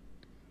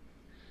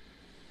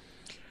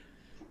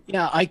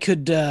 Yeah, I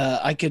could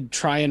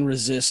try and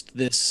resist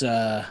this,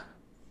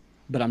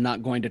 but I'm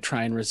not going to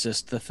try and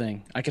resist the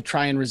thing. I could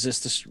try and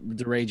resist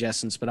the rage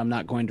essence, but I'm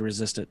not going to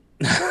resist it.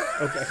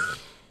 Okay.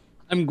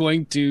 I'm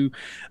going to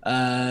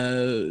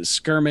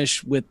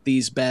skirmish with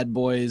these bad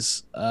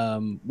boys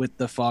with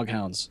the fog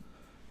hounds.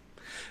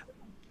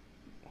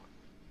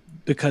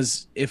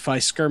 Because if I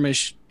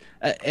skirmish,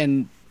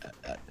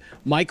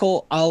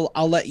 Michael,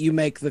 I'll let you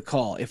make the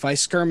call. If I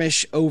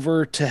skirmish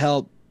over to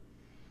help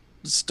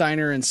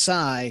Steiner and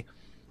Cy,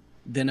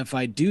 then if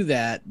I do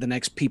that, the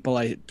next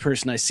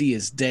person I see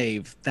is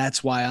Dave.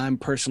 That's why I'm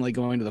personally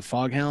going to the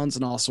Foghounds,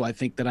 and also I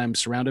think that I'm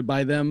surrounded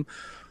by them.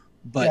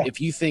 But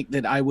if you think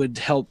that I would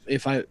help,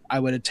 if I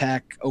would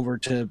attack over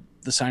to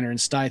the Steiner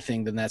and Sty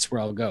thing, then that's where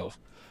I'll go.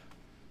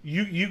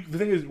 The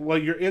thing is, well,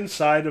 you're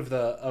inside of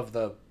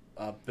the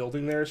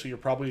building there, so you're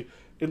probably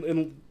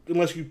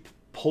unless you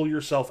pull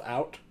yourself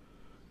out,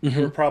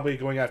 you're probably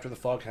going after the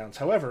Foghounds.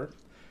 However,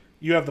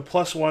 you have the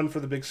 +1 for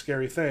the big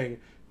scary thing.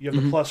 You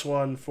have the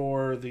 +1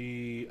 for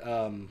the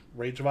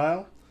Rage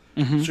Vial.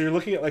 So you're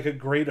looking at like a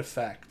great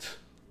effect.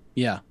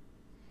 Yeah.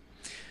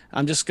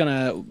 I'm just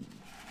gonna.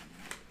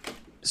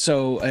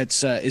 So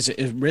it's is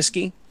it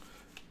risky?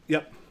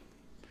 Yep.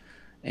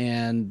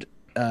 And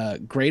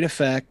great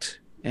effect.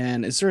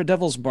 And is there a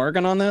devil's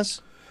bargain on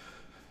this?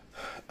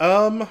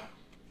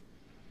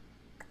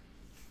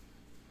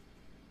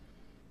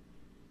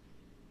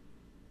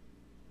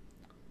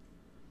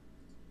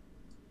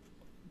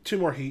 2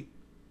 more heat.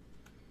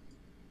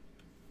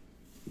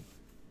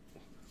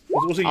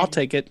 I'll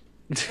take it.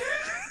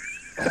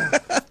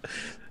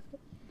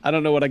 I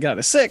don't know what I got.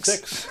 A 6.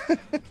 6.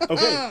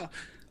 Okay.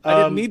 I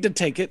didn't need to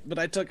take it, but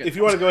I took it. If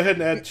you want to go ahead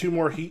and add 2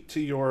 more heat to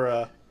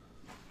your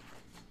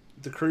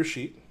the crew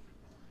sheet.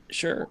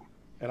 Sure.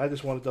 And I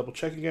just want to double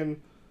check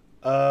again.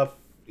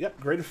 Yep,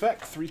 great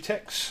effect. 3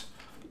 ticks.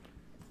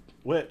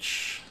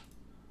 Which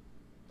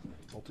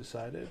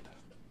multi-sided.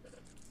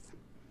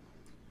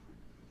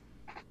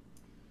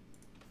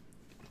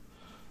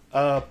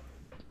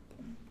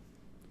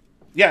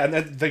 Yeah, and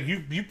then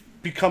you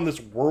become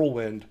this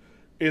whirlwind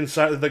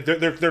inside. Like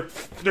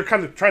they're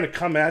kind of trying to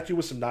come at you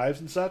with some knives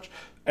and such.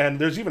 And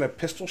there's even a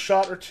pistol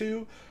shot or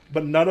 2,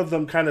 but none of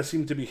them kind of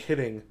seem to be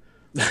hitting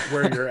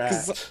where you're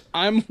at.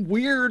 I'm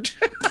weird.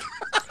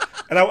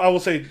 And I will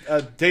say,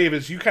 Dave,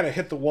 as you kind of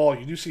hit the wall,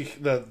 you do see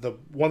the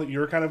one that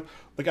you're kind of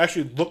like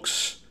actually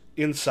looks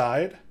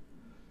inside.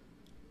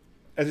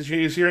 As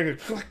he's hearing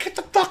it, like, get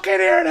the fuck in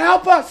here and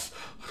help us.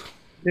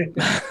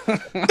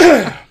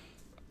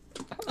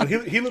 And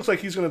he looks like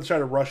he's going to try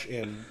to rush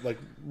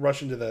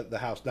into the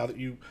house now that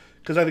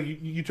because I think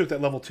you took that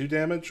level 2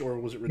 damage, or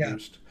was it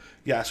reduced?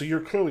 Yeah, so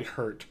you're clearly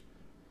hurt.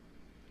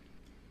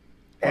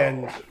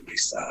 And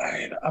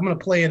I'm going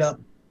to play it up.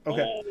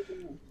 Okay.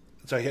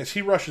 So as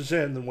he rushes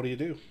in, then what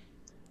do?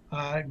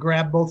 I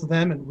grab both of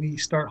them and we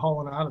start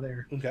hauling out of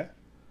there. Okay.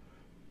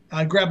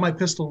 I grab my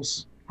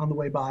pistols on the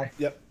way by.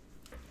 Yep.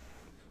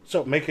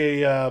 So make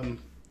a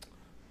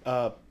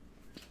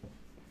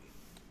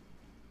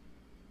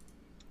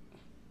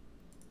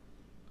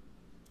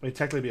I mean,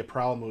 technically, it'd be a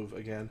prowl move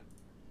again.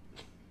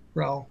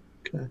 Prowl.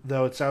 Okay.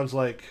 Though it sounds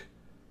like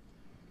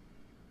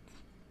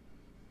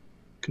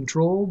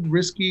Controlled,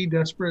 risky,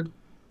 desperate.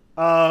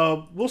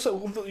 we'll say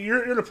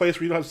you're in a place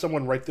where you don't have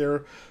someone right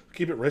there.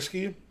 Keep it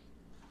risky.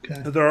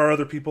 Okay. There are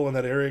other people in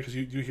that area because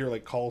you do hear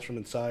like calls from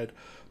inside.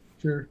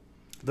 Sure.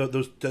 That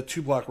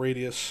 2-block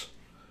radius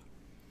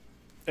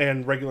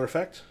and regular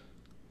effect.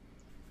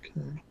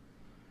 Okay.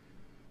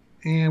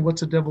 And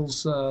what's a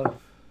devil's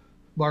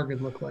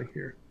bargain look like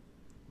here?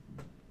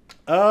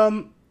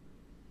 Do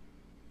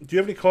you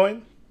have any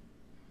coin?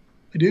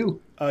 I do.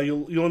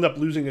 You'll end up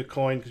losing a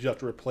coin because you have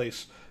to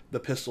replace the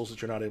pistols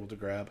that you're not able to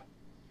grab.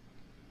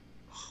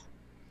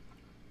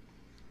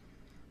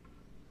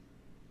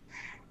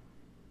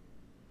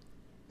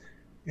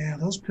 Yeah,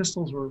 those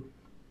pistols were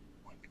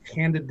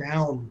handed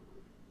down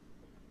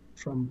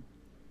from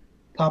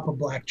Papa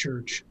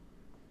Blackchurch.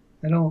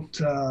 I don't.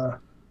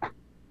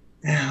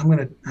 Yeah, I'm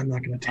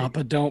not gonna take.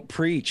 Papa, don't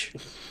preach.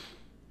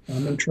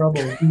 I'm in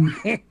trouble.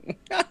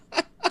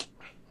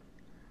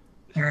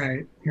 All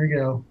right, here we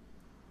go.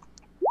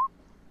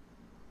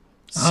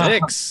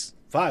 6.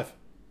 5.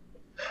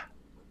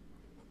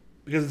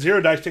 Because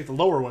 0 dice take the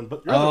lower one,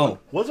 but your other one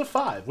was a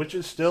 5, which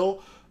is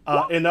still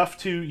enough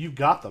to you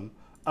got them.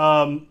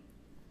 Oh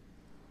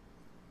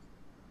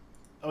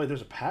wait,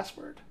 there's a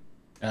password?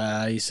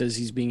 He says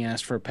he's being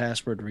asked for a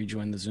password to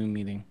rejoin the Zoom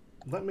meeting.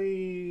 Let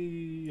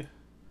me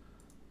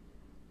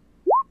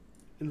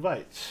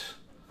invite.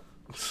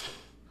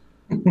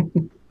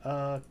 Copy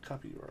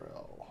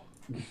URL.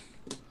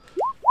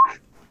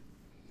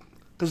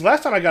 Because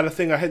last time I got a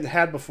thing I hadn't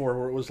had before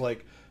where it was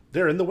like,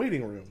 they're in the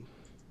waiting room.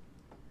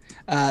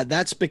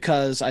 That's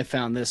because I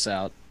found this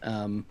out.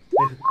 The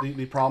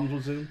problems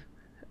with Zoom?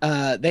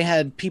 They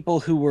had people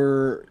who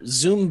were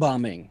Zoom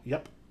bombing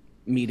Yep.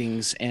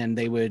 meetings, and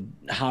they would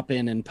hop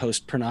in and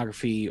post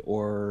pornography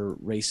or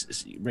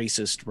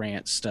racist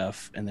rant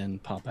stuff and then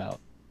pop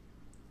out.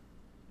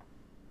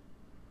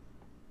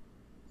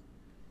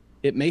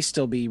 It may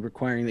still be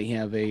requiring that you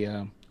have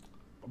a...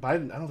 But I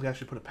don't think I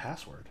actually put a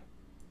password.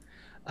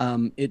 I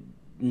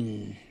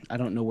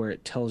don't know where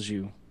it tells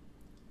you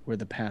where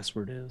the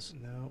password is.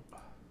 No.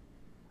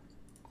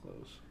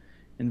 Close.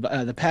 And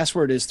the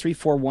password is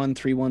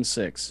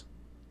 341316.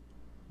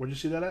 Where'd you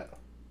see that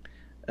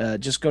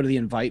at? Just go to the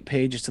invite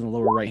page. It's in the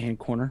lower right-hand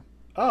corner.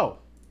 Oh.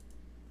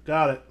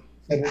 Got it.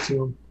 Send it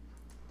to him.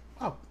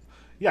 Oh.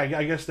 Yeah,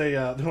 I guess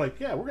they're like,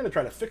 yeah, we're going to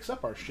try to fix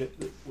up our shit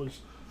that was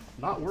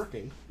not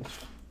working.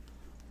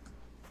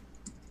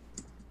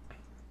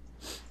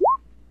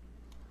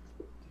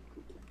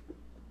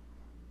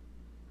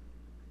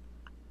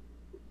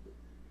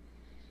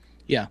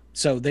 Yeah,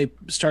 so they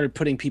started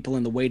putting people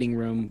in the waiting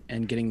room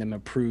and getting them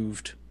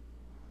approved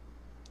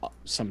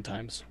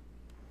sometimes.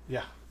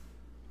 Yeah.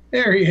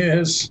 There he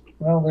is.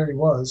 Well, there he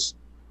was.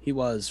 He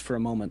was for a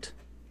moment.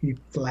 He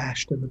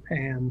flashed in the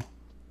pan.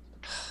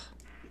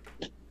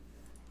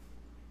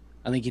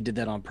 I think he did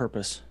that on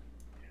purpose.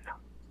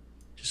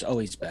 Just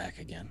always back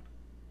again.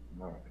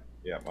 All right.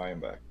 Yeah, I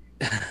am back.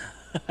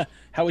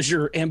 How was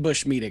your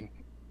ambush meeting?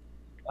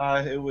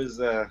 It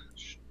was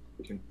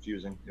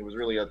confusing. It was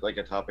really like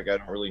a topic I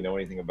don't really know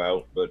anything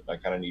about, but I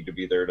kind of need to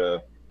be there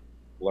to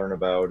learn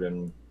about.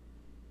 And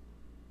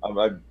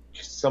I'm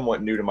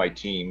somewhat new to my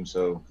team,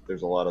 so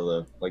there's a lot of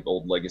the like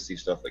old legacy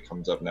stuff that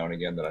comes up now and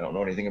again that I don't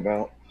know anything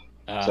about.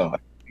 So I'd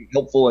be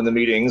helpful in the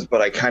meetings,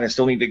 but I kind of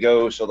still need to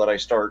go so that I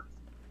start,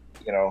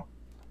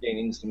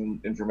 gaining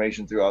some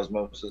information through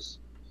osmosis.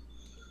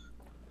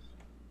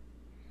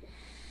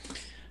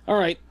 All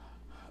right.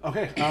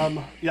 Okay.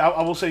 Yeah,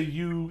 I will say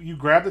you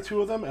grabbed the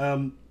two of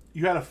them.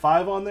 You had a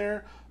 5 on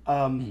there.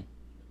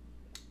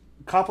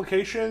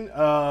 Complication.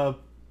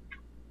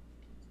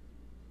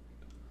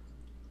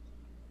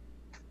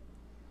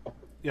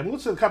 Yeah,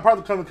 let's say part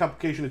of the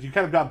complication is you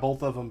kind of got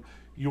both of them.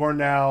 You are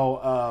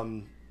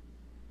now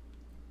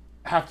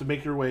have to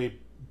make your way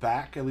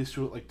back at least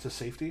to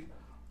safety.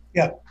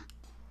 Yeah.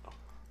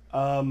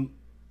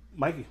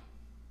 Mikey.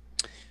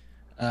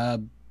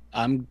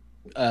 I'm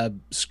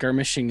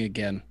skirmishing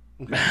again.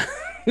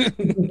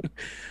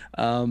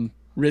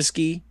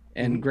 Risky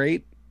and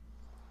great.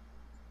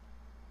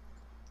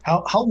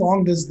 How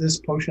long does this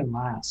potion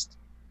last?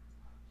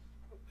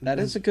 That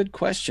is a good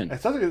question.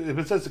 It sounds like if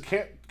it says it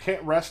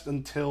can't rest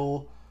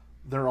until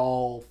they're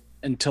all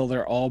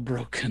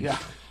broken. Yeah.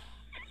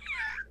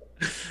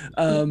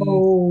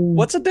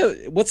 What's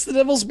the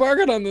devil's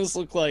bargain on this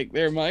look like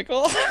there,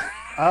 Michael?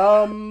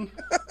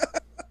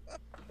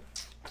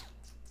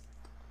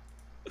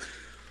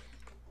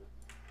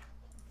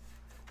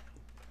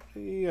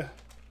 Yeah.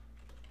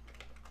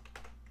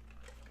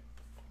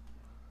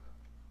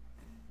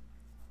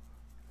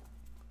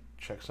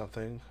 Check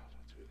something.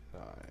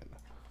 9.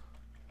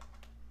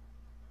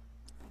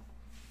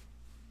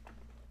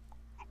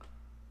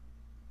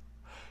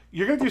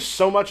 You're gonna do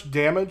so much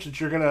damage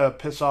that you're gonna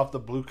piss off the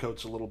blue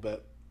coats a little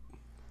bit.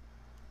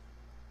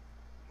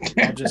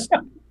 I'll just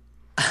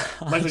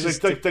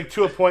like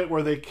to a point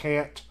where they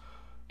can't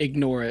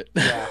ignore it.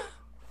 Yeah.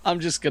 I'm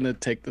just gonna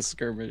take the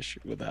skirmish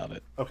without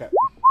it. Okay.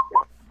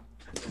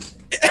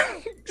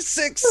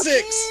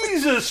 6-6.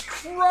 Jesus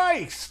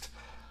Christ!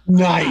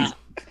 Nice.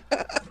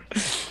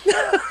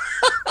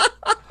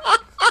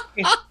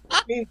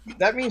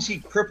 That means he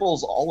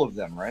cripples all of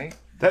them, right?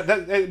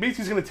 That it means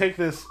he's going to take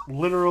this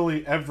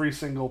literally every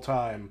single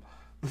time.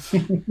 Because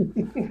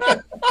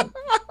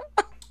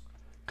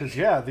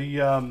yeah,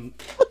 And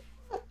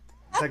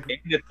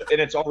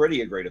it's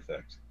already a great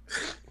effect.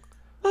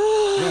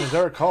 yeah, as I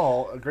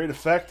recall, a great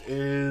effect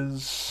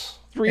is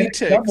 3 And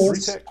ticks.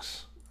 doubles. 3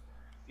 ticks,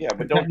 Yeah,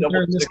 but don't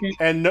double in this six. game.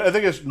 and I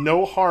think it's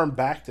no harm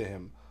back to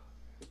him.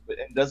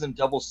 And doesn't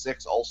double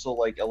six also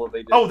like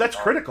elevate? Oh, that's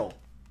critical.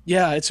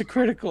 Yeah, it's a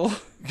critical.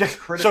 Yeah,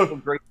 Critical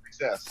great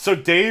success. So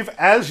Dave,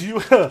 as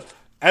you're kind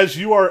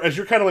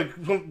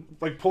of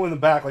like pulling them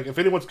back, like if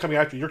anyone's coming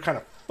at you, you're kind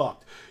of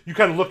fucked. You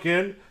kind of look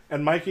in,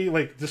 and Mikey,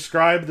 like,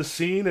 describe the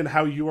scene and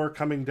how you are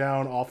coming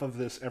down off of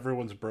this.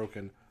 Everyone's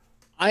broken.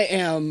 I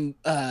am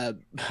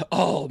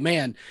oh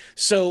man.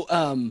 So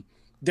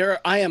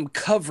I am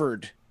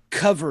covered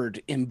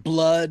in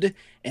blood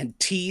and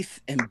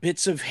teeth and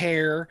bits of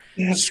hair,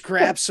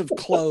 scraps of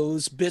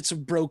clothes, bits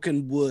of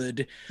broken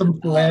wood. Some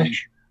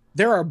flesh.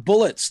 There are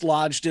bullets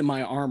lodged in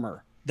my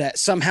armor that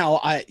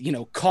somehow I,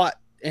 caught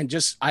and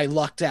I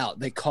lucked out.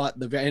 They caught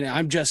and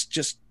I'm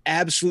just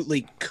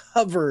absolutely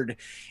covered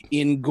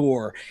in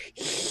gore,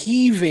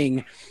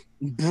 heaving,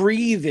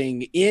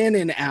 breathing in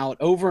and out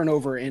over and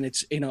over. And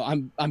it's,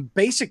 I'm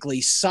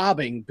basically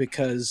sobbing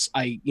because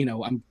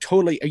I'm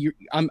totally,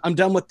 I'm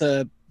done with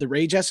the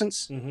rage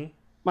essence. Mm-hmm.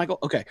 Michael.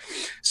 Okay.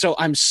 So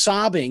I'm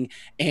sobbing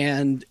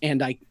and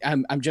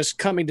I'm just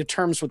coming to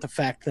terms with the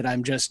fact that I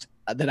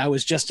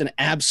was just an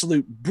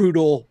absolute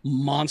brutal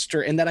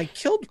monster and that I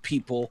killed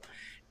people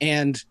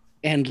and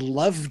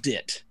loved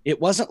it. It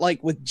wasn't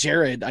like with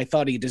Jared, I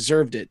thought he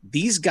deserved it.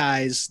 These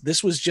guys,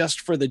 this was just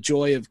for the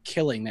joy of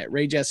killing. That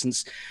rage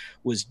essence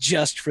was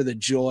just for the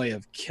joy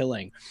of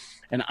killing.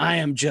 And I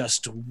am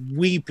just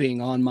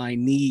weeping on my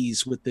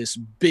knees with this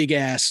big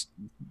ass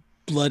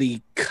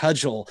bloody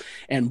cudgel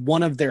and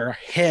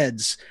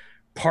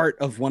part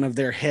of one of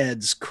their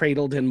heads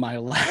cradled in my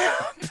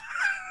lap.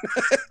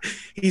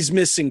 He's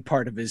missing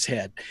part of his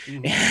head.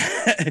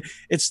 Mm-hmm.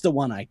 It's the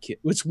one I killed.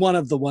 It's one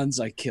of the ones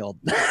I killed.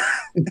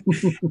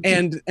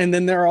 and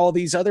then there are all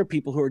these other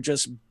people who are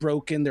just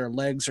broken. Their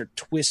legs are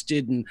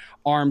twisted and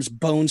arms,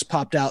 bones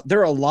popped out.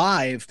 They're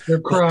alive.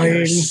 They're crying.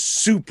 They're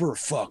super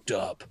fucked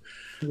up.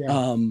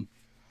 Yeah.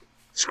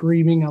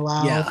 Screaming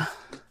aloud. Yeah.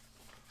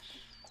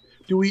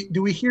 Do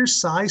we hear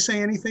Sai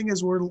say anything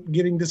as we're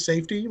getting to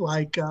safety?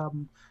 Like, I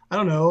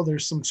don't know,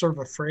 there's some sort of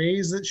a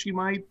phrase that she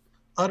might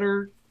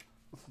utter.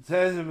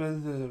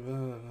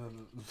 The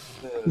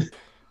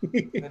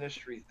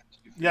ministry.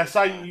 Yeah,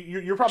 Sai,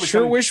 you're probably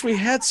sure wish we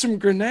had some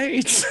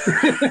grenades.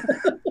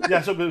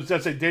 Yeah, so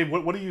let's say, Dave,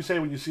 what do you say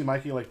when you see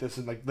Mikey like this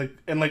and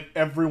like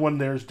everyone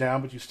there's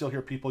down, but you still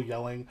hear people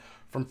yelling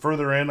from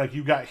further in? Like,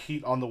 you got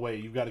heat on the way.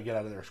 You got to get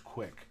out of there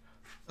quick.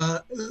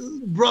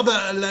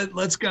 Brother,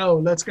 let's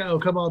go.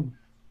 Come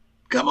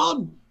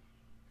on.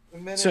 The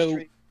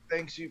ministry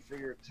thanks you for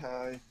your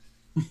tithe.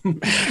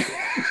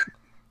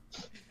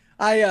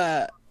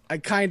 I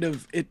kind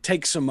of, it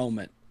takes a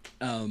moment.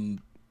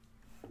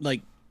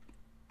 Like,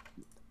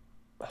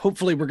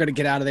 hopefully we're going to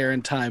get out of there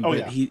in time,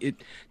 but it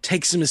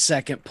takes him a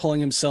second pulling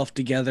himself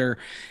together,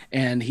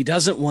 and he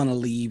doesn't want to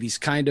leave. He's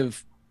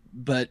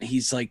but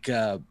he's like,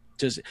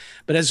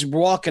 but as we're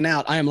walking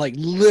out, I am like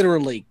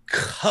literally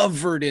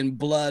covered in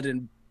blood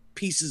and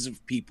pieces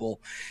of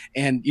people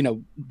and,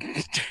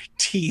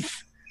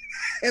 teeth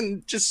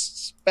and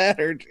just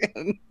spattered.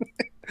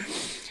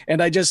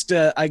 And I just,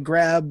 I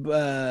grab,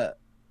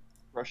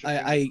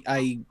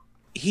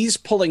 he's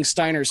pulling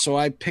Steiner. So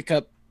I pick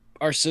up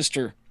our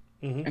sister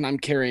and I'm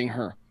carrying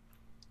her.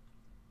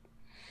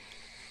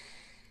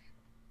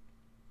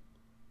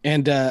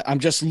 And I'm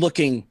just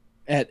looking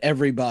at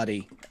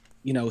everybody,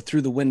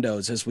 through the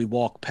windows as we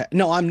walk past.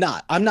 No, I'm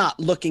not. I'm not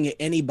looking at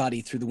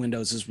anybody through the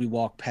windows as we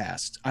walk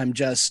past. I'm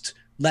just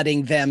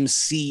letting them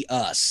see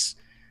us.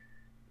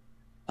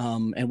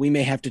 And we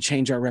may have to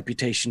change our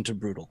reputation to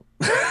brutal.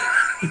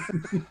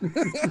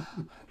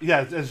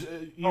 Yeah, as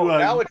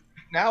you.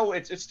 Now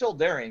it's still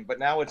daring, but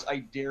now it's I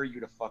dare you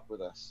to fuck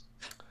with us.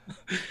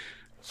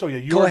 So yeah,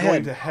 you are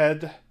going to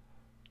head.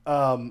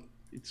 Go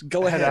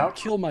ahead, out,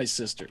 kill my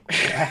sister.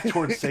 Back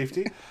towards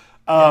safety.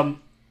 All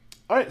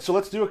right, so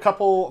let's do a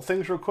couple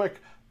things real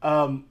quick.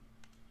 Well,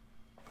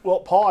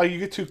 Paul, you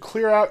get to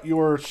clear out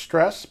your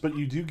stress, but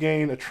you do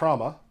gain a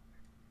trauma.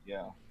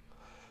 Yeah.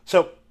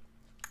 So,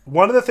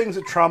 one of the things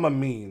that trauma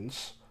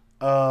means,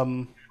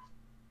 so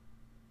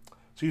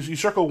you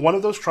circle one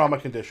of those trauma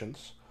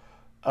conditions.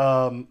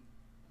 When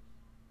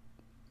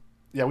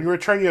you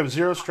return, you have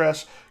 0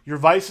 stress. Your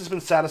vice has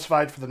been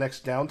satisfied for the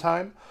next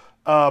downtime.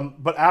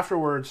 But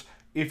afterwards,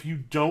 if you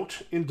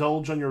don't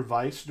indulge on your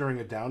vice during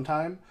a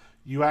downtime,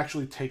 you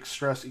actually take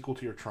stress equal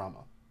to your trauma.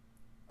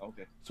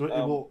 Okay. So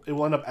it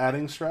will end up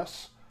adding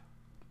stress.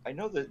 I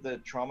know that the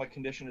trauma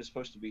condition is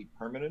supposed to be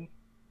permanent,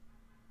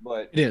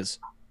 but it is.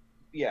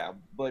 Yeah,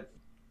 but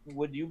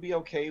would you be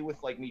okay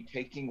with like me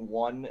taking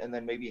one and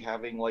then maybe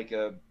having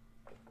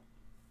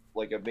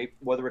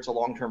whether it's a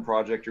long-term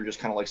project or just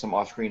kind of like some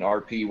off-screen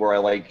RP where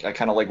I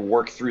kind of like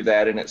work through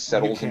that and it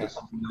settles into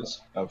something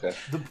else? Okay.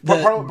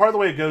 Part of the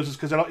way it goes is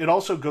because it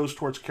also goes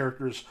towards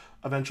characters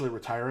eventually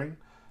retiring.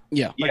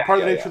 Yeah. Like part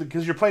of the nature,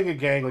 because you're playing a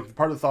gang, like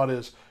part of the thought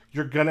is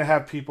you're gonna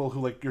have people who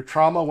like your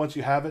trauma once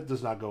you have it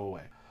does not go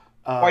away.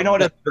 Well, I know it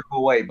doesn't go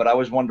away, but I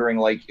was wondering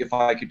like if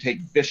I could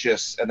take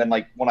vicious and then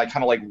like when I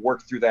kind of like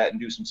work through that and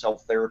do some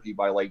self therapy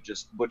by like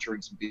just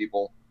butchering some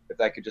people, if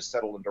that could just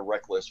settle into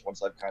reckless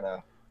once I've kind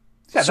of.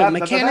 Yeah, so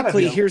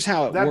mechanically, here's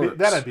how it works.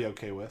 That I'd be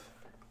okay with.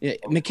 Yeah,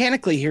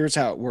 mechanically, here's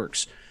how it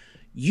works.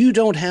 You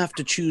don't have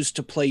to choose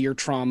to play your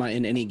trauma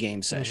in any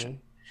game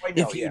session.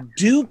 If you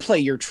do play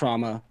your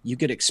trauma, you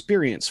get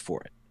experience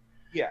for it.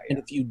 Yeah. And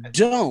if you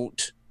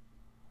don't,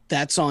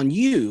 that's on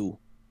you.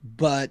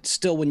 But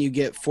still, when you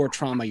get 4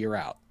 trauma, you're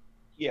out.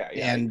 Yeah,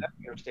 and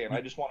I understand. I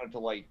just wanted to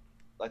like.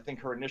 I think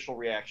her initial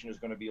reaction is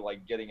going to be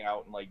like getting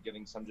out and like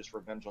getting some just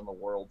revenge on the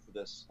world for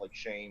this like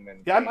shame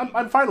and. Yeah,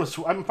 I'm fine with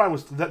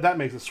that. That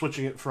makes it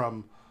switching it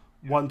from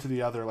one to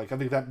the other. Like I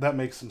think that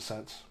makes some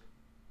sense.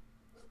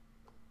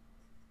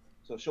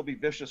 So she'll be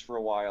vicious for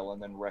a while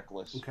and then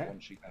reckless when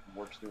she kind of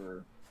works through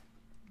her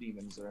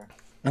demons there.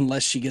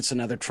 Unless she gets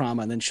another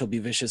trauma, and then she'll be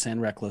vicious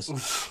and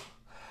reckless.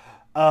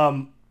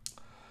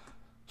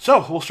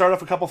 So we'll start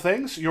off a couple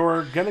things.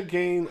 You're gonna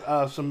gain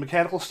some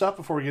mechanical stuff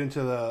before we get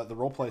into the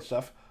roleplay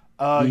stuff.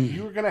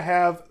 You're gonna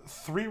have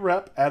 3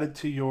 rep added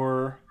to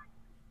your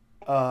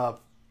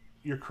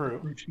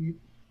crew.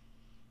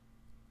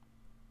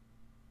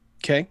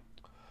 Okay,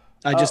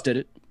 I just did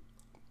it.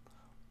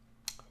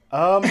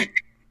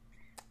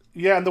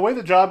 Yeah, and the way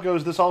the job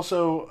goes, this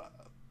also,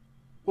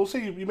 we'll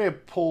say you may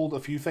have pulled a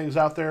few things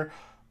out there.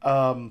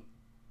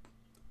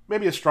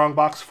 Maybe a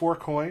strongbox 4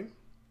 coin.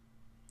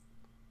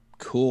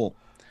 Cool.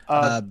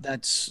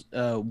 That's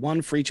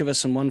 1 for each of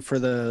us and 1 for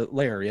the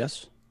layer,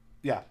 yes?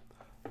 Yeah.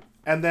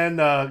 And then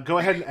go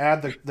ahead and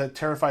add the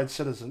terrified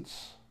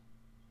citizens.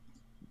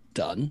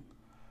 Done.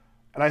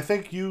 And I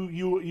think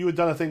you had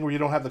done a thing where you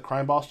don't have the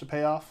crime boss to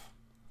pay off.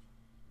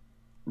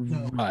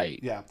 Right.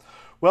 Yeah.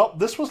 Well,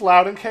 this was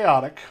loud and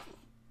chaotic.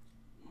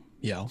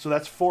 Yeah. So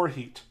that's 4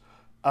 heat.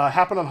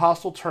 Happened on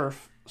hostile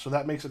turf, so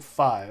that makes it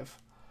 5.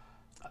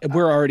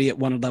 We're already at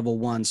 1 at level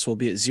 1, so we'll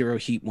be at 0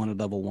 heat 1 at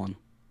level 1.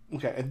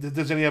 Okay. And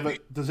does any of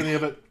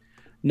it?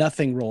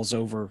 Nothing rolls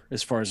over,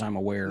 as far as I'm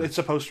aware. It's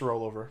supposed to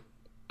roll over.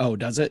 Oh,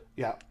 does it?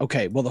 Yeah.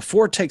 Okay. Well, the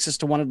 4 takes us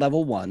to 1 at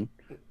level 1,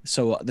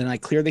 so then I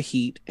clear the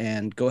heat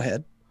and go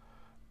ahead.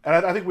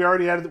 And I think we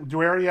already added. Do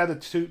we already add the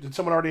 2? Did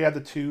someone already add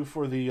the 2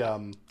 for the?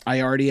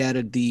 I already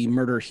added the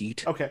murder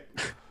heat. Okay.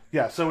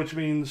 Yeah. So which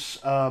means,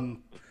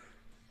 in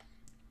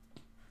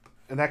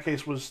that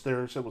case, was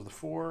the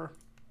 4.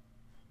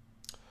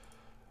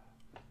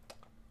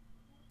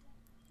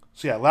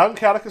 So yeah, loud and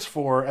chaotic is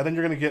 4, and then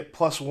you're going to get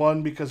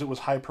 +1 because it was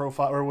high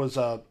profile or was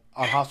on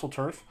hostile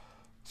turf.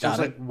 So it's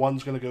like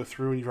 1's going to go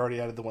through, and you've already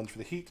added the ones for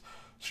the heat.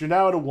 So you're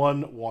now at a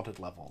 1 wanted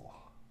level.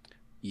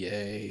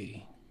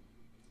 Yay.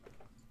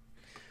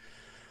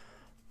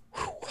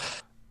 Whew.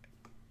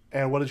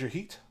 And what is your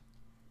heat?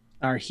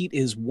 Our heat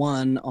is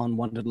 1 on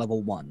wanted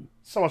level 1.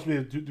 Someone wants me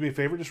to do me a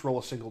favor, just roll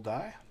a single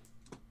die.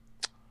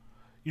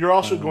 You're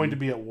also going to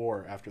be at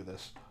war after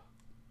this.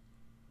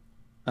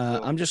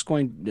 I'm just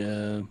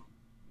going.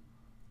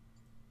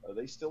 Are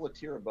they still a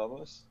tier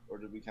above us, or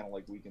did we kind of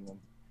like weaken them?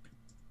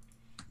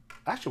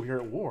 Actually, we're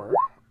at war.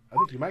 I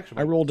think you might actually.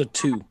 I rolled a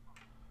 2.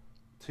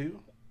 2?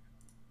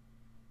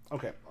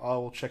 Okay, I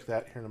will check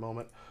that here in a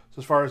moment. So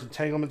as far as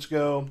entanglements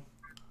go,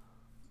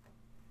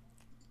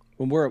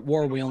 when we're at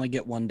war, we only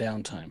get 1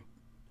 downtime.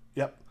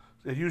 Yep,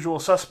 the usual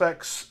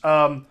suspects.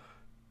 Yeah,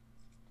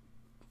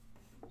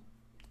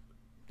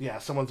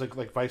 someone's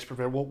like vice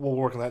preventer. We'll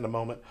work on that in a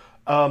moment.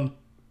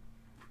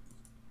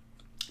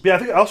 Yeah,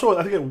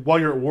 I think while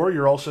you're at war,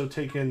 you're also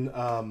taking.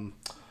 I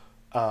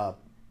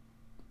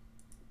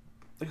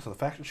think it's on the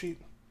faction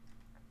sheet.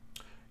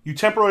 You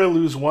temporarily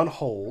lose 1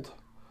 hold.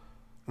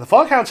 And the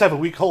Foghounds have a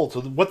weak hold,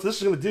 so what this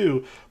is going to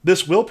do,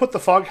 this will put the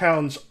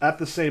Foghounds at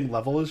the same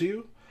level as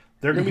you.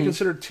 They're going to be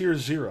considered tier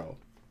 0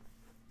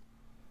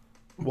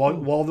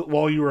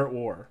 while you are at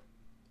war.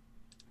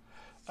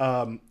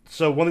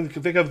 So one thing to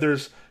think of,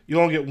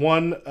 you only get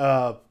one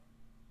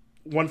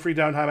free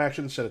downtime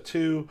action instead of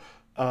 2.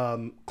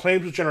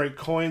 Claims which generate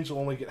coins will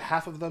only get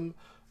half of them.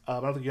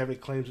 I don't think you have any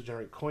claims that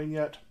generate coin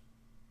yet.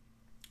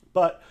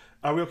 But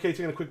are we okay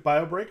taking a quick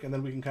bio break, and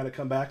then we can kind of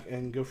come back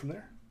and go from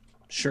there?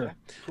 Sure.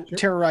 Cool.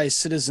 Terrorized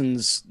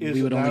citizens,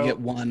 we would only get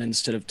 1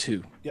 instead of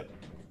 2. Yep.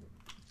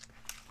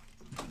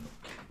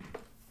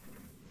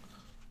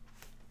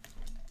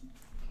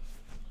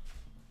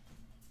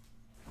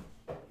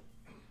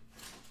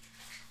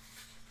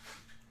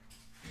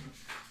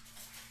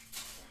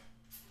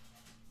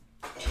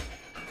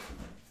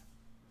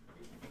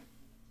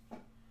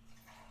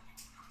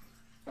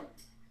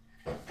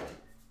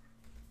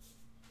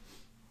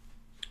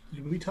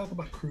 Did we talk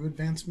about crew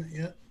advancement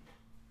yet?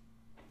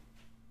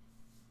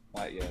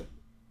 Not yet.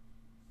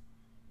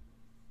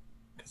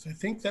 So I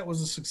think that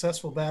was a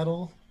successful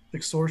battle,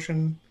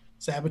 extortion,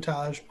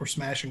 sabotage, or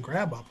smash and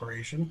grab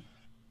operation.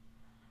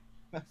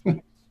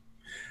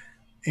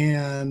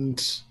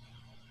 And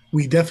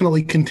we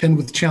definitely contend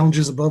with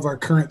challenges above our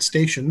current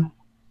station.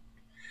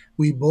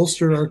 We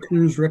bolstered our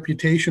crew's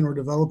reputation or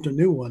developed a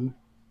new one.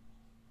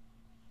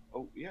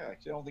 Oh yeah,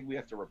 actually, I don't think we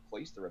have to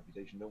replace the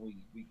reputation. Don't we?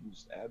 We can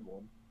just add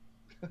one.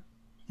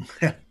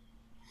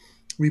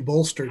 We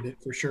bolstered it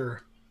for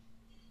sure.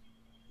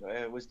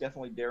 It was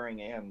definitely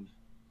daring and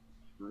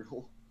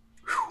brutal.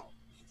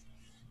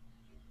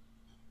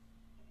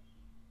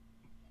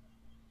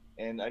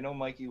 And I know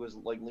Mikey was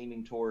like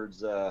leaning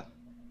towards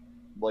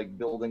like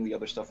building the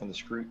other stuff on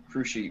the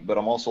crew sheet, but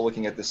I'm also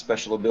looking at this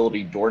special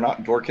ability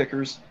door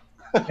kickers.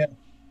 Yeah.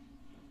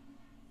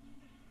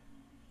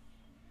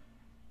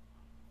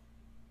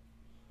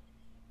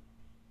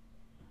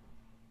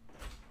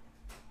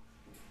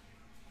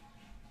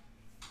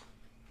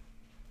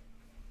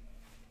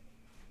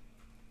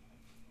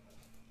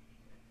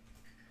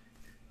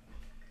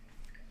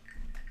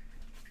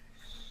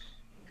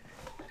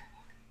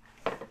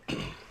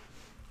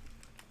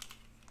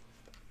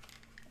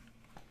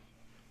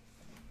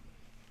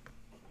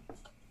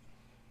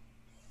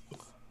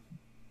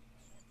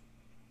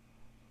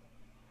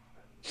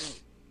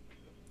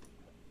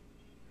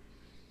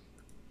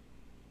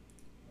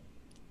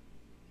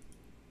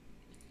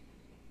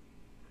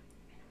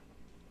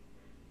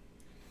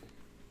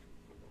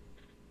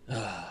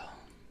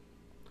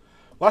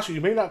 Well, actually,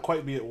 you may not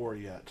quite be at war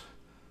yet.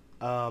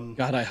 God,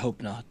 I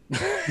hope not.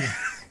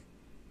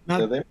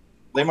 So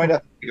they might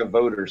have to take a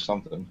vote or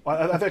something.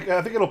 Well, I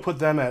think it'll put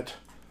them at.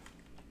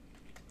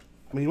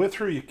 I mean, you went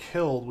through, you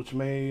killed, which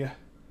may.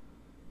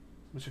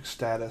 Music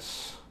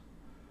status.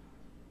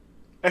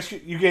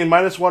 Actually, you gain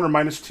 -1 or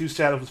 -2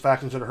 status with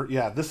factions that are hurt.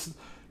 Yeah, this.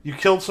 You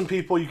killed some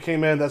people. You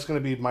came in. That's going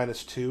to be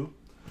 -2.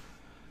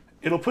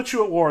 It'll put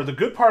you at war. The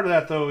good part of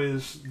that, though,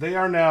 is they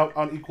are now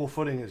on equal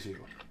footing as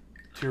you,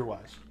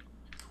 tier-wise.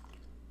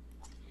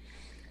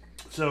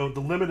 So the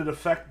limited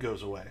effect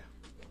goes away.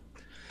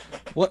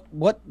 What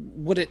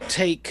would it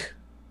take,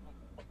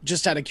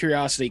 just out of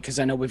curiosity, because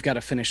I know we've got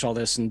to finish all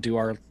this and do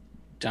our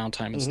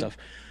downtime and stuff.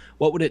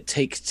 What would it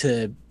take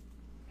to,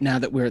 now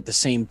that we're at the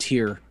same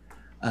tier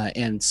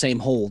and same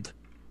hold,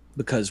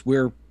 because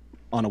we're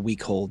on a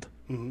weak hold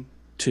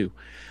too,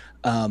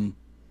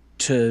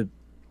 to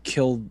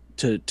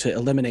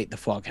eliminate the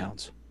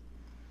Foghounds?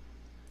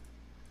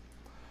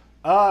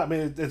 I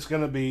mean, it's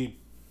going to be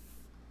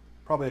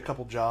probably a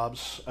couple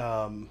jobs.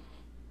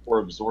 Or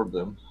absorb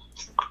them.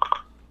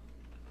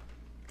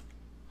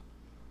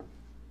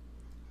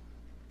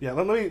 Yeah,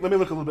 let me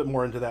look a little bit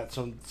more into that,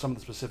 some of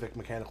the specific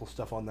mechanical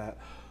stuff on that.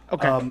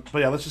 Okay. But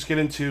yeah, let's just get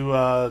into,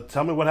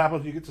 tell me what happens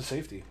when you get to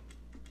safety.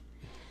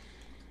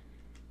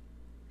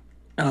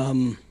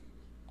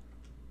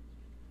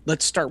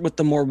 Let's start with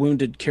the more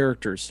wounded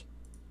characters.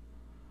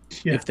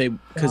 Yeah.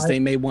 Because they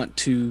may want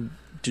to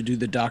do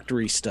the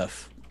doctory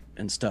stuff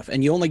and stuff.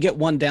 And you only get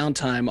one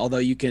downtime, although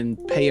you can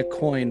pay a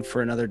coin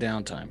for another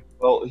downtime.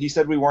 Well, he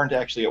said we weren't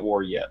actually at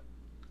war yet.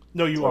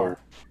 No, you are.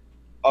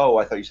 Oh,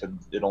 I thought you said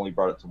it only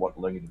brought it to what,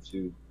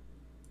 -2?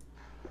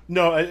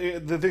 No,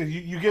 the thing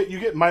you get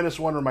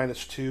 -1 or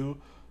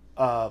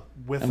 -2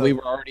 with. And we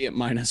were already at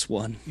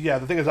 -1. Yeah,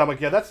 the thing is, I'm like,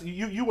 yeah, that's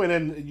you went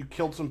in and you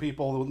killed some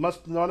people.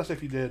 Not honest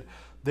if you did.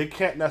 They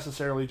can't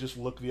necessarily just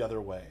look the other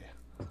way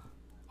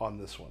on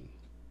this one.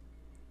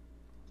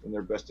 In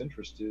their best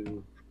interest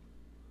to.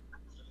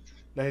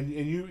 And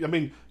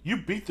you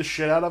beat the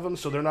shit out of them,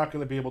 so they're not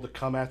going to be able to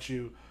come at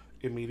you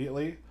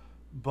immediately,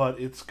 but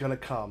it's going to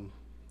come.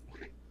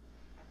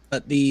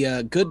 But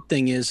the good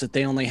thing is that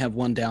they only have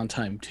one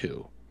downtime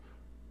too.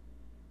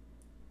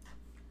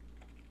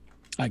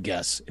 I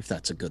guess, if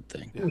that's a good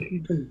thing. Yeah.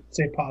 You can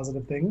say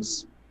positive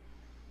things.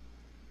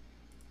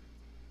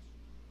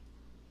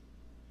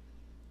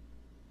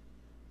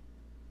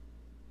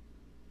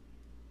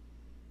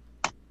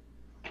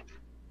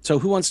 So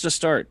who wants to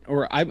start?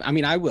 Or I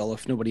mean, I will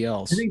if nobody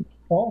else. I think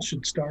Paul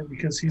should start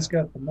because he's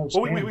got the most.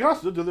 Well, we don't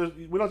have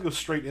to go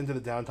straight into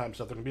the downtime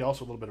stuff. There can be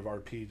also a little bit of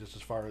RP just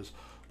as far as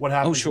what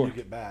happens when you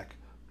get back.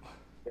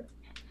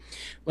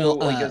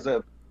 Well, so, like as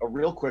a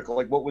real quick,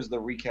 like what was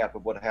the recap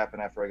of what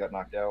happened after I got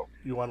knocked out?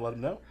 You want to let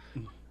him know?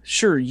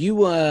 Sure.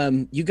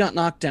 You got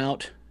knocked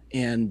out,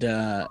 and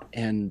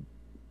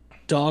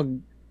Dog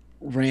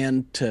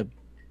ran to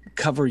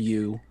cover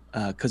you.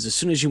 Because as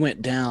soon as you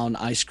went down,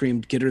 I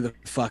screamed, "Get her the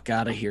fuck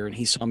out of here!" And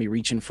he saw me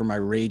reaching for my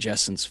Rage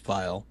Essence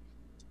vial,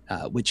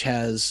 which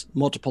has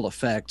multiple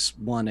effects.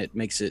 One, it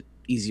makes it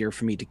easier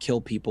for me to kill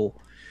people,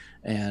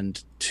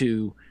 and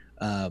two,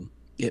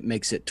 it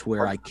makes it to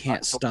where I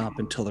can't stop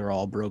until they're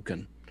all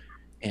broken,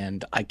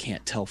 and I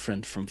can't tell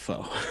friend from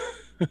foe.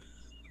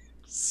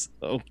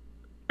 So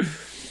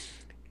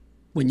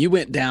when you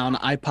went down,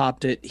 I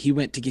popped it. He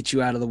went to get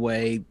you out of the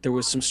way. There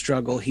was some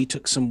struggle. He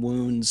took some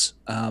wounds.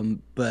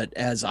 But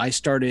as I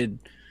started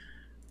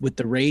with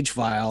the Rage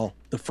Vial,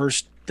 the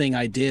first thing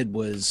I did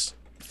was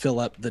fill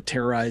up the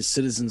Terrorized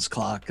Citizens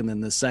clock. And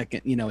then the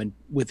second, and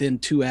within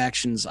 2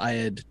 actions, I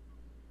had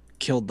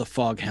killed the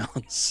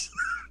Foghounds.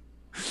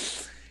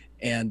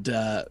 And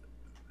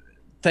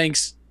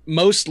thanks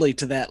mostly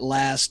to that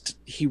last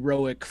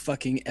heroic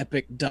fucking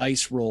epic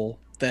dice roll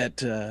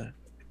that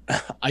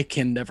I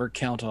can never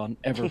count on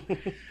ever.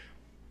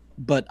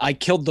 But I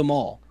killed them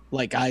all.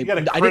 Like I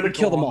didn't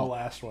kill them all. The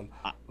last one.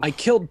 I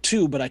killed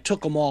 2, but I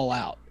took them all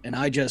out, and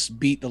I just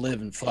beat the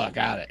living fuck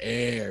out of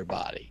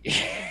everybody.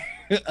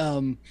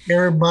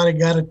 Everybody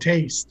got a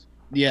taste.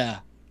 Yeah,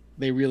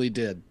 they really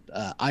did.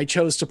 I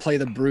chose to play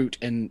the brute,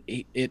 and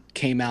it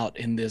came out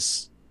in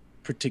this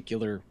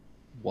particular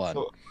one.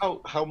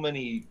 So how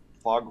many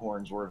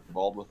foghorns were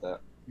involved with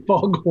that?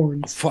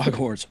 Foghorns.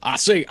 Foghorns. I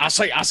say.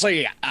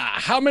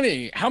 How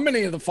many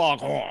of the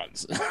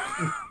foghorns?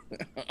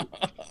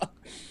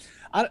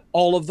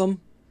 All of them.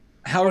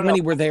 However many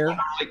were there.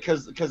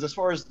 Because as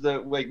far as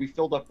we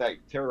filled up that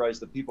terrorize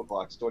the people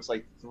clock, so it's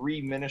like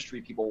 3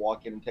 ministry people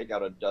walk in and take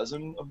out a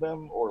dozen of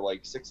them, or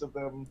like 6 of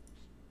them.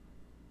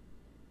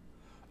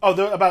 Oh,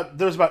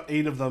 there's about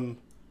 8 of them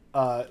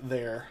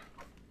there.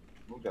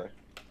 Okay.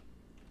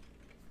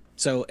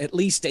 So at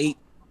least eight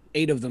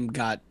of them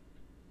got.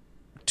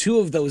 2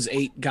 of those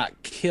 8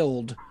 got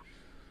killed.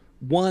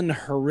 1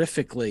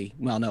 horrifically.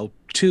 Well, no,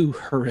 2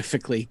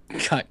 horrifically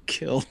got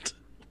killed.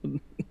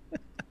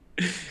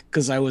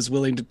 Because I was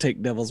willing to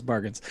take devil's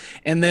bargains.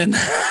 And then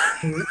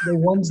the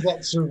ones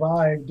that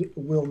survived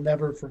will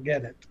never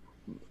forget it.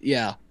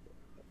 Yeah.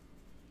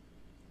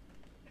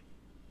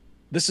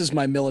 This is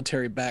my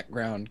military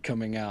background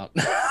coming out.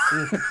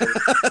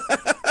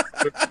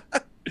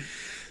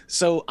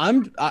 So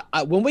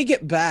when we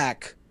get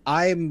back,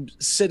 I'm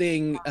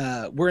sitting,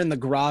 we're in the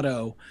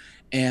grotto,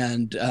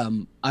 and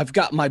I've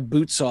got my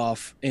boots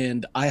off,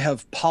 and I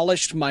have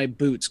polished my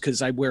boots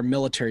because I wear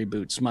military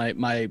boots.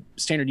 My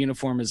standard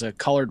uniform is a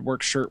collared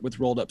work shirt with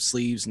rolled up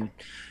sleeves and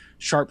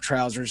sharp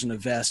trousers and a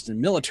vest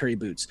and military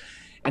boots.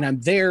 And I'm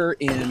there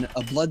in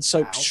a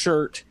blood-soaked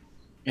shirt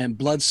and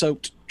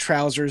blood-soaked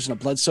trousers and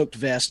a blood-soaked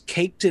vest,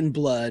 caked in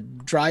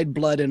blood, dried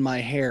blood in my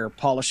hair,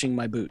 polishing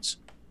my boots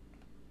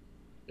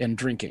and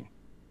drinking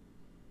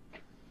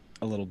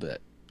a little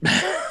bit.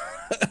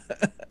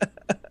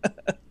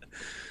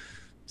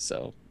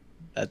 So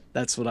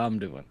that's what I'm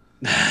doing.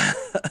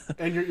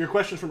 And your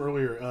question from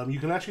earlier, you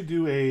can actually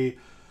do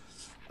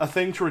a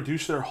thing to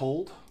reduce their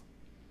hold.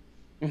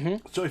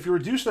 Mm-hmm. So if you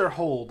reduce their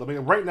hold, I mean,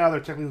 right now they're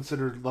technically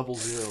considered level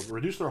 0. But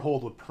reduce their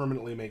hold would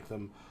permanently make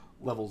them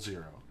level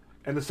 0.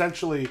 And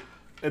essentially,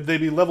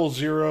 they'd be level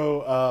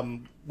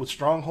 0 with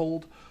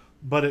stronghold,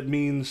 but it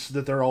means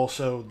that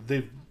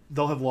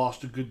they'll have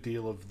lost a good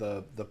deal of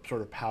the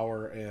sort of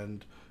power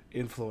and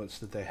influence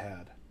that they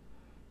had.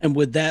 And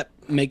would that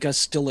make us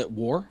still at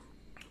war?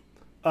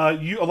 A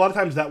lot of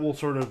times that will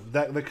sort of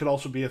that could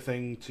also be a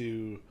thing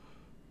to.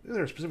 Is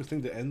there a specific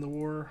thing to end the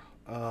war?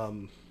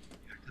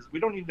 Because we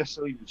don't need to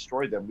necessarily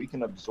destroy them. We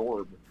can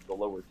absorb the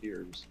lower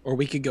tiers. Or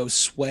we could go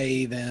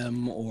sway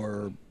them,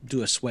 or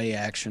do a sway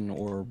action,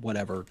 or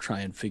whatever.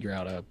 Try and figure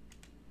out a.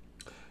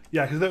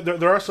 Yeah, because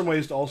there are some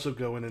ways to also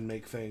go in and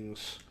make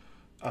things.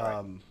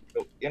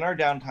 So in our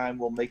downtime,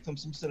 we'll make them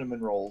some cinnamon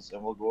rolls,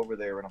 and we'll go over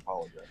there and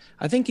apologize.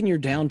 I think in your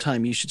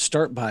downtime, you should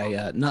start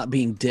by not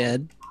being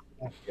dead.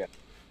 Yeah.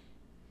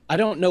 I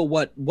don't know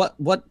what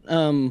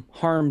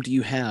harm do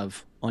you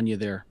have on you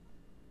there?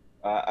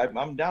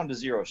 I'm down to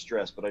 0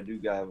 stress, but I do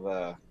have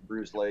a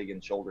bruised leg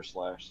and shoulder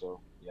slash, so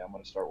yeah, I'm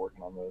going to start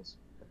working on those.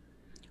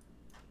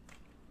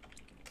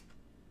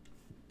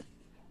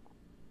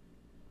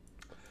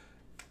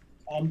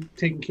 I'm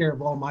taking care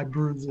of all my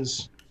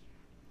bruises.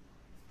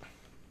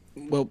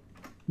 Well,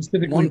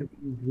 specifically the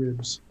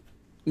ribs.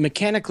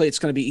 Mechanically, it's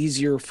going to be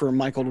easier for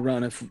Michael to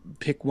run if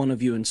pick one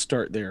of you and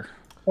start there.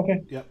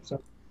 Okay. Yep.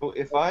 So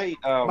if I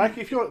Mike,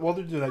 if you want, while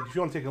they're doing that, if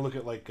you want to take a look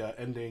at like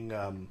ending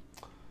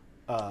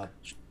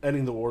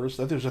the wars,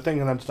 that there's a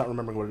thing, and I'm just not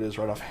remembering what it is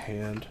right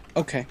offhand.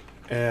 Okay.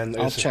 And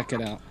I'll check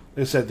it out.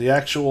 They said the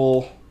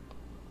actual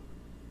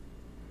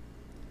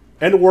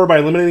end a war by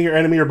eliminating your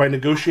enemy or by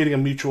negotiating a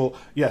mutual.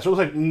 Yeah, so it was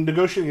like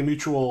negotiating a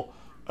mutual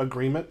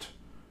agreement.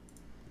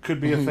 Could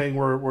be a thing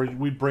where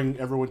we bring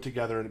everyone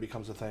together and it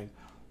becomes a thing.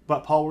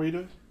 But Paul, what were you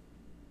doing?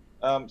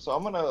 So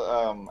I'm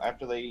gonna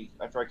after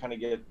I kind of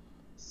get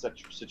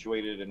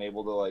situated and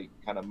able to like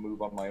kind of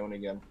move on my own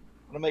again,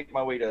 I'm gonna make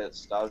my way to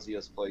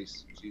Stasia's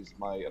place. She's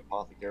my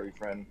apothecary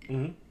friend,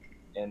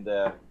 and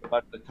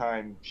about the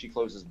time she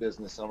closes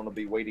business, I'm gonna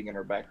be waiting in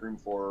her back room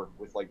for her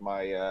with like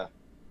my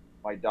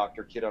my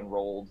doctor kit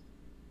unrolled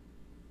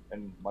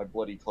and my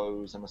bloody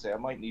clothes. I'm gonna say I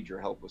might need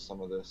your help with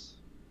some of this.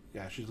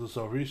 Yeah, she looks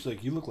over. She's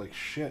like, "You look like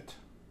shit."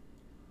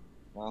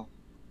 Well,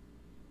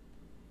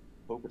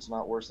 hope it's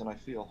not worse than I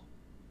feel.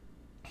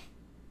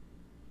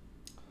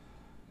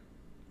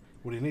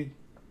 What do you need?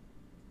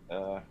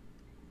 So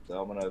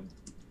I'm gonna,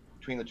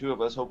 between the two of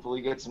us, hopefully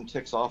get some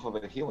ticks off of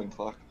a healing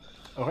clock.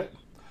 Okay.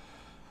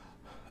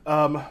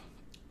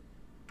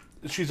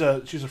 She's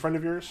a friend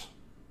of yours?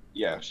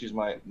 Yeah, she's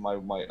my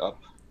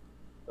up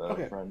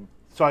okay. friend.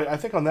 So I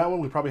think on that one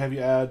we probably have you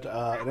add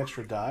an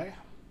extra die.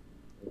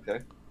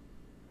 Okay.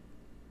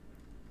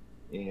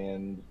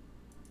 And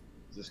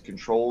Is this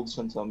controlled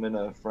since I'm in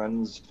a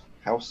friend's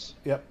house?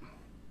 Yep.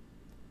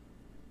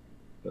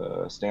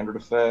 Standard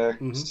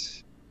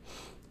effects.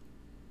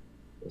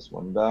 This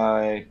one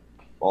die.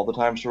 All the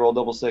times to roll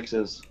double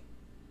sixes.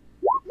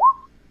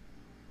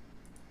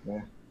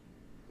 Yeah.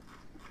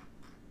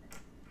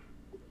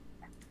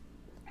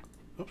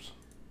 Oops.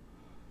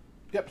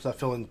 Yep, so I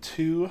fill in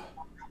 2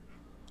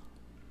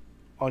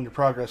 on your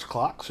progress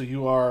clock. So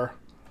you're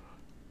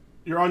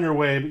on your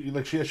way, but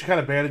like she kind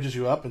of bandages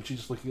you up, and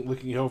she's just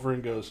looking you over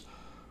and goes,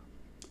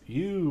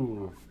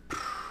 "You,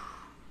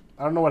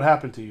 I don't know what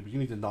happened to you, but you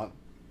need to not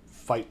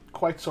fight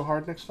quite so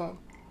hard next time."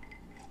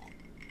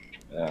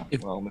 Yeah.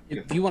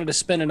 If you wanted to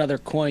spend another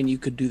coin, you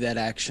could do that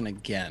action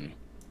again.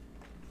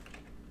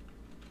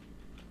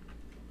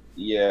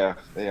 Yeah.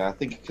 I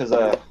think because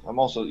I'm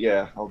also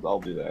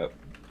I'll do that.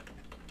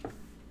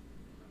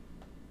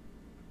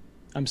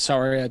 I'm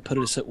sorry I put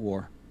us at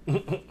war.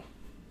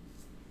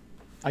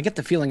 I get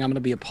the feeling I'm going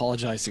to be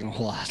apologizing a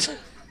lot.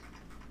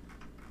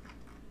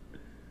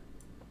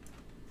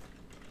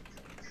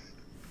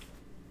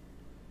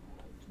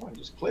 Come on,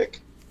 just click.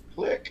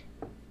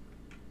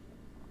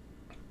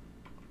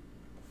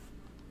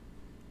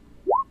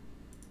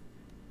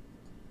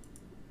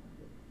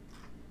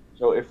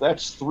 So if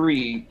that's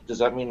 3, does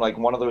that mean like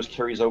one of those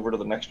carries over to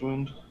the next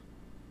wound?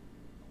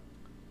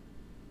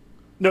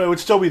 No, it would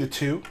still be the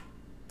 2,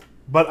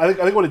 but I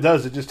think what it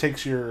does, it just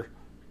takes your.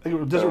 I think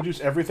it doesn't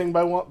reduce everything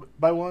by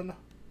one.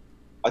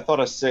 I thought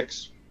a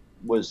 6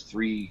 was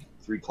 3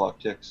 clock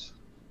ticks.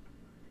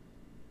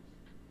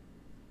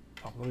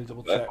 Oh, let me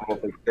double I check. don't know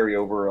if they carry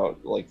over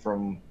like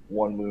from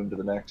one wound to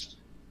the next.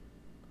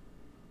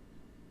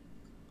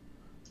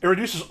 It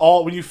reduces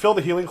all when you fill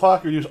the healing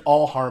clock. You reduce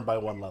all harm by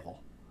 1 level.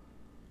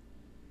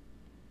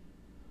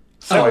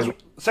 Seconds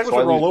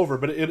would roll over,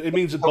 but it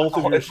means that both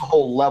of your. It's a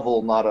whole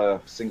level, not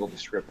a single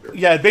descriptor.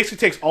 Yeah, it basically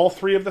takes all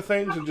 3 of the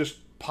things and just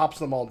pops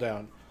them all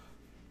down.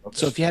 Okay.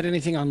 So if you had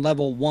anything on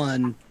level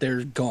 1,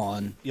 they're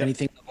gone. Yep.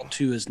 Anything level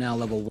 2 is now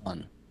level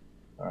 1.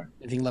 All right.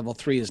 Anything level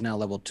 3 is now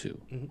level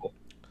 2.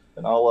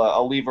 And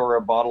I'll leave her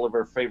a bottle of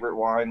her favorite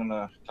wine and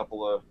a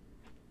couple of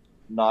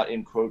not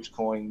in quotes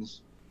coins.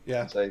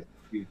 Yeah. And say,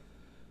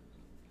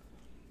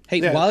 Hey,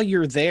 Yeah. while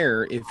you're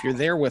there, if you're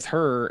there with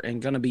her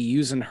and going to be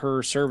using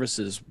her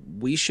services,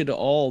 we should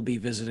all be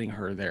visiting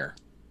her there.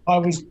 I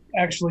was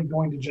actually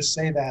going to just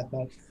say that.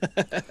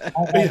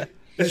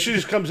 And she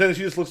just comes in and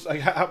she just looks like.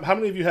 How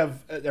many of you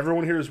have?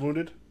 Everyone here is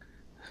wounded.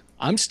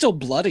 I'm still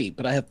bloody,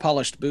 but I have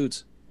polished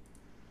boots.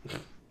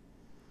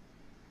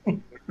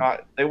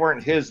 they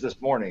weren't his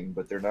this morning,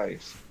 but they're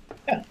nice.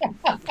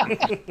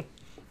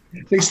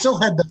 They still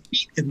had the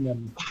feet in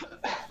them.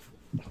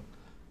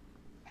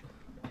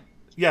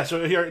 Yeah.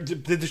 So here,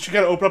 did she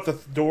kind of open up the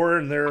door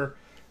and there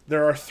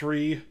are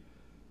 3.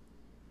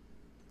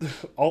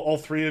 All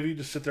 3 of you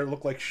just sit there and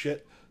look like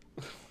shit.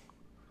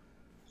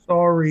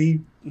 Sorry.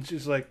 And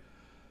she's like,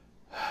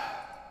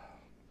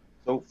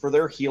 So for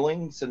their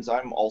healing, since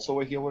I'm also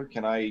a healer,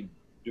 can they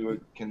do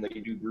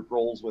group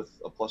rolls with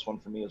a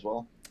 +1 for me as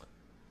well?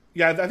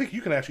 yeah, I think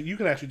you can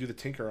actually do the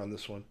tinker on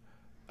this one.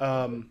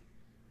 And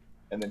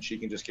then she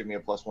can just give me a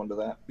 +1 to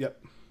that?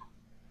 Yep.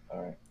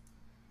 All right.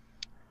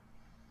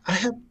 I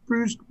have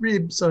bruised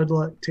ribs I'd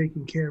like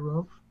taken care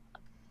of.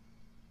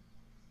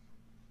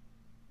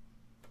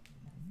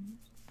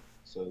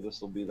 So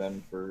this will be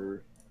then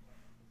for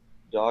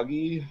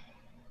Doggy.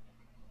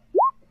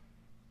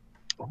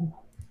 Oh.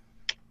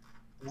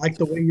 I like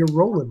the way you're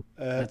rolling.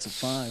 That's a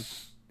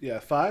 5. Yeah,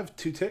 5,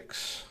 2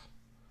 ticks.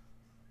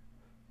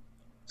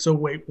 So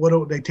wait, what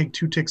do they take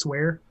 2 ticks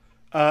where?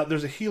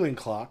 There's a healing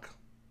clock.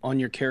 On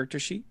your character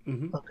sheet?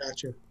 Mm-hmm. Oh,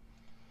 gotcha.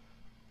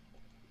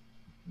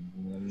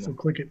 And So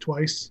click it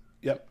twice.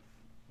 Yep.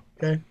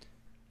 Okay.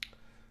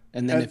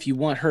 And then And- if you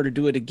want her to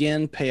do it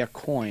again, pay a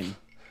coin.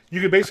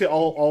 You could basically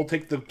all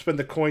spend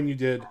the coin you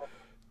did,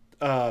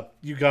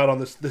 you got on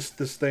this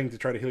thing to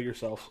try to heal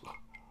yourself.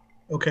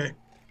 Okay.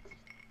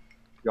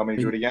 you want me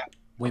to do it again?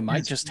 We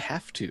might just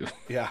have to.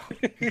 Yeah.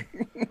 I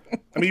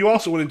mean, you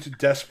also went into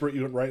desperate.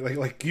 You went right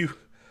like you.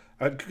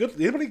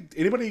 Good.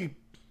 Anybody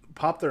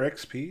pop their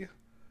XP?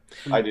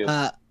 I do.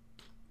 I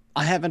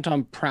haven't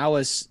on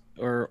prowess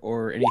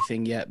or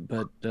anything yet,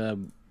 but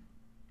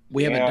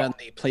we haven't done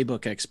the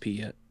playbook XP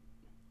yet.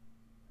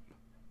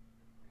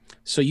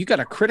 So you got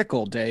a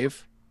critical,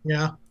 Dave.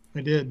 Yeah,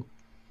 I did.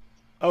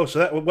 Oh,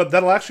 so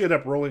that'll actually end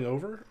up rolling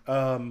over.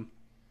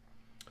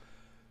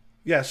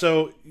 Yeah.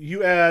 So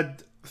you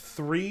add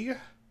 3.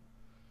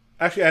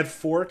 Actually, add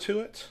 4 to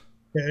it.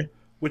 Okay.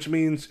 Which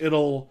means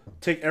it'll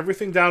take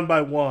everything down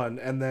by 1,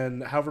 and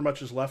then however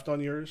much is left on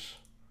yours.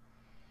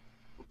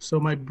 So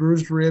my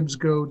bruised ribs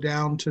go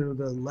down to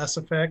the less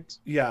effect.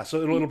 Yeah,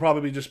 so it'll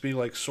probably just be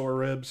like sore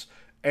ribs,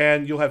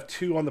 and you'll have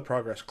 2 on the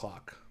progress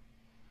clock.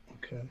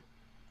 Okay.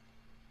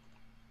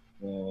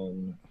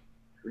 And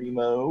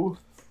Primo.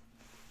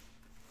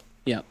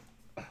 Yeah.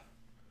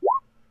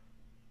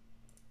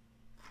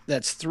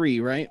 That's 3,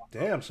 right?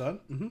 Damn,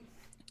 son. Mm-hmm.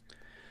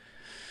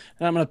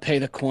 And I'm going to pay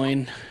the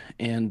coin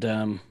and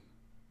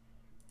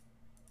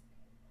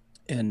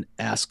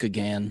ask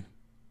again.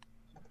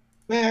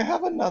 May I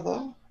have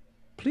another?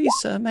 Please,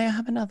 sir, may I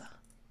have another?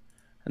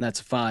 And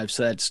that's a 5,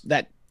 so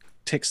that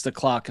ticks the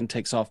clock and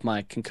takes off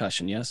my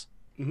concussion, yes?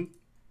 Mm-hmm.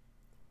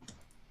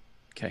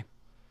 Okay.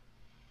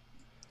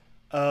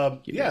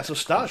 Yeah, so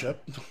Stasia,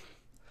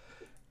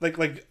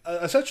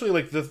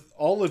 essentially,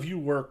 all of you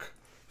work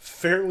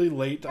fairly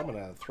late. I'm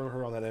gonna throw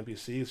her on that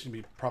NPC. It's gonna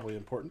be probably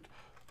important.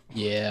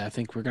 Yeah, I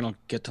think we're gonna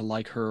get to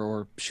like her,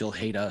 or she'll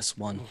hate us.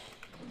 One.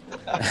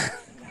 That's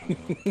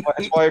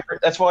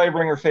why I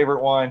bring her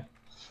favorite wine.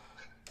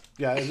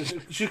 Yeah,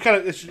 she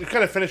kind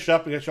of finished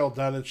up and got you all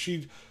done, and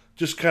she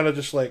just kind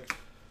of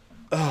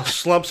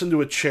slumps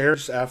into a chair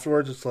just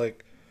afterwards. It's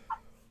like,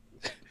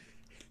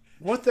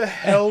 what the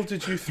hell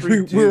did you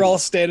three do? We're all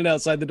standing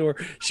outside the door.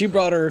 She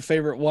brought her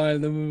favorite wine,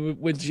 and then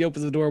when she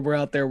opens the door, we're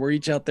out there. We're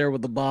each out there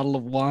with a bottle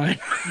of wine.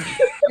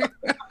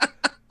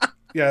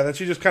 Yeah, then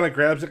she just kind of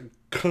grabs it and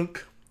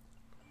kunk.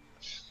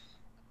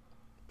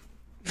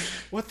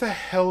 What the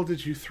hell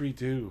did you three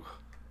do?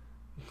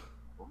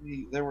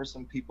 There were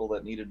some people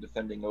that needed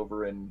defending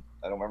over in,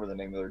 I don't remember the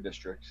name of their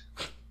district.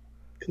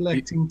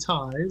 Collecting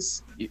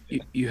ties.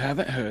 You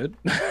haven't heard.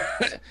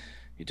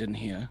 You didn't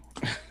hear.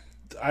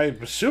 I'm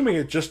assuming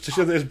it just,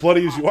 as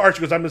bloody as you are,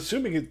 because I'm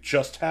assuming it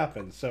just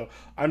happened. So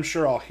I'm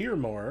sure I'll hear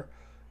more.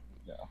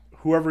 Yeah.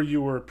 Whoever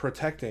you were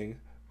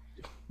protecting.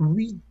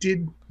 We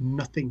did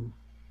nothing.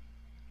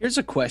 Here's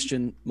a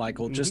question,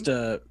 Michael, just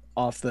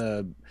off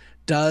the...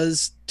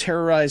 Does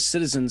terrorize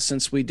citizens,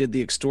 since we did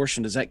the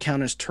extortion, does that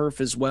count as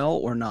turf as well,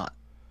 or not?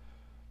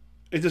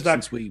 It does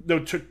not. No,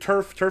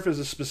 turf is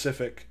a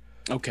specific...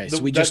 Okay,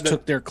 so we just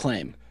took their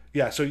claim.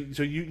 Yeah, so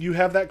you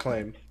have that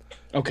claim.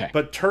 Okay.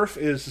 But turf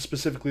is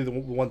specifically the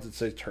ones that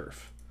say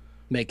turf.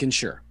 Making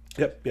sure.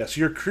 Yep, yeah,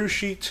 so your crew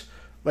sheet...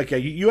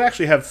 you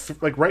actually have...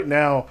 right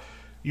now,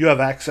 you have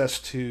access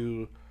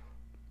to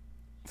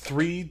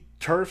 3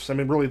 turfs. I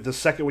mean, really, the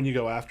second one you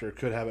go after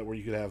could have it where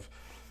you could have...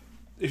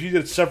 If you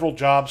did several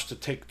jobs to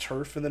take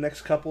turf in the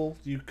next couple,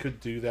 you could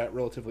do that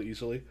relatively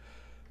easily.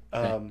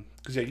 Okay. I'm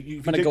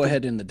going to go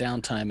ahead in the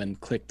downtime and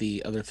click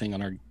the other thing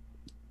on our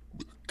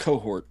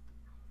cohort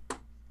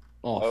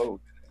off.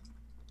 Oh.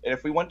 And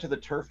if we went to the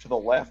turf to the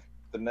left,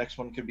 the next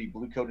one could be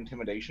blue coat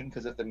intimidation,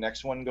 because if the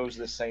next one goes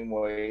the same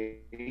way,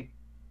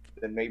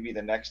 then maybe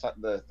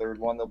the third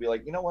one, they'll be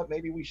like, you know what,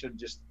 maybe we should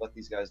just let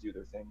these guys do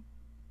their thing.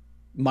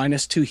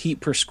 -2 heat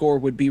per score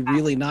would be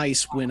really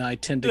nice when I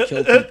tend to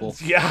kill people.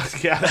 Yeah,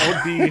 that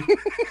would be...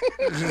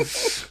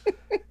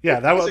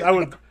 I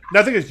would...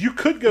 Now, the thing is, you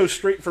could go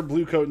straight for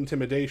blue coat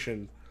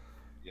intimidation.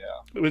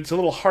 Yeah. It's a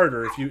little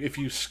harder if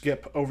you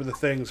skip over the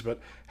things, but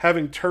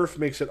having turf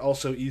makes it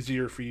also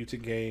easier for you to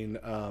gain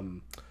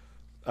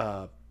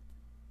upgrades.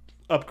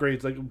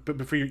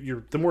 But for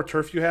the more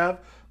turf you have,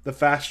 the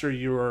faster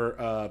you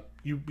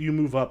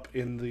move up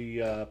in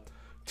the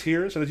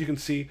tiers. And as you can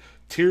see,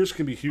 tiers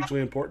can be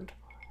hugely important.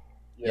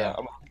 Yeah,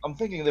 I'm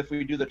thinking that if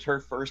we do the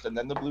turf first and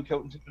then the blue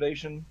coat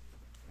intimidation,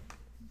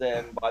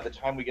 then by the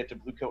time we get to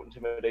blue coat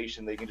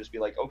intimidation, they can just be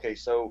like, okay,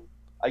 so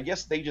I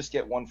guess they just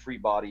get 1 free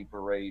body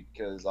per raid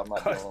because I'm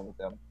not dealing with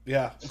them.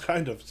 Yeah,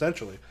 kind of,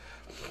 essentially.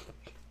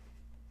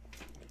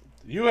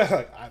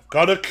 I've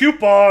got a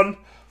coupon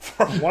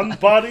for 1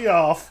 body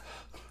off.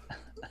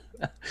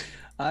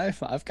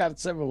 I've got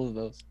several of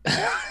those.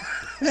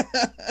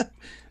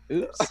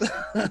 Oops.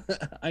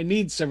 I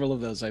need several of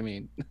those, I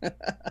mean.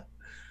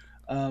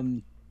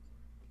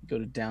 Go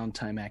to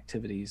downtime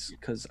activities,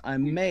 because I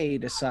may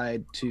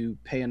decide to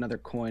pay another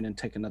coin and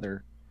take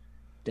another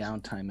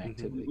downtime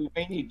activity. We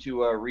may need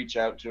to reach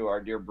out to our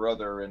dear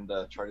brother and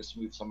try to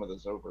smooth some of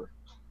this over.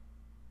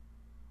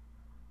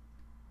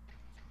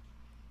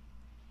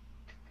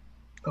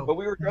 Oh. But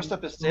we were dressed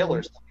up as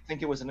sailors. I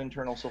think it was an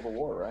internal civil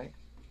war, right?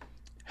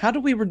 How do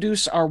we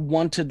reduce our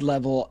wanted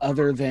level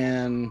other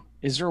than...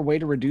 Is there a way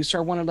to reduce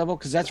our wanted level?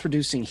 Because that's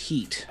reducing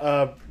heat.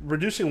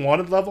 Reducing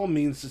wanted level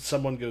means that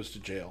someone goes to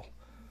jail.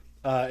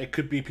 It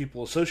could be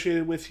people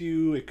associated with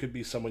you. It could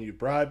be someone you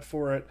bribed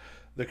for it.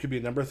 There could be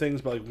a number of things,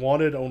 but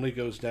wanted only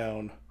goes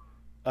down.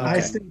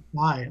 I think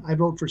Psy. I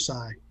vote for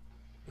Psy.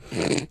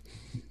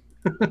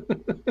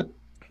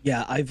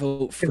 Yeah, I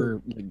vote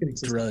for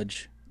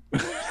Drudge.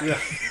 Yeah.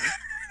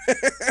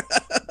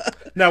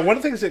 Now, one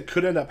of the things that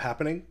could end up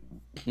happening,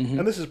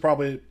 and this is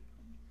probably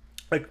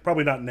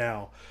not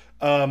now,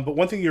 but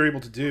one thing you're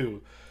able to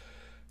do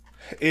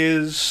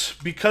is,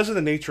 because of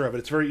the nature of it,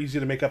 it's very easy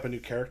to make up a new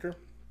character.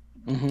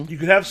 You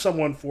could have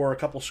someone for a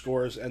couple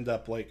scores end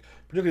up,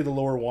 particularly the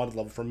lower wanted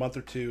level, for a month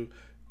or 2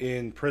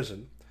 in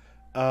prison.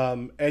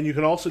 And you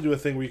can also do a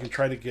thing where you can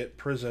try to get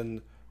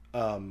prison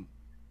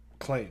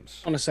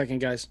claims. On a second,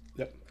 guys.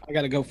 Yep. I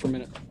got to go for a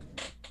minute.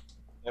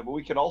 Yeah, but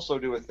we could also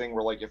do a thing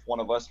where, if one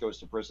of us goes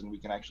to prison, we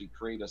can actually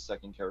create a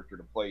second character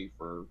to play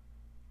for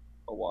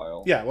a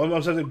while. Yeah, well,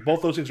 I'm saying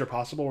both those things are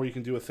possible, where you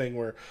can do a thing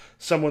where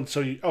someone,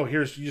 you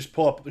just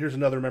pull up, here's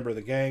another member of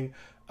the gang.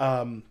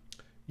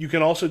 You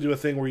can also do a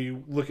thing where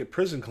you look at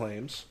prison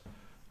claims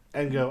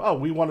and go, oh,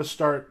 we want to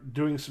start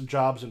doing some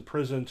jobs in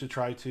prison to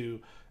try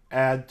to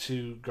add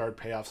to guard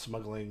payoff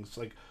smugglings,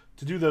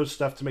 to do those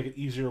stuff to make it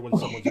easier when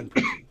someone's in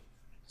prison.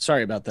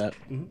 Sorry about that.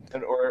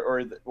 And, or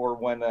or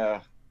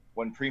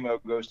when Primo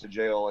goes to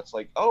jail, it's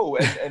like, oh,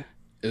 and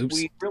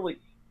Oops.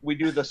 we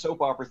do the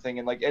soap opera thing,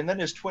 and then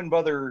his twin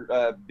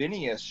brother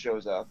Binius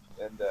shows up,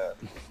 and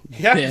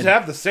He happens to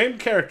have the same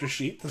character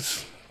sheet.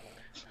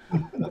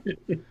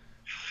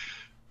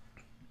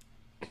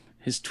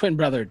 His twin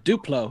brother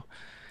Duplo.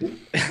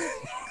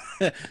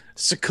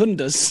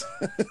 Secundus.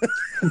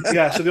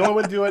 Yeah, so the only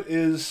way to do it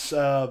is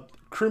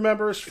crew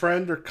members,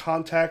 friend, or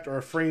contact, or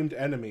a framed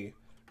enemy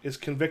is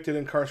convicted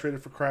and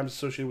incarcerated for crimes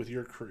associated with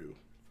your crew.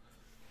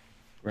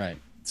 Right.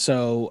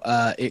 So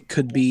it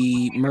could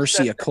be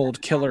Mercy, a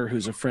cold killer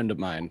who's a friend of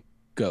mine,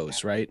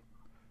 goes, right?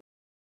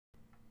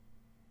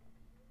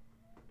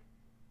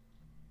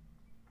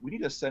 we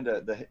need to send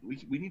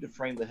we need to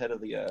frame the head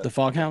of the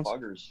Foghounds.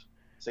 Foggers.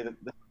 Say that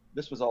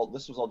this was all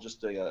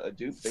just a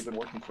dupe. They've been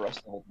working for us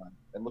the whole time,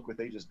 and look what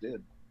they just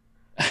did.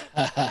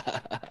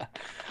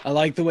 I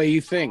like the way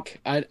you think.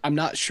 I'm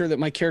not sure that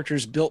my character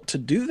is built to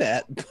do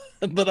that,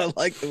 but I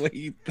like the way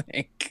you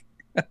think.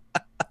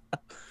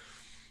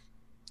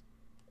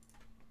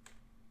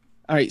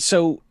 All right,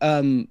 so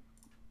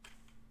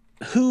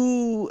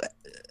who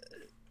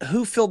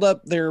filled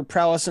up their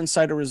prowess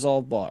inside a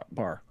resolve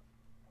bar?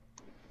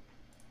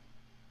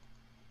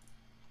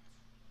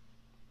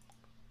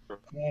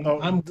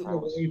 I'm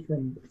away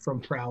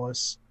from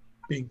prowess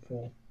being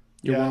full.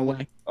 You're one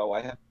away. Oh,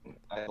 I held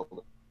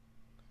it.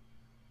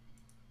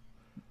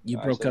 You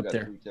broke up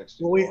there.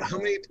 Well, wait, how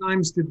many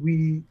times did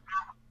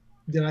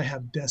I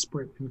have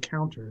desperate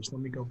encounters?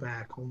 Let me go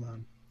back. Hold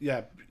on.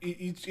 Yeah,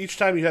 each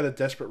time you had a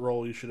desperate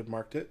roll, you should have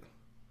marked it.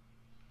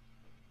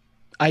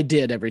 I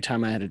did every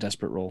time I had a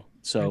desperate roll.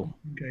 So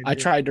I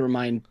tried to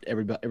remind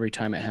everybody every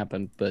time it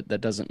happened, but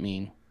that doesn't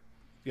mean.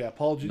 Yeah,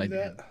 Paul, did you do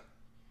that?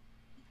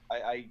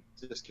 I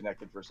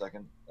disconnected for a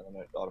second, and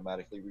then it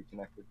automatically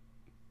reconnected.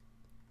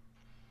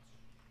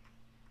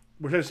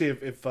 We're trying to see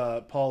if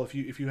Paul,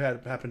 if you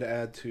had happened to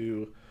add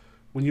to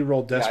when you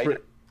rolled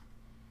desperate.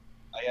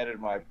 Yeah, I added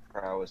my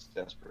prowess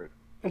desperate.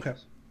 Okay.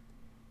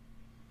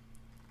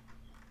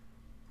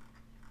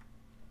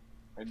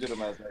 I did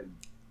them as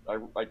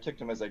I ticked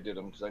them as I did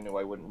them because I knew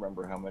I wouldn't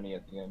remember how many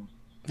at the end.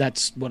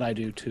 That's what I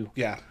do too.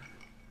 Yeah.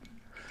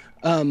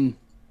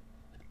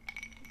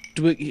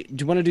 Do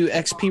you want to do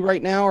XP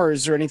right now, or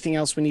is there anything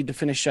else we need to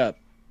finish up?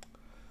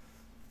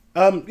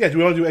 Yeah. Do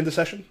we want to do end of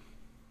session?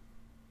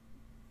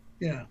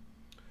 Yeah.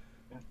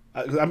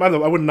 I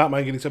would not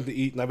mind getting something to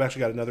eat, and I've actually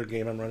got another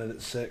game I'm running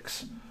at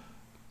 6.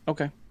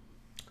 Okay.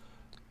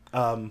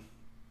 All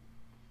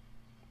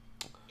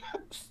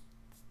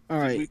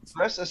right. We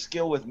press a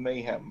skill with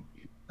mayhem.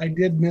 I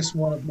did miss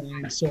one of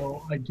mine,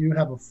 so I do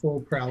have a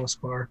full prowess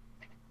bar.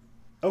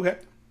 Okay.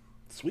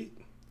 Sweet.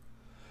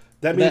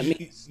 That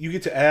means you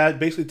get to add,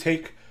 basically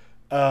take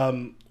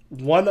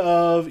one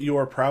of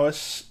your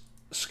prowess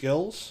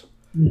skills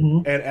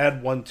and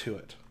add one to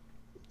it.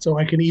 So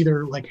I can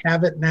either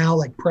have it now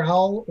like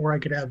prowl, or I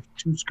could have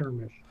 2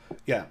 skirmish.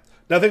 Yeah.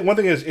 Now I think one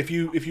thing is if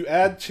you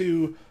add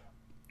to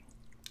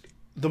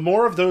the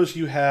more of those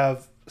you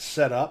have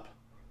set up,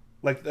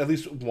 like at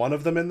least one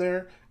of them in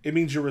there, it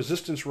means your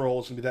resistance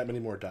roll is gonna be that many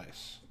more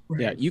dice. Right.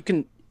 Yeah, you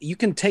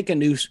can take a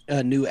new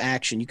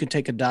action. You can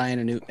take a die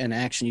in an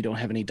action you don't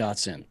have any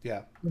dots in.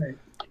 Yeah. Right.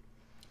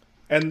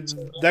 And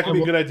that could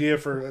be a good idea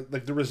for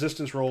the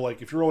resistance roll.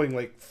 Like if you're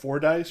rolling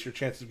 4 dice, your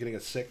chances of getting a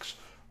 6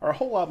 are a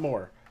whole lot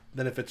more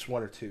than if it's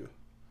 1 or 2.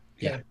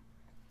 Yeah.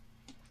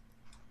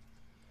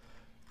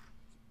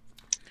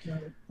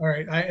 All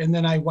right. And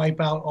then I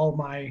wipe out all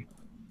my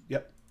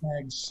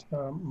tags.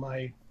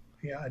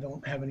 I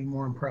don't have any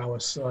more in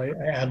prowess, so I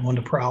add 1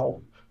 to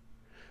prowl.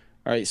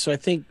 All right, so I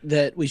think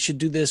that we should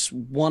do this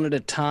one at a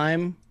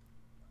time.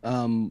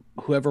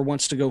 Whoever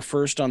wants to go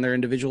first on their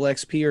individual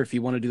XP, or if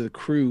you want to do the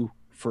crew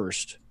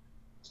first.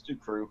 Let's do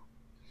crew.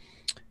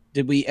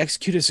 Did we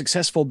execute a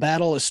successful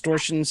battle,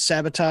 extortion,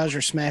 sabotage,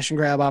 or smash and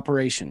grab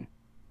operation?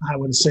 I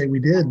would say we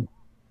did.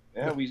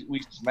 Yeah,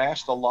 we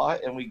smashed a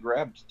lot, and we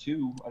grabbed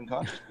 2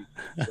 unconscious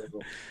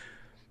people.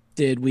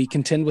 Did we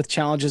contend with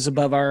challenges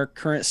above our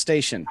current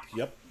station?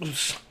 Yep.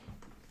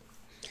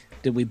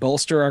 Did we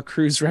bolster our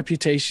crew's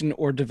reputation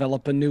or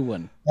develop a new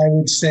one? I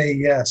would say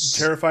yes.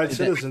 Terrified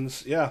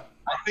citizens, yeah.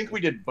 I think we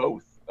did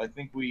both. I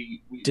think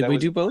we did we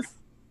do both?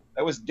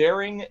 That was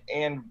daring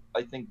and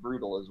I think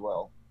brutal as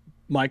well.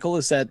 Michael,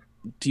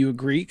 do you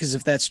agree? Because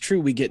if that's true,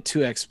 we get 2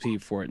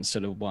 XP for it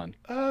instead of 1.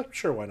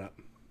 Sure, why not?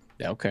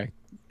 Okay.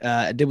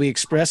 Did we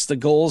express the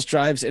goals,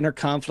 drives, inner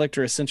conflict,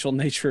 or essential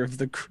nature of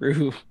the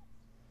crew?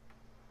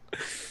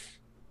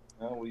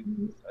 No,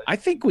 I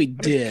think we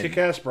did.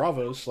 Kick-ass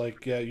bravos,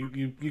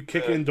 you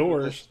kick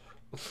indoors.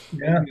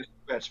 Yeah.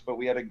 But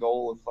we had a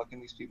goal of fucking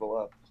these people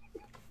up.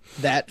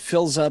 That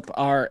fills up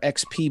our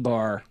XP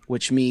bar,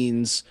 which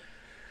means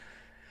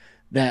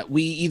that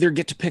we either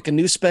get to pick a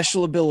new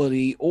special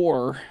ability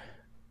or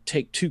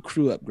take 2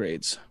 crew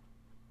upgrades.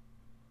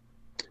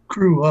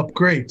 Crew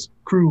upgrades.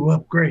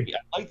 Yeah,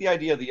 I like the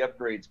idea of the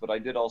upgrades, but I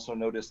did also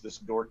notice this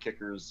door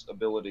kicker's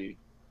ability,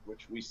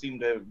 which we seem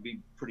to be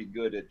pretty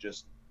good at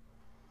just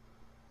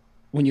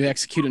when you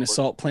execute an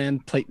assault plan,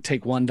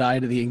 take 1 die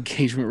to the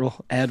engagement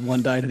roll, add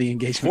 1 die to the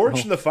engagement roll.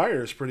 Forge in the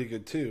Fire is pretty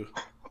good too.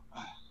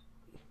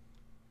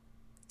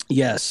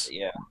 Yes.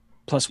 Yeah.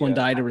 Plus 1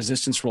 die to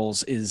resistance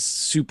rolls is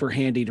super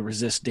handy to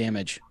resist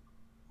damage.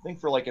 I think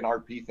for like an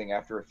RP thing,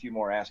 after a few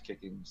more ass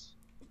kickings,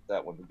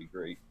 that one would be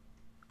great.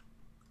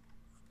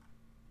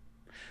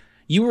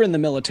 You were in the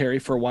military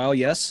for a while,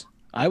 yes?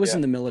 I was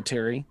in the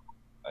military.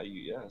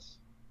 Yes.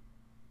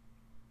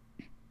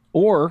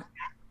 Or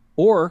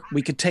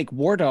we could take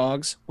War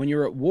Dogs. When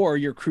you're at war,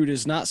 your crew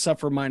does not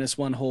suffer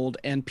 -1 hold,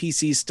 and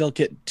PCs still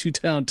get 2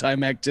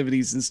 downtime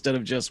activities instead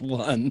of just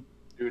 1.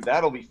 Dude,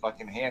 that'll be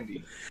fucking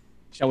handy.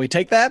 Shall we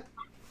take that?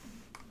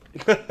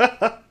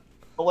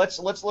 Well, let's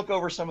look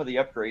over some of the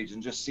upgrades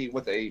and just see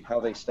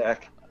how they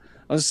stack.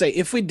 I was gonna say,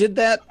 if we did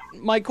that,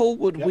 Michael,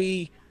 would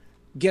we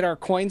get our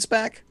coins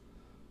back?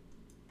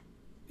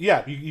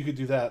 Yeah, you could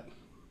do that.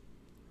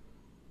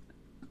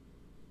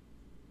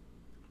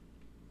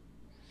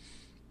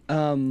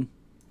 I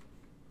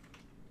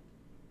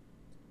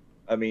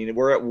mean,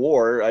 we're at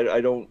war.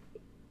 I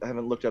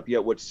haven't looked up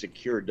yet what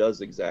secure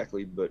does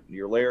exactly, but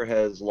your lair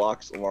has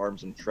locks,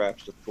 alarms, and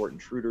traps to thwart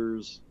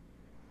intruders.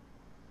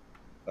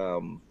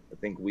 I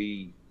think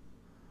we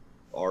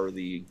are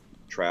the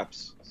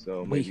traps,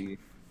 so maybe.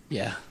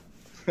 Yeah.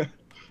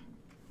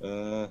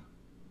 I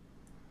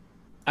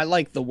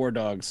like the War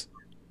Dogs.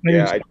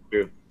 Yeah, I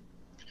do.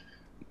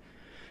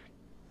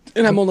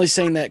 And I'm only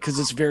saying that because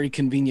it's very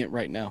convenient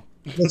right now.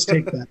 Let's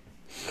take that.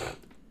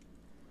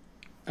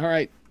 All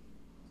right.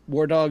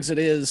 War Dogs it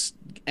is.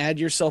 Add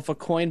yourself a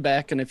coin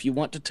back, and if you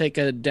want to take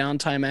a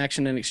downtime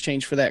action in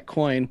exchange for that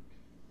coin,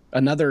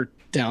 another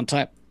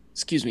downtime,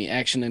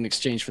 action in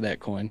exchange for that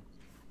coin,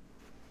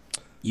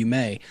 you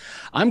may.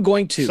 I'm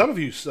going to. Some of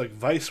you, like,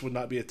 Vice would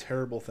not be a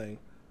terrible thing.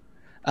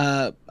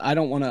 I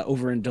don't want to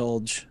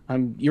overindulge.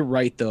 You're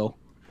right, though.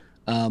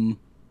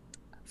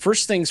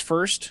 First things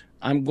first,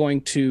 I'm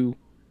going to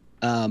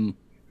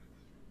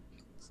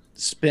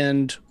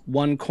spend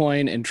 1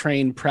 coin and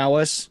train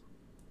prowess.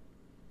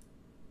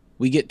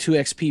 We get 2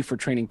 XP for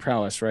training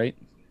prowess, right?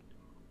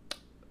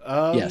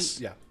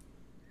 Yes. Yeah.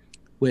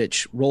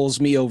 Which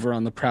rolls me over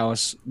on the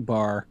prowess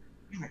bar.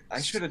 I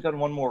should have done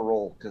 1 more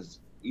roll, because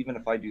even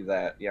if I do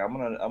that, yeah, I'm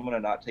gonna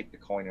not take the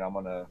coin, and I'm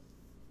gonna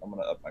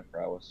up my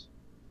prowess.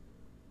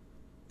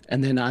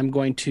 And then I'm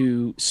going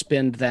to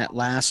spend that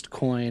last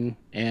coin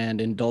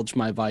and indulge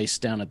my vice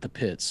down at the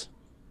pits.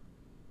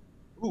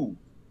 Ooh.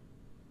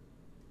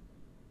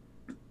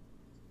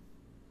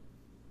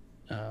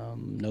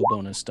 No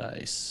bonus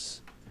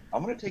dice.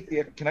 I'm gonna take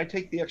the. Can I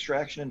take the extra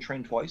action and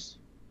train twice?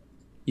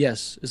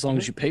 Yes, as long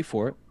as you pay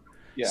for it.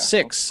 Yeah.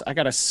 6. I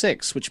got a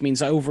 6, which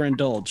means I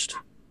overindulged.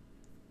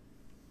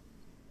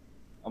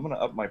 I'm gonna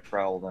up my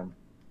prowl then.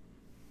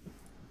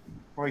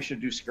 Probably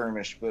should do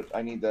skirmish, but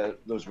I need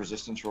those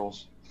resistance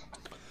rolls.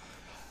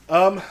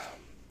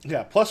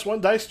 Yeah, plus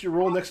 1 dice to your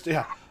roll next.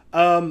 Yeah.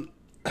 Oh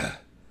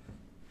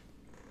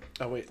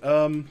wait.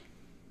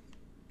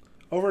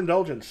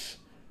 Overindulgence.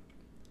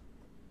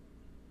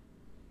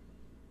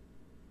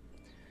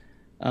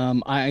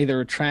 I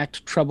either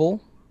attract trouble,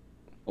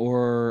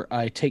 or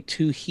I take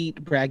 2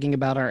 heat bragging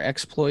about our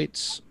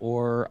exploits,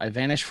 or I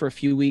vanish for a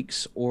few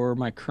weeks, or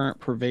my current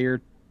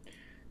purveyor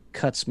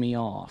cuts me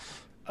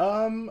off.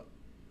 Go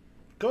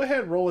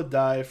ahead and roll a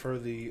die for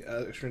the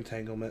extra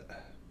entanglement.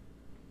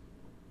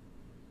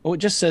 Oh, it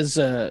just says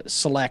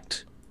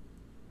select.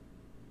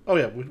 Oh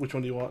yeah, which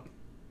one do you want?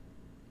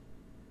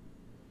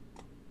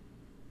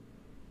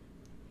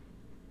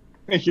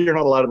 You're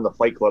not allowed in the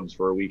fight clubs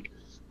for a week.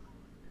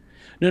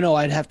 No,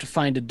 I'd have to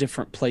find a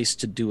different place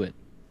to do it.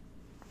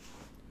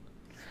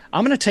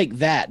 I'm going to take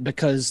that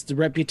because the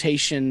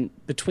reputation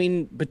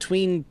between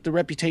the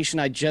reputation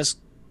I just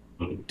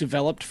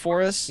developed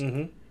for us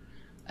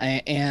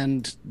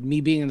and me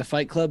being in the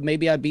fight club,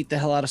 maybe I beat the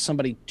hell out of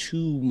somebody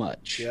too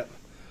much. Yeah.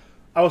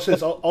 I will say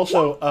it's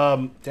also,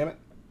 damn it,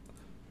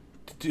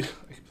 I'm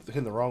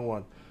hitting the wrong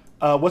one.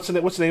 What's the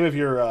name of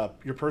your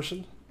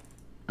person?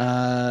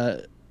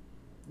 My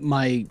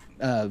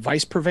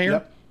vice purveyor,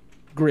 Yep.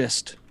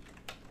 Grist.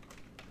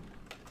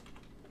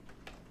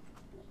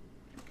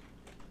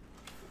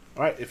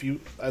 All right. If you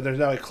there's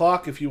now a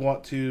clock. If you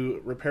want to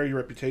repair your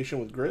reputation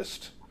with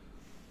Grist.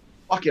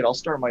 Fuck it, I'll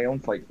start my own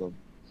fight club.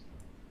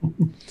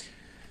 I'm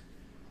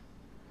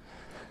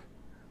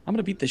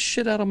gonna beat the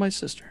shit out of my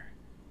sister.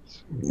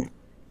 Should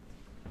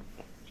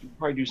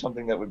probably do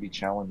something that would be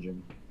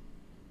challenging.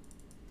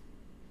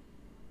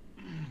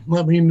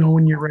 Let me know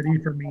when you're ready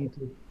for me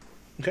to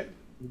Okay.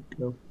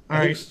 go. All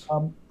right.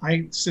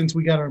 Since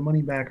we got our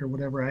money back or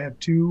whatever, I have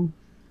 2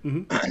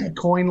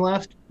 coin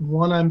left.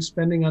 1 I'm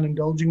spending on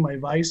indulging my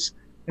vice,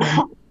 and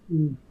I'm going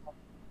to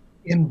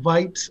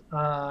invite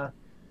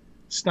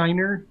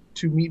Steiner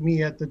to meet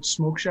me at the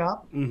smoke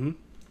shop. Mm-hmm.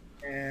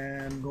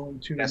 And going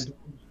to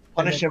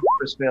Punish him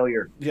for his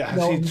failure. Yeah.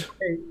 No,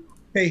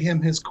 pay him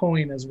his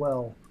coin as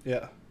well.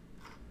 Yeah.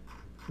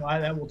 So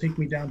that will take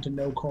me down to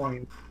no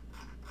coin.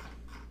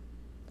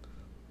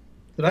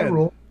 Did I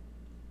roll?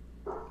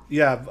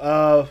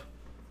 Yeah.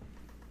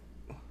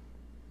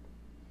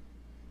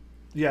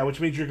 Yeah, which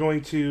means you're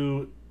going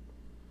to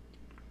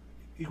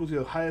equal to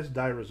the highest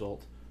die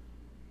result.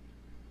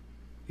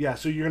 Yeah,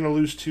 so you're going to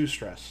lose 2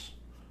 stress.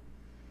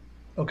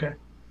 Okay.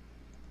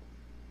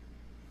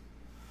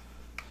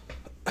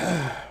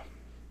 I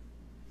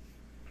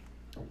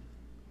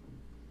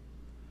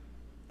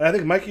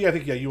think, Mikey,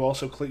 yeah, you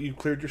also you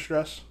cleared your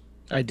stress?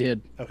 I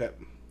did. Okay.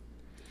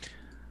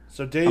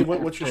 So, Dave,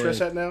 what's your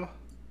stress at now?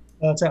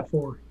 It's at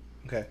 4.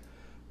 Okay.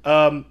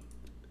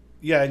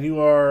 Yeah, and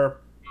you are...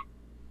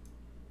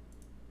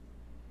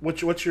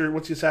 What's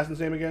the assassin's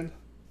name again?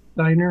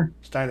 Steiner.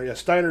 Steiner. Yeah,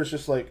 Steiner's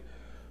just like,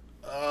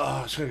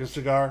 just gonna get a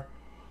cigar.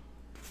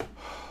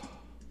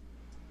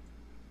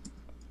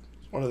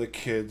 One of the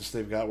kids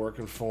they've got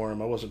working for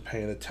him. I wasn't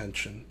paying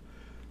attention.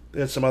 They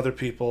had some other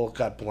people,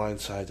 got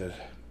blindsided.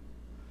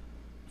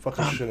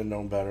 Fucking should have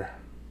known better.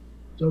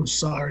 So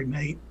sorry,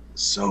 mate.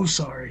 So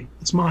sorry.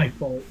 It's my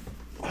fault.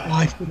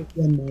 I should have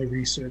done my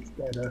research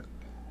better.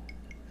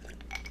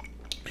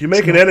 You're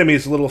making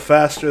enemies a little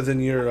faster than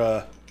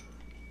you're,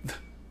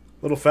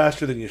 little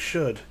faster than you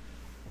should.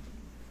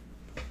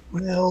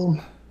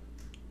 Well,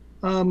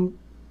 I'm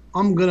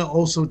gonna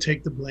also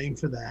take the blame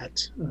for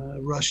that.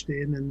 Rushed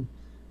in and,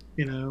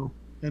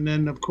 and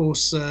then of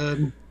course,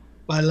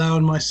 by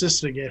allowing my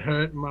sister to get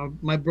hurt,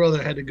 my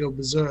brother had to go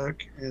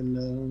berserk.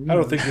 And I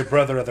don't think your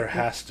brother ever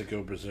has to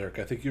go berserk.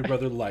 I think your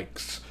brother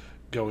likes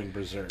going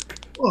berserk.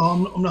 Well,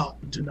 I'm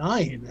not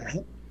denying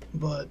that,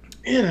 but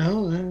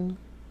It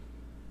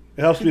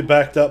helps to be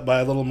backed up by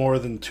a little more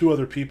than 2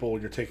 other people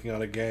when you're taking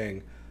on a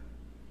gang.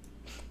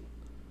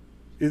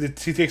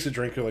 He takes a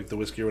drink of like the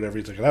whiskey or whatever.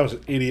 He's like, I was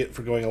an idiot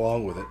for going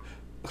along with it.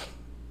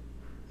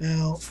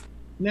 Well,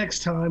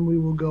 next time we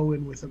will go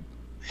in with a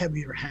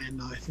heavier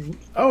hand, I think.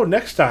 Oh,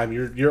 next time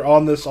you're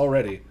on this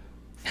already.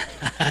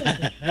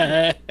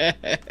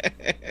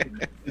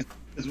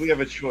 Because we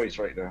have a choice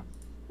right now.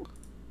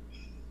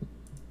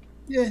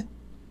 Yeah,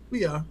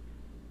 we are.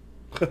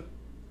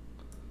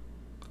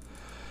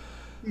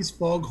 These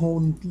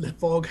foghorn,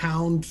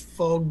 foghound,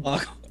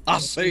 fog. I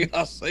see,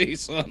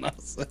 son. I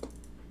see.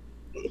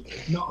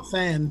 Not a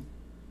fan.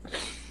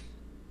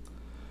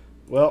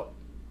 Well,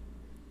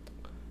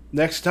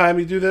 next time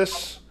you do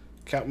this,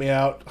 count me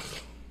out.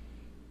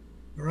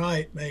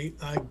 Right, mate.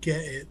 I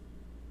get it.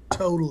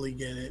 Totally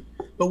get it.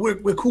 But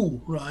we're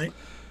cool, right?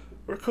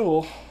 We're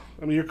cool.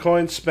 I mean, your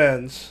coin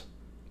spends.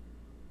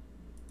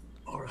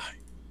 All right.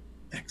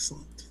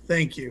 Excellent.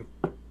 Thank you.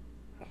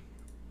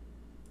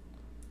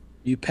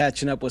 You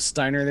patching up with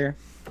Steiner there?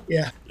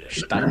 Yeah.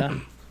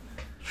 Steiner?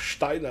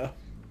 Steiner.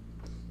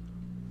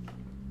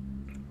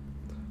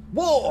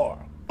 War!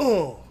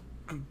 Oh,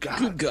 good God.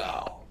 Good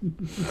God.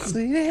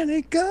 See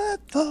any good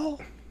though?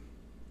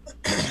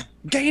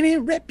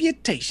 Gaining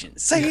reputation.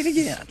 Say it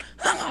again.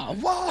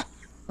 War.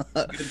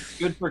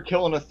 Good for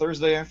killing a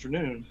Thursday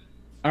afternoon.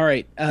 All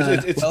right.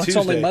 It's it's only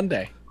Tuesday.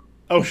 Monday.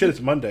 Oh, shit, it's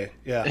Monday.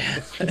 Yeah.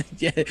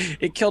 Yeah,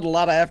 it killed a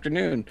lot of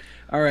afternoon.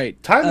 All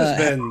right.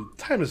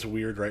 Time is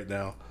weird right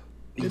now.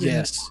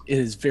 Yes, it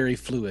is very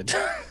fluid.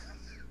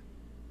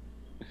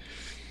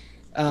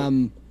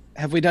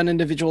 Have we done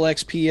individual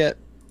XP yet?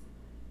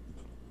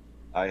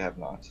 I have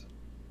not.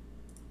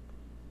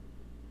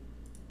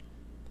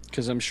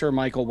 Because I'm sure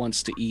Michael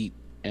wants to eat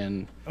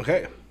and.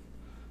 Okay.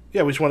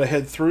 Yeah, we just want to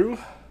head through.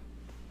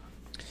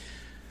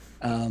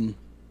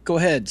 Go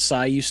ahead,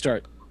 Sai. You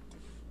start.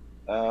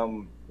 Did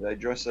I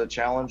address a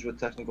challenge with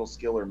technical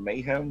skill or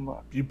mayhem?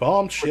 You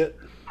bombed shit.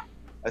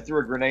 I threw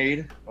a grenade.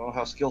 I don't know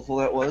how skillful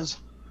that was.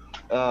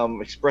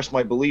 Express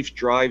my beliefs,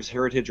 drives,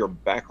 heritage, or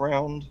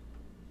background.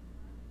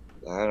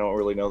 I don't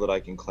really know that I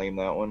can claim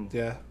that one.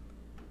 Yeah.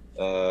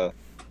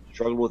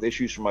 Struggled with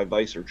issues from my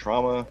vice or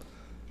trauma.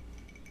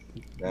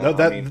 No,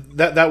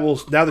 that will,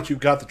 now that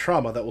you've got the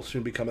trauma, that will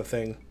soon become a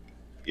thing.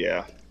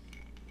 Yeah.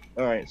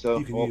 All right, so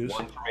You can use.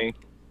 1 for me.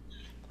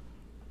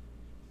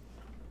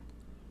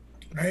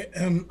 All right.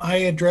 I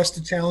addressed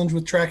the challenge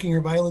with tracking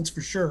your violence for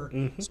sure.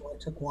 Mhm. So I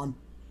took 1.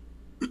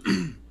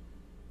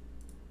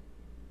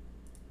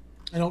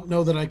 I don't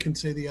know that I can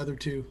say the other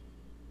 2.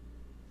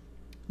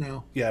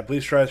 No. Yeah,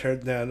 Bleach tries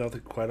hard. Nah, I don't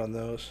think quite on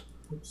those.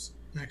 Oops.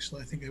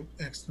 Actually, I think I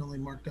accidentally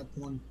marked up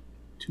 1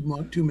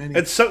 too many.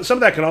 And some of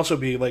that can also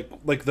be like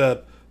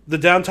the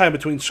downtime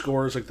between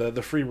scores, like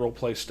the free role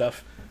play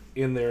stuff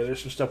in there.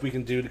 There's some stuff we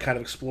can do to kind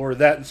of explore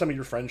that and some of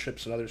your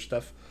friendships and other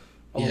stuff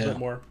a little bit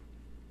more.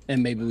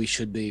 And maybe we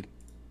should be.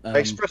 I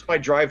expressed my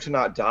drive to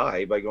not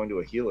die by going to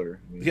a healer.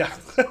 I mean, Yeah.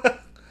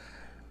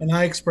 And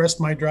I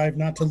expressed my drive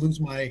not to lose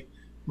my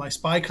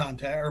spy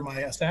contact or my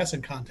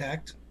assassin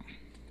contact.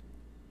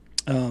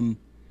 I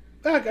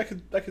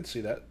could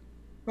see that.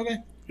 Okay.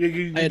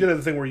 You did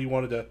the thing where you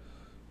wanted to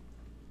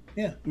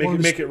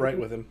make it right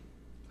with him.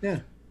 Yeah.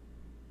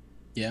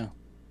 Yeah.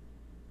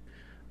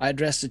 I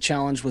addressed a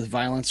challenge with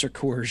violence or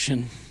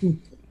coercion.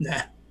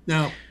 Nah.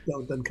 No,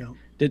 it doesn't count.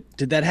 Did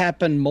that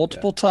happen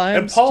multiple times?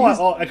 And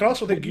Paul, I can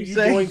also think you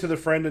say? going to the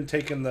friend and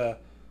taking the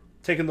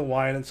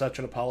wine and such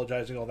and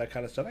apologizing, all that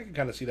kind of stuff. I can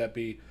kind of see that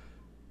be,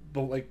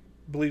 like,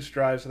 beliefs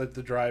drives, like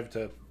the drive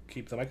to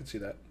keep them. I can see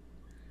that.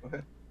 Okay.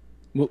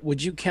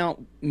 Would you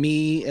count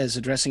me as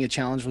addressing a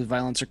challenge with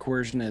violence or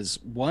coercion as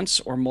once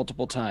or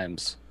multiple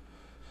times?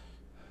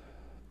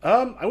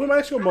 I wouldn't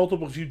mind to go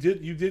multiple because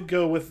you did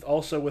go with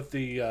also with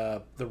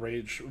the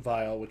rage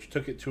vial, which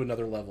took it to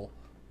another level.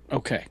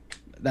 Okay,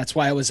 that's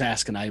why I was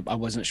asking. I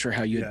wasn't sure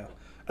how you'd Yeah,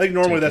 I think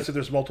normally take that's it. if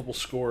there's multiple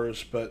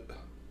scores, but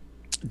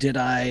Did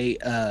I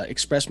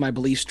express my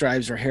beliefs,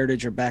 drives, or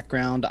heritage or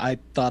background? I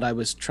thought I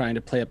was trying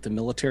to play up the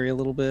military a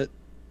little bit,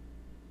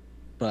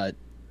 but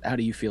how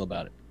do you feel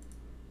about it?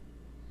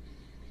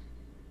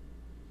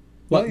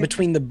 well, Well,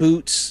 between the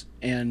boots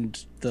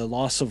and the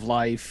loss of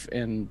life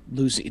and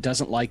losing, he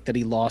doesn't like that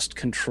he lost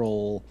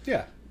control,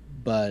 yeah,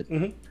 but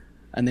hmm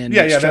and then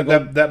yeah, yeah.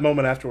 That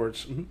moment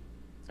afterwards.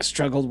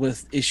 struggled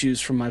with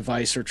issues from my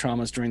vice or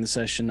traumas during the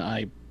session.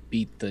 I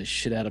beat the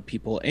shit out of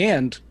people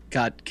and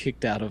got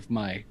kicked out of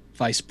my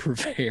vice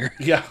purveyor.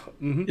 Yeah.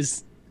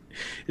 is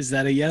is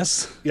that a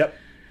yes? Yep.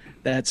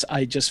 That's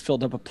I just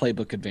filled up a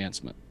playbook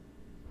advancement.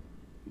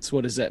 So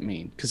what does that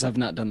mean? Because I've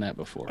not done that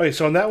before. Okay,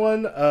 so on that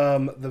one,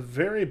 the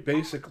very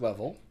basic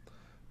level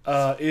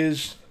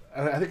is.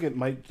 I think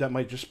that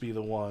might just be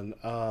the one.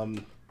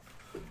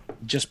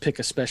 Just pick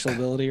a special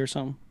ability or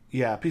something.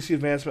 Yeah, PC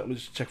advancement. Let me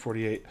just check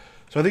 48.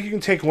 So I think you can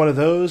take one of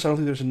those. I don't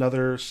think there's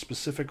another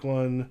specific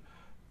one.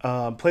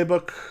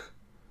 Playbook.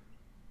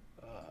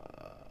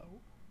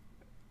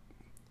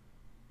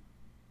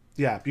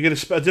 Yeah, you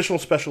get an additional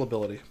special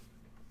ability.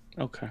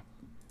 Okay.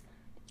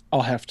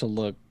 I'll have to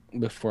look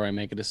before I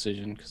make a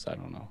decision because I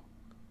don't know.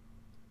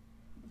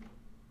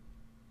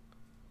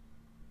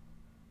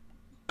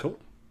 Cool.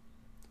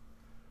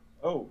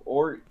 Oh,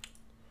 or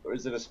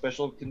is it a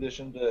special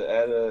condition to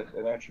add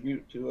an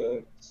attribute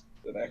to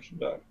an action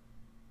die?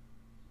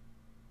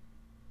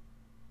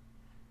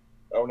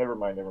 Oh, never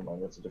mind, never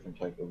mind. That's a different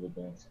type of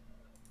advance.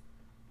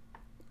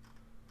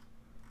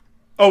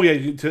 Oh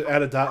yeah, to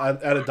add a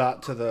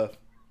dot to the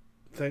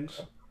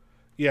things.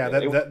 Yeah,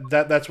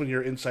 Yeah, that's when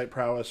your insight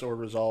prowess or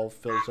resolve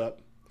fills up.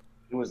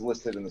 it was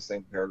listed in the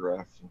same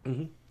paragraph.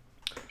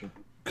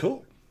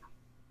 Cool.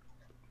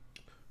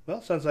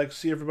 Well, sounds like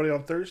see everybody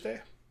on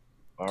Thursday.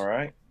 All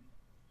right.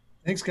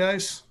 Thanks,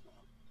 guys.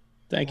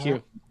 Thank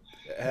you.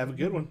 Have a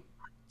good one.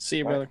 See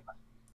you, Bye. brother.